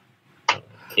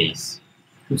case.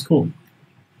 It's cool.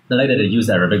 I like that they use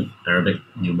Arabic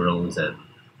numerals and...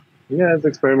 Yeah, it's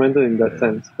experimental in that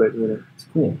sense, but it's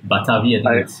cool. Batavi, I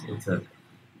think it's a...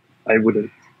 I wouldn't.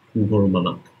 Ugoro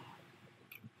Mamak.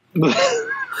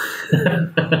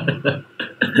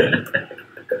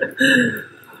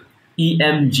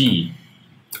 EMG.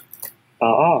 I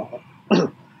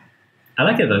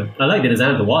like it though. I like the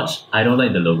design of the watch. I don't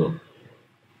like the logo.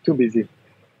 Too busy.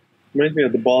 Reminds me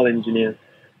of the ball engineer.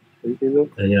 You think so?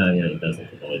 Yeah, it does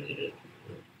like the ball engineer.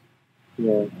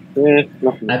 Yeah,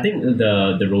 nothing. I think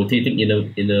the rotating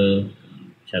inner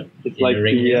it's like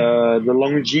ring the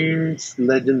Longines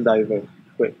Legend Diver.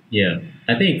 But yeah,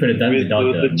 I think it could have done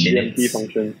without the GMT minutes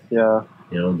function. Yeah.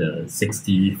 The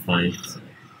 65.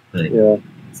 Like, yeah.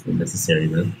 It's not necessary,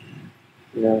 man.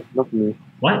 Yeah, not for me.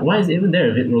 Why is it even there?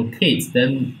 If it rotates,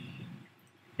 then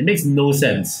it makes no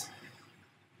sense.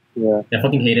 Yeah. I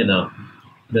fucking hate it now.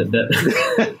 The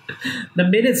the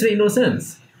minutes make no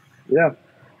sense. Yeah.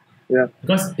 Yeah.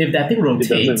 Because if that thing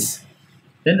rotates,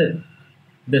 then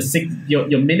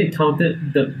your minute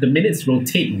counted the minutes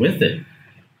rotate with it.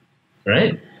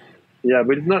 Right? Yeah,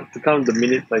 but it's not to count the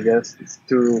minutes, I guess. It's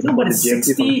to no, but the it's GMT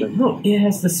 60. function. No, it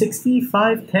has the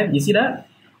 65-10. You see that?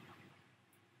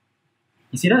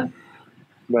 You see that?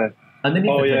 Where? Underneath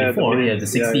the 24, you have the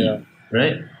 60,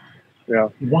 right? Yeah.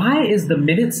 Why is the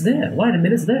minutes there? Why are the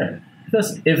minutes there?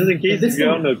 Because if just in case if you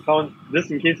want to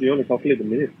calculate the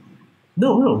minutes.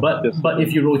 No, but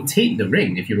if you rotate the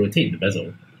ring, if you rotate the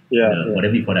bezel,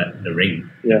 whatever you call that, the ring,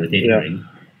 Yeah, the rotating yeah. ring.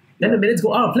 Then the minutes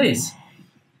go out of place.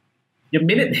 Your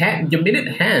minute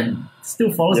hand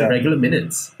still follows the Yeah. regular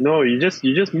minutes. No, you just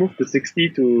move the 60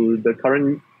 to the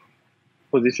current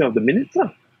position of the minutes.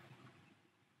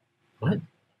 What?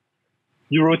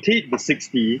 You rotate the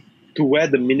 60 to where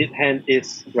the minute hand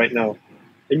is right now.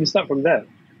 And you start from there.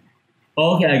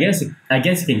 Oh, okay, I guess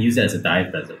you can use it as a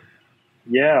dive present.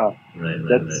 Yeah. Right.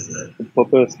 That's the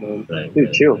purpose, man. Right.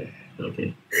 Dude, chill. Right.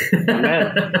 Okay.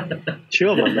 Man.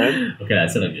 Chill, my man. Okay,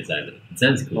 that's sort of design. It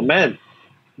sounds cool. My man.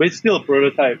 But it's still a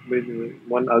prototype with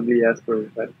one ugly ass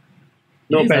prototype.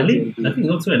 No offense. I think it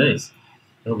looks very nice.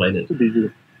 I don't mind it. Too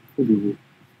busy.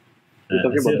 You're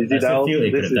talking about busy I still dials. feel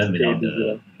it could This have is done without busy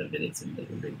dial. the minutes in the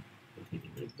ring.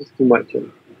 Just too much.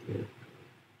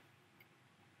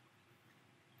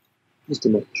 Just too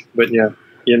much. But yeah,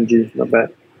 EMG, not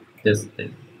bad. Just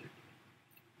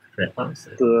Crepas.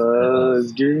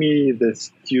 It's giving me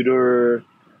this Tudor.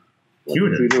 What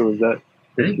Tudor? Tudor was that?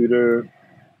 The Really? Tudor.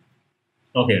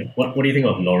 Okay, what do you think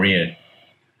of Laurier?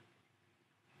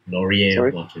 Laurier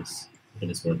Sorry? watches. Look at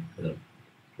this one.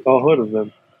 Oh, heard of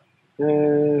them.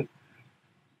 I'm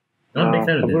a big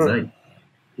fan of the design.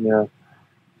 Yeah,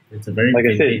 It's a very Like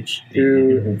I said, vintage. They to-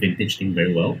 do the whole vintage thing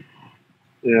very well.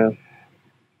 yeah.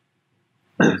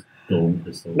 Dome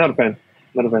crystal. Not a fan.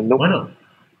 Nope. Why not?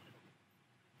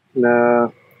 Nah.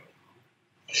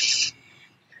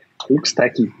 Looks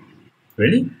tacky.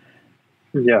 Really?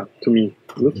 Yeah, to me.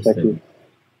 Looks Interesting. tacky.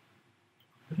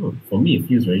 I don't know. For me, it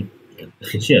feels very.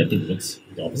 Actually, I think it looks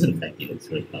the opposite of tacky. It looks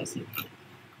very classy.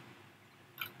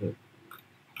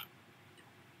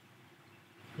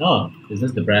 Oh, is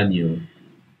this the brand new?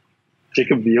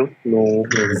 Jacob Veal? No.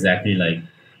 Exactly like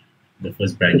the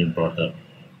first brand you brought up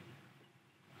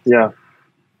Yeah.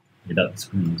 without the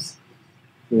screws.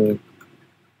 Yeah.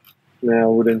 Nah, I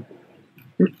wouldn't.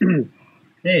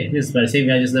 Hey, this is by the same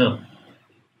guy just now.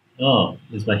 Oh,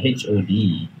 it's by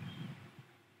HOD.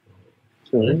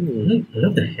 I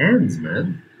love the hands,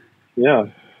 man. Yeah,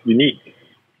 unique.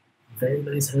 Very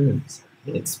nice hands.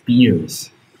 Like spears.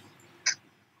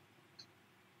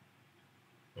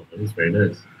 Oh, that is very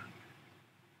nice.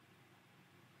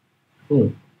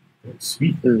 Oh, that's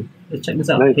sweet. Mm. Let's check this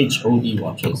out. Nice. HOD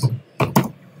watches.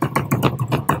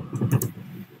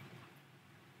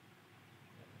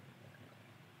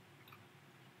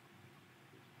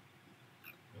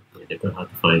 Okay, they're quite hard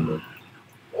to find though.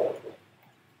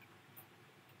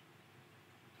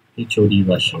 HOD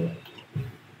Russia.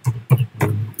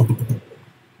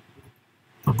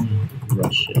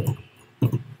 Russia.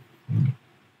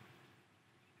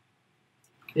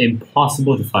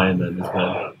 Impossible to find, man, this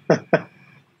one.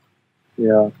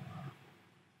 Yeah.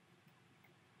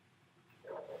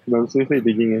 But I'm seriously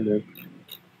digging in there.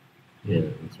 Yeah,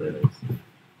 that's very nice.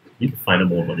 You need to find out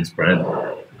more about this brand.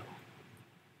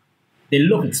 They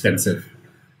look expensive.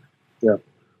 Yeah.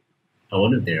 I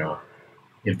wonder if they are.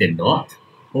 If they're not,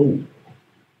 oh,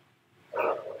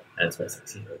 that's very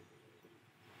sexy.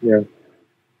 Yeah.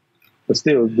 But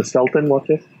still, the Selten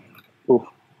watches, oof.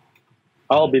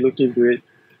 I'll be looking into it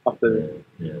after.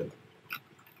 Yeah.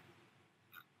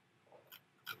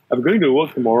 I'm going to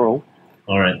work tomorrow.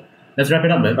 All right, let's wrap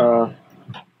it up, man.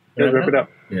 Let's wrap it up.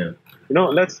 Yeah. You know,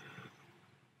 let's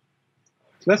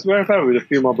verify with a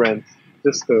few more brands.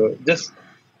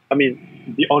 I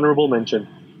mean, the honorable mention.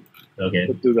 Okay.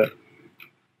 Let's do that.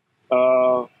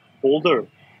 Boldr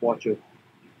watches.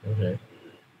 Okay.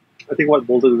 I think what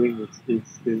Boldr doing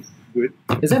is good.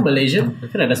 Is that Malaysian? I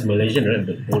feel like that's Malaysian, right?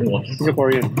 The Boldr watches.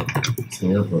 Singaporean.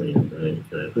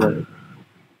 Singaporean, right.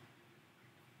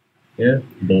 Yeah,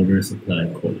 Boldr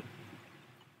supply code.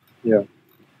 Yeah.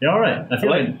 Yeah, all right. I feel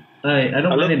like I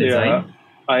don't mind the design.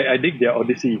 I dig their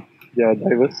Odyssey, their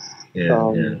diverse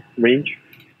range.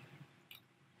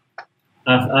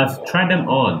 I've tried them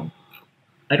on.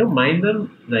 I don't mind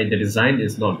them. Like the design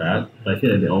is not bad, but I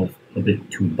feel like they're all a bit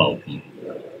too bulky.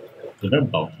 They're very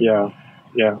bulky. Yeah.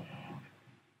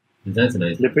 Designs are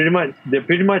nice. They're pretty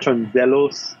much on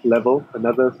Zelos level,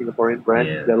 another Singaporean brand.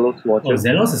 Yeah. Zelos Oh, watches.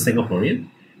 Zelos is Singaporean?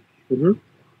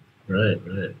 Mm-hmm.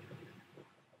 Right.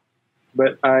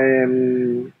 But I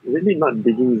am really not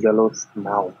digging Zelos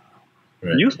now.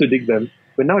 Right. Used to dig them,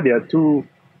 but now their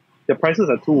prices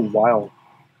are too wild.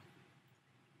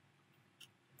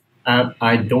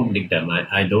 I don't dig them.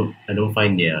 I don't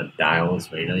find their dials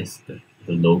very nice. The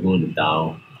logo, the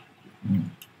dial. I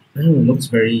don't know, it looks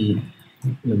very.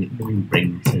 Let me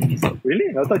bring some of these up. Really?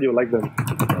 I thought you would like them.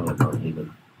 No, not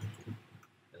even.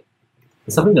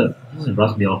 It's something that just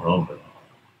rubs me off wrong,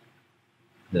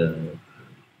 but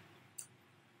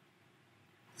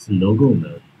it's a logo,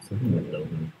 man. Something like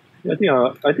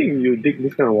logo. I think you dig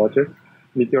this kind of watches.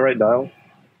 Meteorite dial.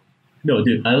 No,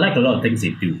 dude, I like a lot of things they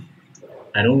do.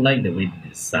 I don't like the way they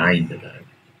design the dial.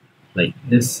 Like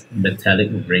this metallic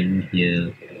ring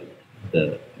here,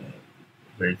 the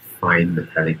very fine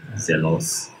metallic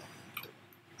Zelos.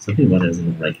 Something about it doesn't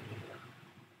look right.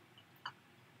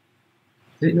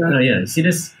 Oh yeah, see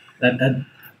this? I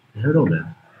don't know,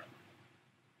 man.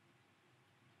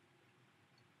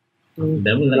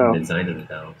 Never liked the design of the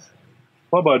dials.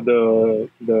 What about the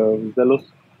Zelos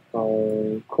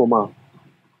chroma?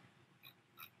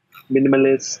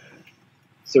 Minimalist,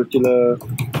 circular.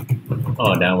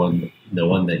 Oh, that one, the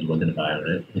one that you wanted to buy,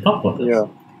 right? You talked about this.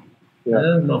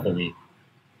 Yeah. Not for me.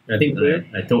 I think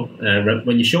I told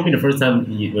when you showed me the first time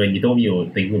when you told me you were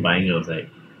thinking of buying it, I was like,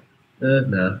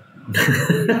 nah,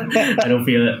 I don't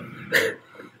feel it.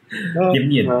 Give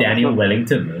me a Daniel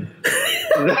Wellington, man.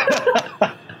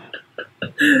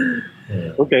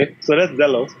 Yeah. Okay, so that's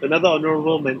Zelos. Another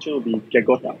honorable mention would be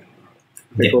Geckota.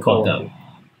 Geckota.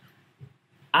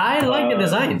 I like the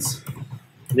designs.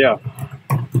 Yeah.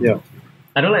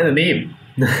 I don't like the name.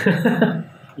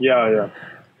 Yeah.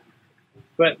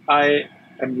 But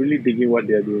I'm really digging what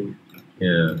they're doing.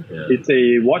 Yeah. It's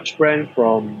a watch brand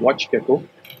from WatchGecko,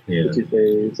 which is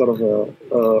a sort of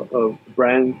a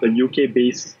brand, a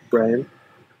UK-based brand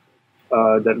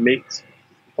that makes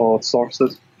or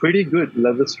sources pretty good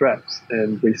leather straps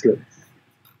and bracelets.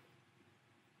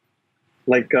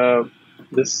 Like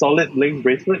the solid link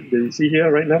bracelet that you see here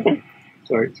right now.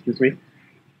 Sorry, excuse me.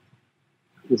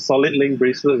 The solid link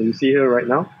bracelet that you see here right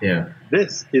now. Yeah.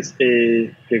 This is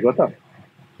a Geckota.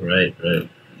 Right.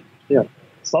 Yeah.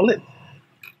 Solid.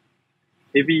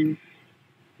 Heavy.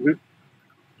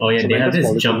 Oh yeah, they have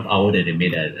this jump hour that they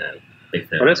made at Big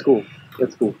Fan. Oh, that's cool.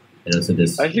 And also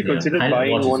this. I actually considered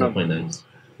buying one of. Quite nice.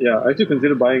 Yeah, I actually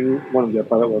considered buying one of their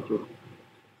pilot watches.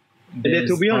 And their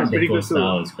tourbillon is pretty good too.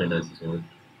 Style is quite nice as well.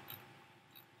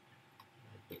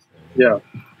 Yeah,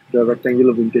 the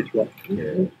rectangular vintage watch. Yeah.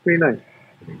 It's pretty nice.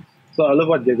 So I love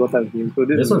what Geckota is doing. So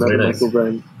this is another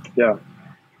Microbrand. Yeah.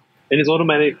 And it's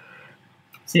automatic.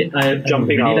 See, I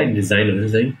Jumping really out. like the design of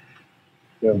this thing.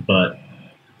 Yeah. But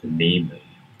the name,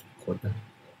 Geckota.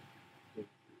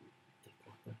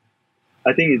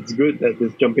 I think it's good that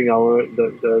this jumping hour,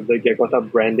 the Geckota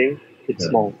branding, it's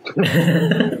small.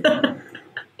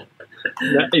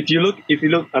 Now, if you look,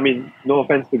 I mean, no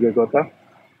offense to Geckota,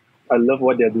 I love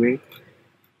what they're doing.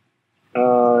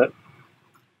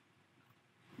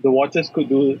 The watches could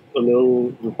do a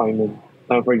little refinement.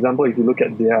 For example, if you look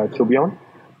at their tourbillon,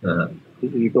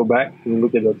 if you go back and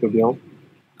look at the tourbillon,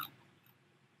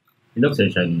 it looks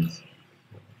very Chinese.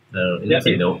 It looks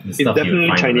like the stuff definitely you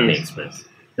find Chinese. on AliExpress.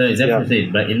 No, it's definitely,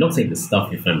 but it looks like the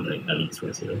stuff you find on like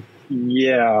AliExpress, you know.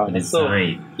 Yeah, The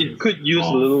design. So it could use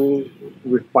a little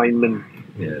refinement.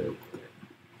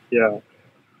 Yeah,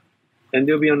 and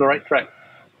they'll be on the right track.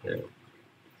 Yeah.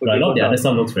 But a lot of the other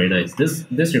stuff looks very nice.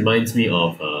 This reminds me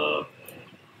of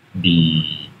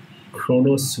the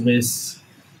Chrono Swiss.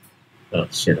 Oh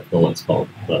shit, I forgot what it's called,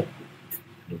 but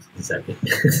exactly.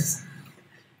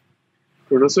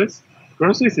 Chrono Swiss?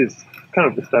 Chrono Swiss is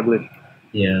kind of established.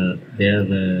 Yeah,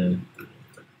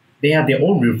 they have their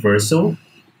own reversal.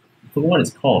 I forgot what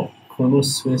it's called. Chrono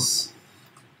Swiss.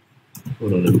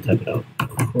 Hold on, let me type it out.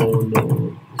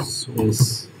 Chrono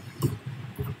Swiss.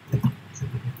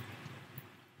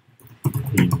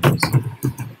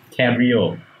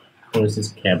 Cabrio. Chrono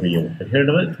Swiss Cabrio. Have you heard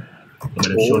of it? I'm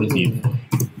going to show it to you.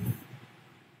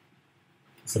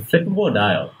 It's a flippable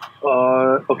dial.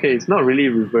 Okay, it's not really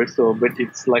reversal, but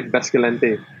it's like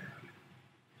Basculante.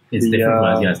 It's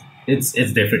different, yes.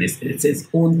 It's different. It's its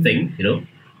own thing, you know.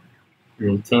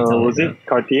 Rotates was it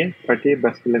Cartier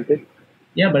Basculante?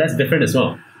 Yeah, but that's different as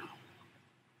well.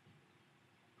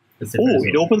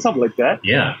 It opens up like that?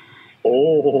 Yeah.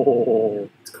 Oh.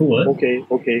 It's cool, huh?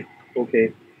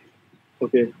 Okay.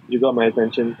 You got my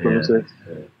attention, Chrono Swiss.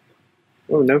 Yeah.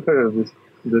 Oh, never heard of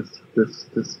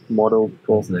this model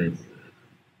before. That's nice.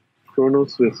 Chrono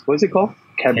Swiss. What is it called?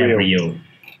 Cabrio.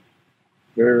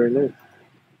 Very, very nice.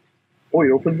 Oh,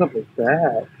 it opens up like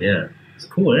that. Yeah. It's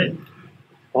cool, right?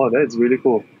 Oh, that's really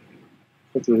cool.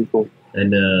 That's really cool.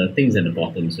 And the things at the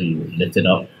bottom, so you lift it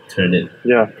up, turn it.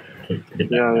 Yeah. Put it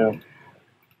back. Yeah.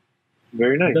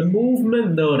 Very nice. The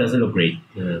movement, though, doesn't look great.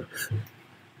 Yeah.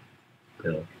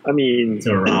 I mean, it's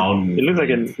around. It looks like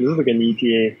an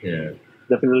ETA. Yeah.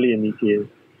 Definitely an ETA.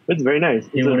 It's very nice.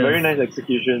 It's a very nice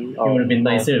execution. It would have been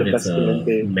nicer if it's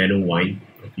a manual wine,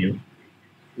 I feel.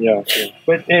 Yeah.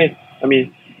 But hey, I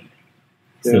mean,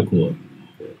 still cool.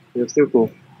 Yeah, still cool.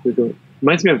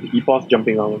 Reminds me of the Epos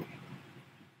jumping hour.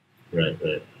 Right.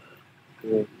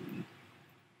 Yeah.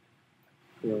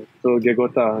 Yeah. So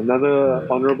Geckota. Another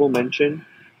honorable mention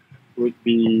would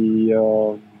be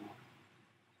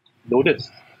Nodus.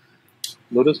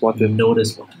 Nodus watches.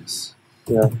 Nodus watches.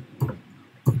 Yeah.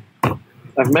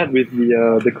 I've met with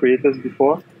the creators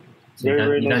before. So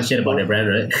you can't shit about their brand,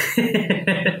 right?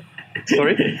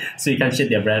 Sorry? So you can't shit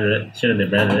their brand, right? Shit on their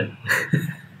brand, right?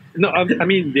 No, I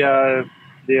mean they are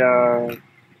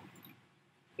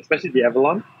especially the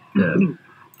Avalon. Yeah.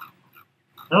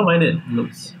 I don't mind it. It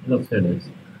looks very nice.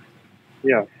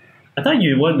 Yeah. I thought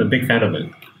you weren't a big fan of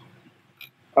it.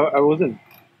 I wasn't.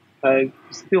 I'm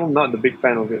still not the big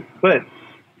fan of it, but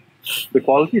the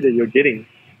quality that you're getting.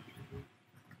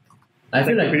 I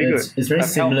feel like pretty it's very I've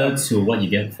similar to what you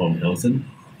get from Helson,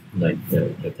 like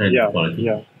the kind of quality.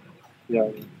 Yeah.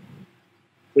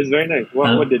 It's very nice.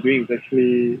 What they're doing is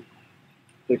actually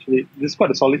this is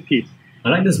quite a solid piece. I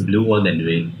like this blue one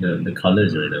anyway. The color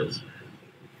is very nice.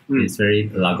 It's very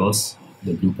Pelagos,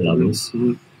 the blue Pelagos.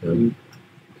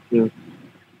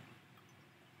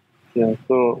 Yeah,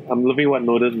 so I'm loving what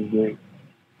Nodus is doing.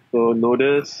 So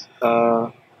Nodus,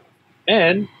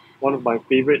 and one of my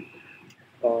favorite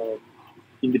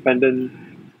independent,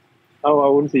 I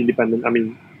wouldn't say independent, I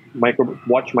mean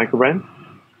microbrand,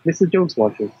 Mr. Jones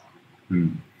watches.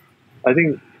 I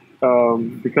think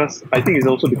because I think it's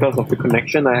also because of the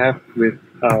connection I have with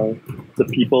the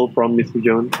people from Mr.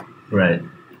 Jones, right?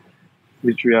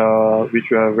 Which we are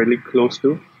really close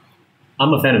to.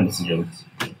 I'm a fan of Mr. Jones.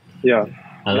 Yeah,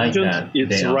 I like Jones, that.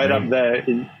 It's right up there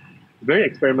in very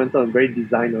experimental and very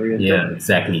design oriented. Yeah,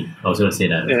 exactly. I was going to say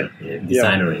that.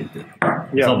 Design oriented.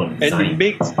 Yeah, and it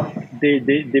makes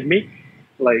they make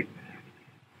like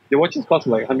the watches cost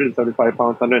like £175,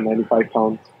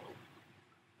 £195,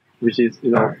 which is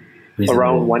reasonable.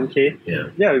 Around 1K.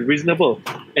 Yeah, reasonable,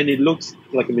 and it looks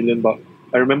like $1 million.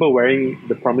 I remember wearing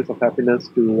the Promise of Happiness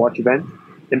to watch events,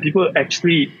 and people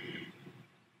actually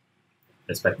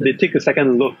they take a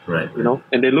second look, right?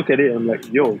 And they look at it and like,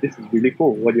 yo, this is really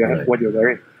cool. What you're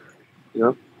wearing,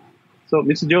 So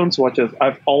Mr. Jones watches,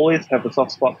 I've always have a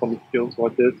soft spot for Mr. Jones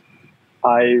watches.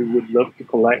 I would love to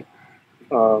collect,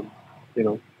 a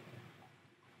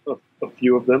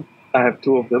few of them. I have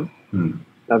 2 of them.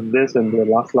 I have this and the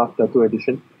last tattoo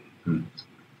edition.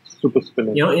 Super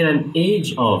nice. In an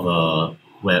age of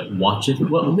where watches,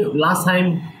 last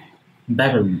time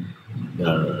back when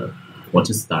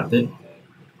watches started,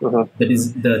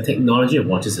 the technology of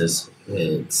watches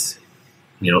it's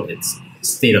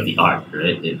state of the art,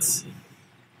 right? It's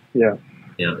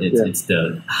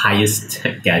the highest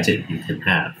tech gadget you can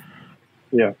have.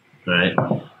 Yeah. Right.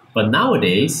 But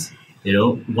nowadays,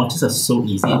 watches are so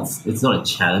easy. It's not a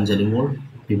challenge anymore.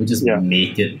 People just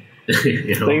make it.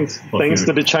 Thanks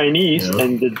to the Chinese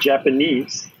and the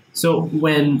Japanese. So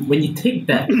when you take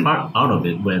that part out of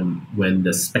it, when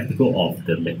the spectacle of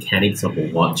the mechanics of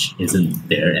a watch isn't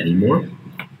there anymore,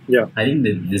 I think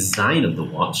the design of the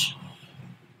watch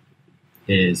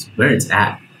is where it's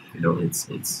at. It's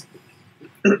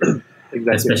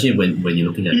exactly. Especially when you're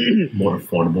looking at more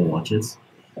affordable watches.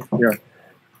 Yeah,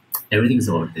 everything's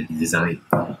about the design.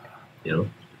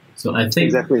 So I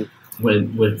think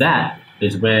with that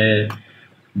is where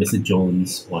Mr.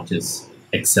 Jones watches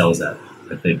excels at.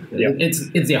 I think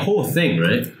it's their whole thing,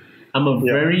 right? I'm a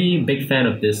very big fan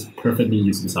of this perfectly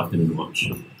used this afternoon watch.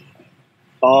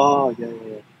 Oh yeah. I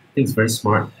think it's very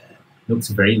smart. Looks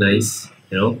very nice.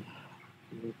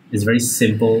 It's very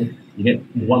simple. You get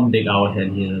one big hour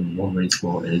hand here and one very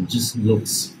small, and it just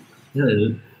looks.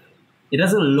 It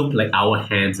doesn't look like our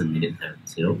hands and minute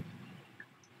hands.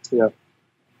 Yeah.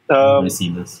 Very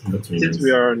seamless. It looks really since nice.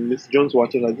 we are on Mr. Jones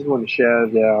watches, I just want to share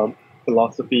their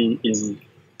philosophy in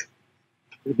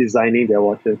designing their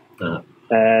watches.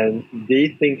 And they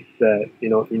think that,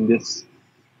 in this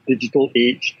digital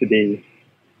age today,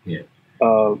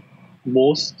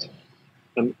 most,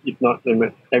 if not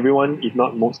everyone, if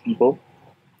not most people,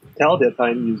 tell their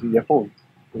time using their phones.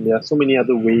 And there are so many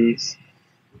other ways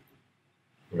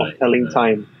of telling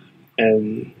time,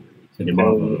 and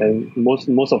most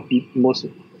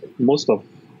of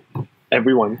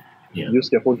everyone use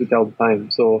their phone to tell the time.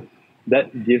 So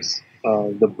that gives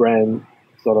the brand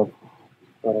sort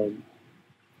of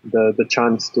the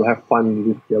chance to have fun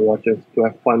with their watches, to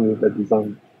have fun with the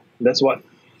design. That's what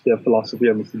the philosophy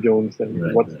of Mr. Jones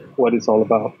and what it's all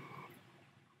about.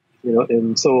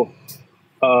 And so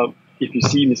if you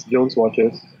see Mr. Jones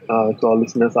watches, to our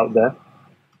listeners out there,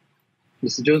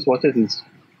 Mr. Jones watches is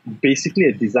basically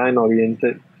a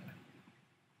design-oriented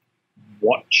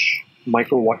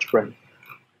micro watch brand,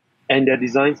 and their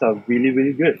designs are really,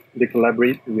 really good. They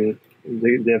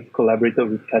have collaborated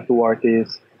with tattoo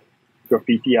artists,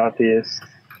 graffiti artists,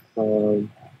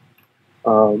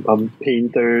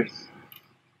 painters,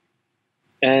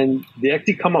 and they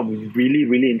actually come up with really,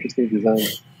 really interesting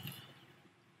designs.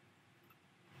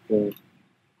 Yeah.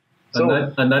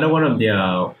 So, Another one of their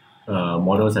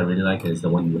models I really like is the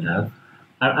one you have.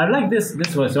 I like this.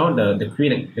 This was on the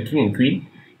queen, the king and queen.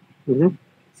 mhm.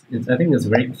 I think it's a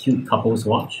very cute couple's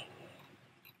watch.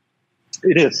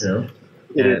 It is. You know?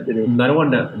 It is. It is. Another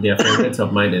one that their favorites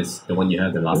of mine is the one you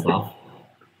have, the last laugh.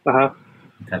 Uh-huh.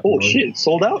 Tattoo Oh one. shit! It's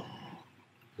sold out.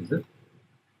 Is it?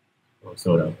 Oh,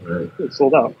 sold out. Right. It's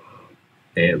sold out.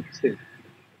 Damn. Interesting.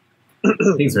 I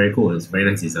think it's very cool. It's very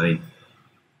nice design.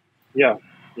 Yeah.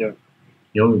 Yeah.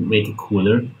 You know, make it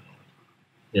cooler.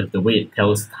 If the way it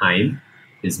tells time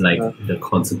is like the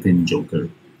Constantine Joker.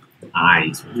 The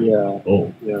eyes. Yeah.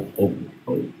 Oh. Yeah. Oh.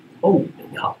 Oh. Oh.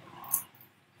 Yeah.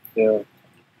 Yeah.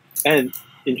 And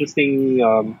interesting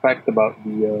fact about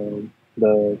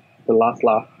the last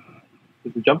laugh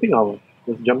is the jumping hour.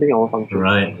 There's a jumping hour function.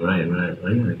 Right. Oh,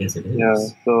 yeah, I guess it is. Yeah.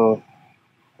 So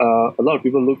a lot of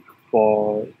people look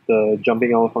for the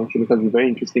jumping hour function because it's very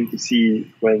interesting to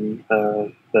see when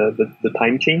the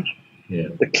time change. Yeah.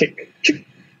 The click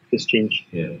just changed.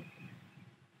 Yeah.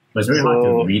 But it's very hard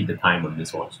to read the time on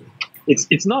this watch.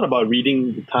 It's not about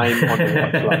reading the time on the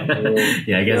watch.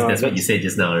 Yeah, I guess that's what you said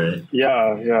just now, right?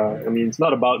 Yeah. I mean, it's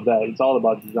not about that. It's all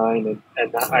about design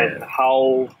and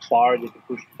how far they can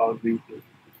push the boundaries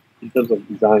in terms of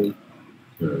design.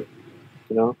 Sure.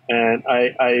 You know, and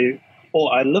I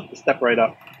love the step right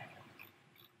up.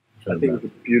 I think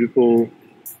it's beautiful.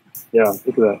 Yeah, look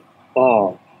at that.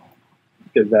 Oh,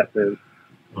 look at that, man.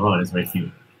 Oh, that's very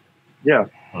cute. Yeah.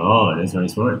 Oh, that's very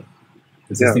smart.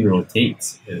 Because this thing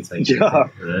rotates. And it's like,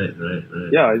 right.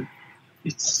 Yeah,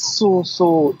 it's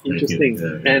so interesting.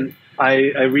 Yeah. And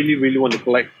I really, really want to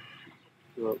collect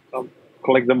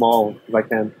them all if I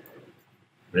can.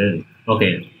 Really?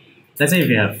 Okay. Let's say if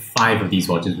you have 5 of these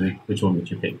watches, which one would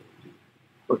you pick?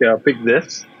 Okay, I'll pick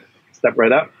this. Step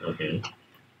right up. Okay.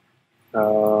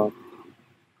 I'll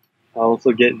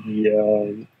also get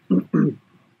the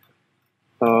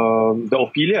the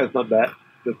Ophelia is not bad.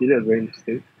 The Ophelia is very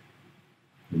interesting.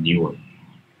 The new one.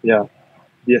 Yeah.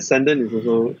 The Ascendant is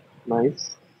also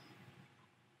nice.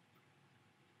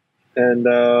 And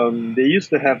they used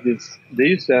to have this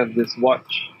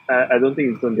watch. I don't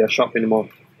think it's on their shop anymore.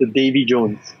 The Davy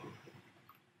Jones.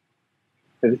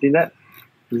 Have you seen that?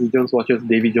 Davy Jones watches,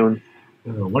 Davy Jones.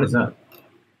 What is that?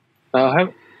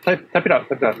 Type it out.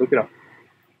 Look it up.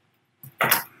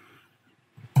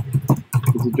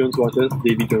 Davy Jones watches,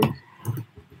 Davy Jones.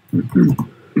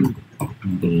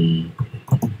 Davy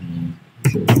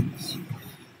Jones.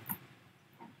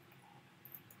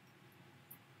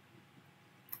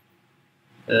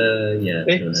 Yeah.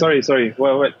 Hey, sorry.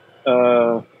 Wait.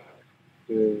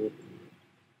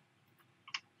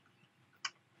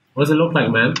 What does it look like,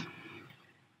 man?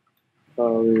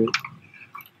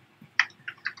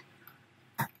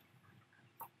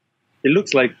 It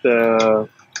looks like the.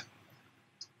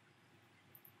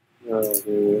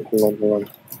 Hold on.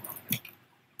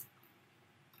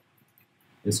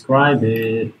 Describe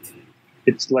it.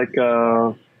 It's like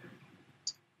the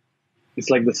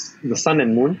sun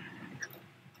and moon.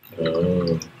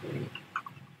 Oh.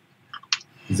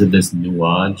 Is it this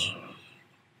nuage?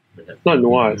 It's not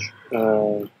nuage.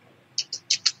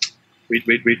 Wait.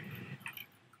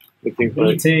 Looking for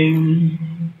it.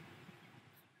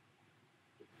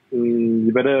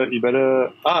 You better.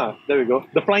 There we go.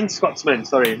 The Flying Scotsman.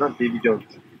 Sorry, not Davy Jones.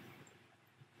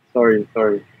 Sorry.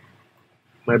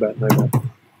 My bad.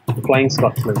 The Flying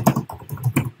Scotsman.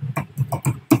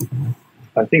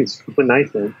 I think it's super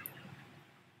nice, man.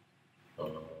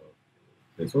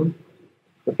 This one?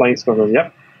 The Flying Scotsman.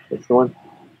 Yep, that's the one.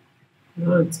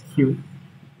 Oh, it's cute.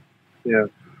 Yeah,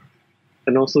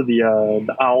 and also the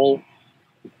owl.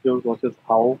 Jones watches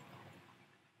owl.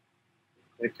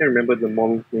 I can't remember the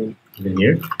model's name. Is it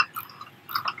here?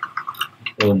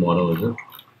 What model is it?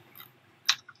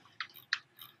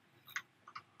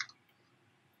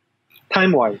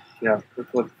 Timewise. Yeah,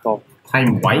 that's what it's called.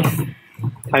 Timewise?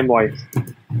 Timewise.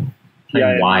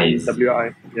 Timewise.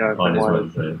 WI. Yeah. Oh, this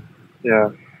Timewise. one, right.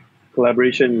 Yeah.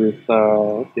 Collaboration with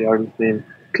what's the artist's name?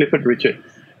 Clifford Richards.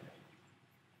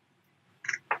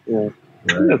 Yeah.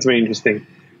 Right. That's very interesting.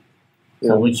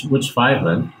 So which 5,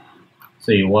 man?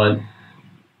 So you're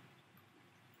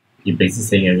basically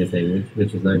saying everything,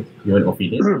 which is like you want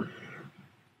Ophelia?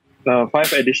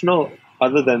 5 additional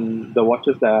other than the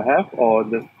watches that I have, or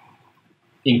the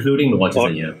including the watches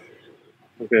that you have.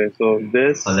 Okay, so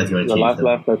this, the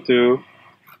last tattoo,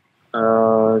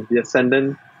 the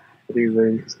Ascendant, I think is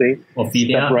very interesting.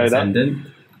 Ophelia, Step right Ascendant.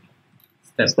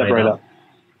 Step right up.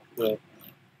 Yeah.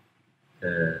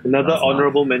 Another Last Laugh.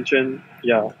 honorable mention,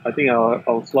 yeah, I think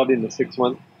I'll slot in the sixth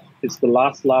one. It's the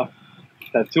Last Laugh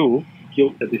Tattoo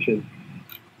Guild Edition,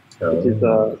 which is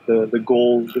the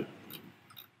gold.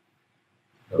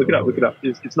 Look it up.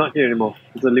 It's not here anymore.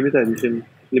 It's a limited edition,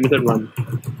 limited run.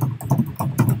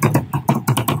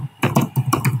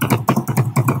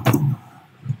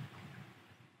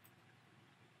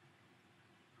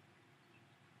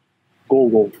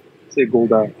 Gold. Say gold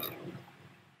die.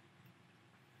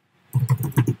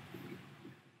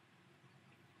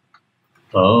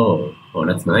 Oh,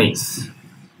 that's nice.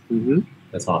 Mm-hmm.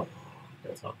 That's hot.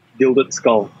 Gilded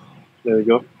skull. There you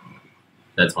go.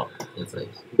 That's hot. That's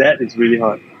nice. That is really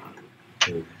hot.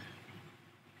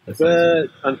 That's But nice.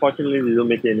 unfortunately, they don't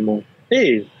make it anymore.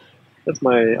 Hey, that's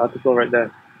my article right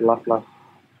there. Laugh. Right.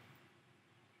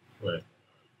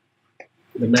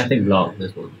 The Matic block,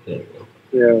 this one. There we go.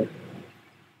 Yeah.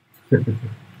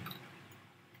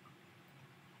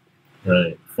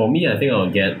 Right. For me, I think I'll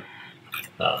get,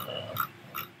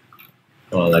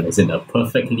 like I said, a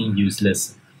perfectly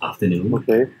useless afternoon.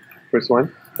 Okay. First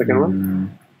one. Second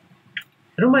one.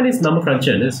 I don't mind this number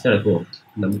cruncher. This is kind of cool.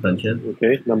 Number cruncher.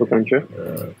 Okay. Number cruncher.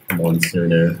 A monster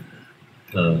there.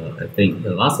 I think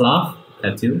the Last Laugh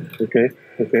tattoo. Okay.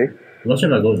 I'm not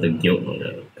sure if I go with the gilt or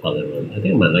the color one. I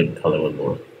think I might like the color one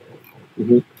more.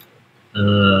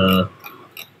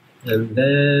 And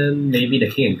then maybe the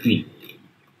King and Queen.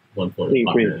 One for the King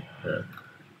and partner.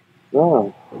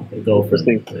 Wow. Go for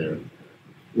Interesting.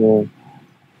 Yeah.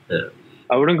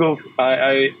 I wouldn't go.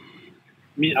 I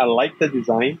mean, I like the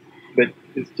design, but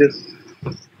it's just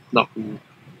not for me.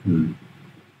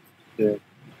 Yeah.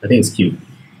 I think it's cute.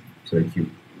 It's very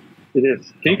cute. It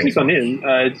is. Can you click on it?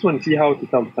 I just want to see how to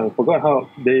tell the time. I forgot how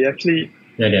they actually.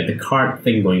 Yeah, they have the card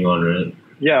thing going on, right?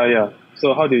 Yeah.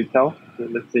 So how do you tell?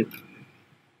 Let's see.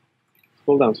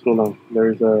 Scroll down.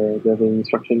 There's an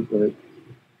instruction for it.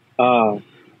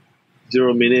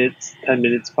 0 minutes, 10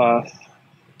 minutes past,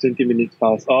 20 minutes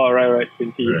past. Oh, right,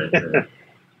 20. Right.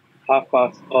 Half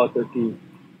past, 30.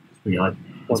 It's pretty hard.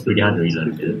 It's pretty hard to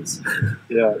relearn minutes.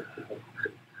 Yeah.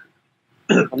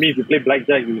 I mean, if you play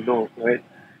blackjack, you know, right?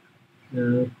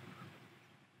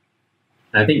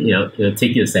 I think it'll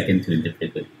take you a second to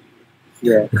interpret it.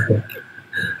 Yeah.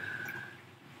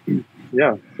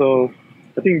 Yeah. So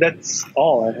I think that's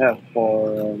all I have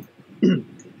for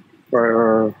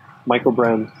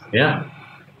Microbrand. Yeah.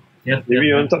 Maybe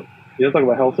you want to talk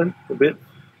about Helson a bit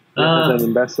as an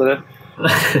ambassador.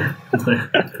 I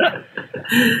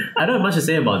don't have much to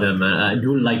say about them. I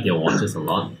do like their watches a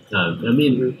lot. I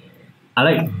mean, I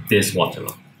like this watch a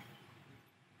lot.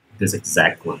 This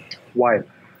exact one. Why?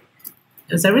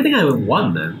 It's everything I would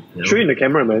want, man. Show in the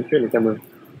camera, man. Show in the camera.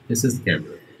 This is the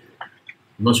camera.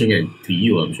 I'm not showing it to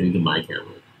you. I'm showing it to my camera.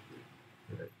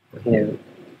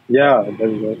 Yeah,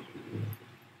 very good.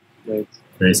 Nice.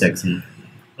 Very sexy.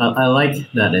 I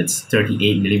like that it's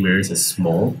 38 millimeters. It's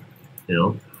small,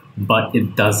 but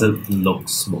it doesn't look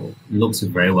small. It looks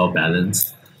very well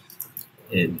balanced.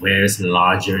 It wears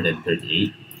larger than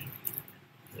 38.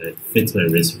 It fits my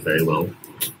wrist very well.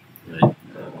 Right?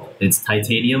 It's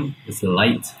titanium. It's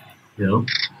light.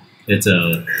 It's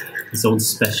its own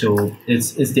special.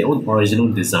 It's their own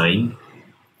original design.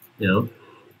 And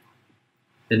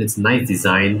it's nice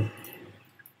design.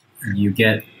 You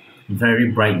get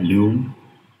very bright lume.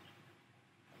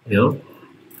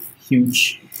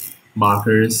 Huge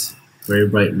markers, very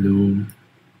bright lume.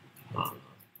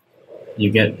 You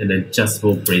get an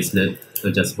adjustable bracelet,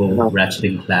 adjustable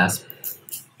ratcheting clasp.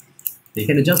 You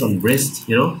can adjust on wrist,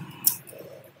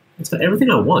 It's got everything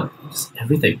I want, just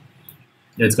everything.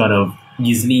 It's got a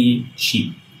easily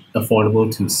cheap, affordable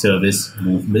to service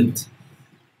movement.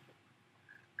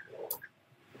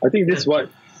 I think this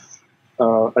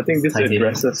Titanium,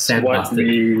 addresses what plastic.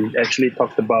 we actually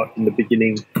talked about in the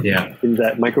beginning. Yeah. In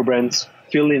that microbrands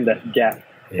fill in that gap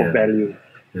of value.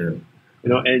 Yeah.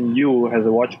 And you as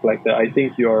a watch collector, I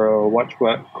think you're a watch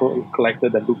collector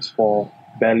that looks for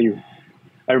value.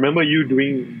 I remember you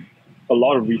doing a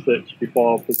lot of research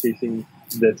before purchasing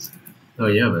this. Oh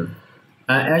yeah, man.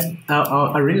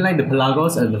 I really like the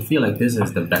Pelagos, and I feel like this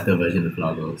is the better version of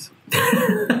Pelagos.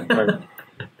 Right.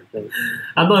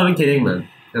 I'm not even kidding, man.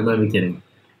 I'm not even kidding.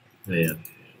 But yeah.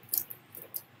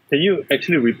 Can you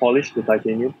actually repolish the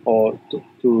titanium or to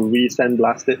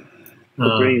re-sandblast it?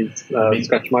 Considering its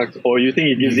scratch marks, or you think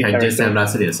it You can just character?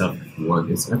 sandblast it yourself if you want.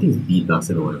 I think it's bead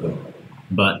blasted or whatever.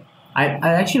 But I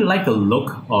actually like the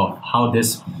look of how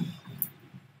this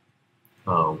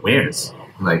wears.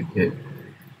 Like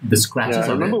the scratches Yeah, I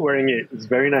on remember it. wearing it. It's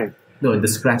very nice. No, the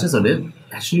scratches on it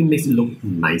actually makes it look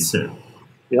nicer.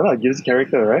 Yeah, it gives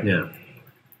character, right? Yeah.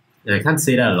 And I can't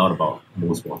say that a lot about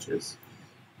most watches.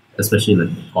 especially like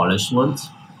the polished ones.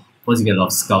 Once you get a lot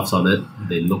of scuffs on it,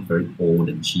 they look very old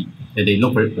and cheap, and they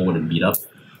look very old and beat up.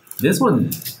 This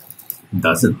one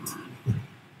doesn't.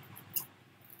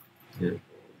 Yeah.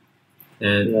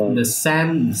 And the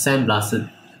sandblasted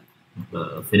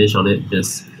finish on it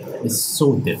is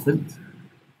so different.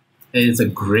 And it's a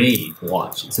grey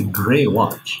watch. It's a grey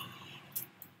watch.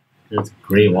 It's a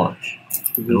grey watch.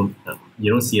 You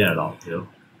don't see that at all. You know,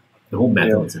 the whole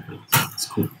metal is different. It's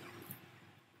cool.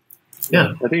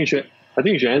 Yeah, I think you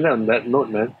should end on that note,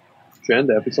 man. You should end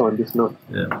the episode on this note.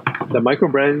 Yeah, the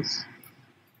microbrands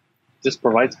just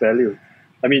provides value.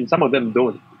 I mean, some of them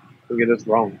don't. Don't get us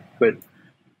wrong, but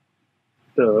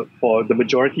for the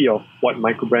majority of what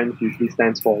microbrand usually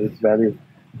stands for is value.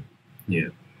 Yeah.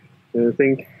 And I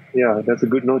think, that's a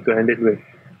good note to end it with.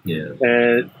 Yeah.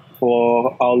 And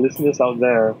for our listeners out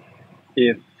there,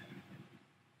 if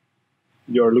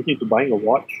you're looking to buying a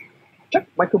watch, check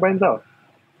microbrands out.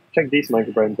 Check these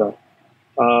microbrands out.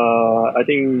 I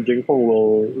think Jing Fong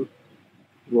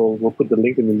will put the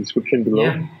link in the description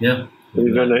below. Yeah. So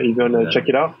you're gonna check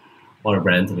it out. All the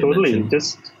brands. Totally.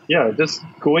 Just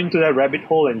go into that rabbit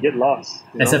hole and get lost.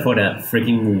 Except for that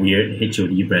freaking weird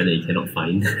HOD brand that you cannot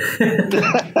find.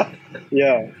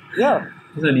 Yeah.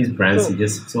 Those are these brands are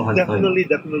just so hard to find.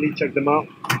 Definitely check them out.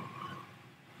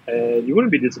 And you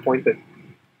wouldn't be disappointed.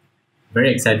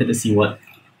 Very excited to see what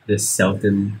this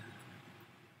Selten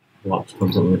watch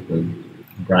comes up with.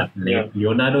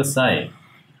 Leonardo Sai.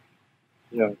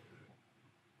 Yeah.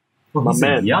 Oh, My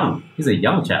man. He's a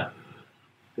young chap.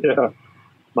 Yeah.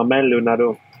 My man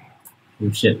Leonardo.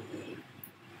 Oh shit.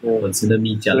 Yeah. Consider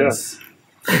me jealous.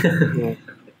 Yeah.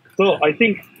 So I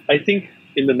think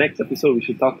in the next episode we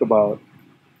should let's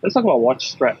talk about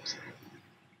watch straps.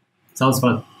 Sounds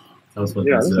fun. Yeah, let's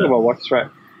talk about watch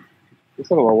straps. Let's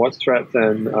talk about watch straps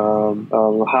and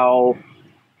how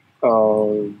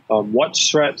watch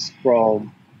straps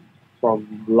from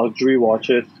luxury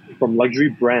watches, from luxury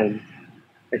brands,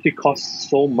 actually cost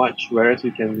so much, whereas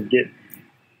you can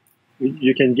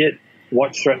get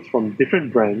watch straps from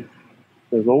different brands.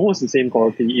 There's almost the same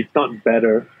quality, if not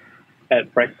better, at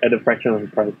a fraction of the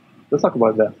price. Let's talk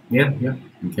about that. Yeah.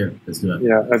 Okay, let's do that.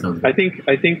 Yeah, I think.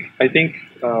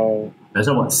 Let's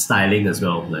talk about styling as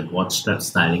well, like watch strap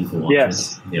styling for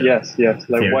watches. Yes.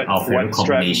 Like what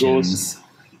strap goes.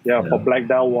 For black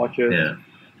dial watches. Yeah.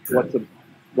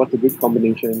 What's a good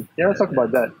combination? Yeah, let's talk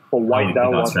about that for white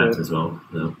dial watches straps as well.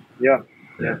 Yeah.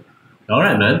 All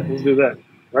right, man. Let's do that.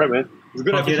 All right, man. It's a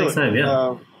good Talk to you episode.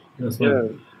 next time. Yeah.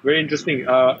 Very interesting.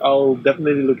 I'll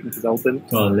definitely look into Selten.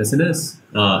 To our listeners,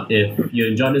 if you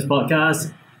enjoyed this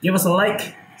podcast, give us a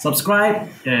like, subscribe,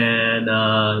 and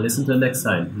listen to the next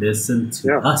time. Listen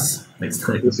to us next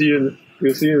time. We'll see you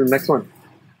in the next one.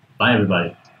 Bye,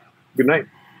 everybody. Good night.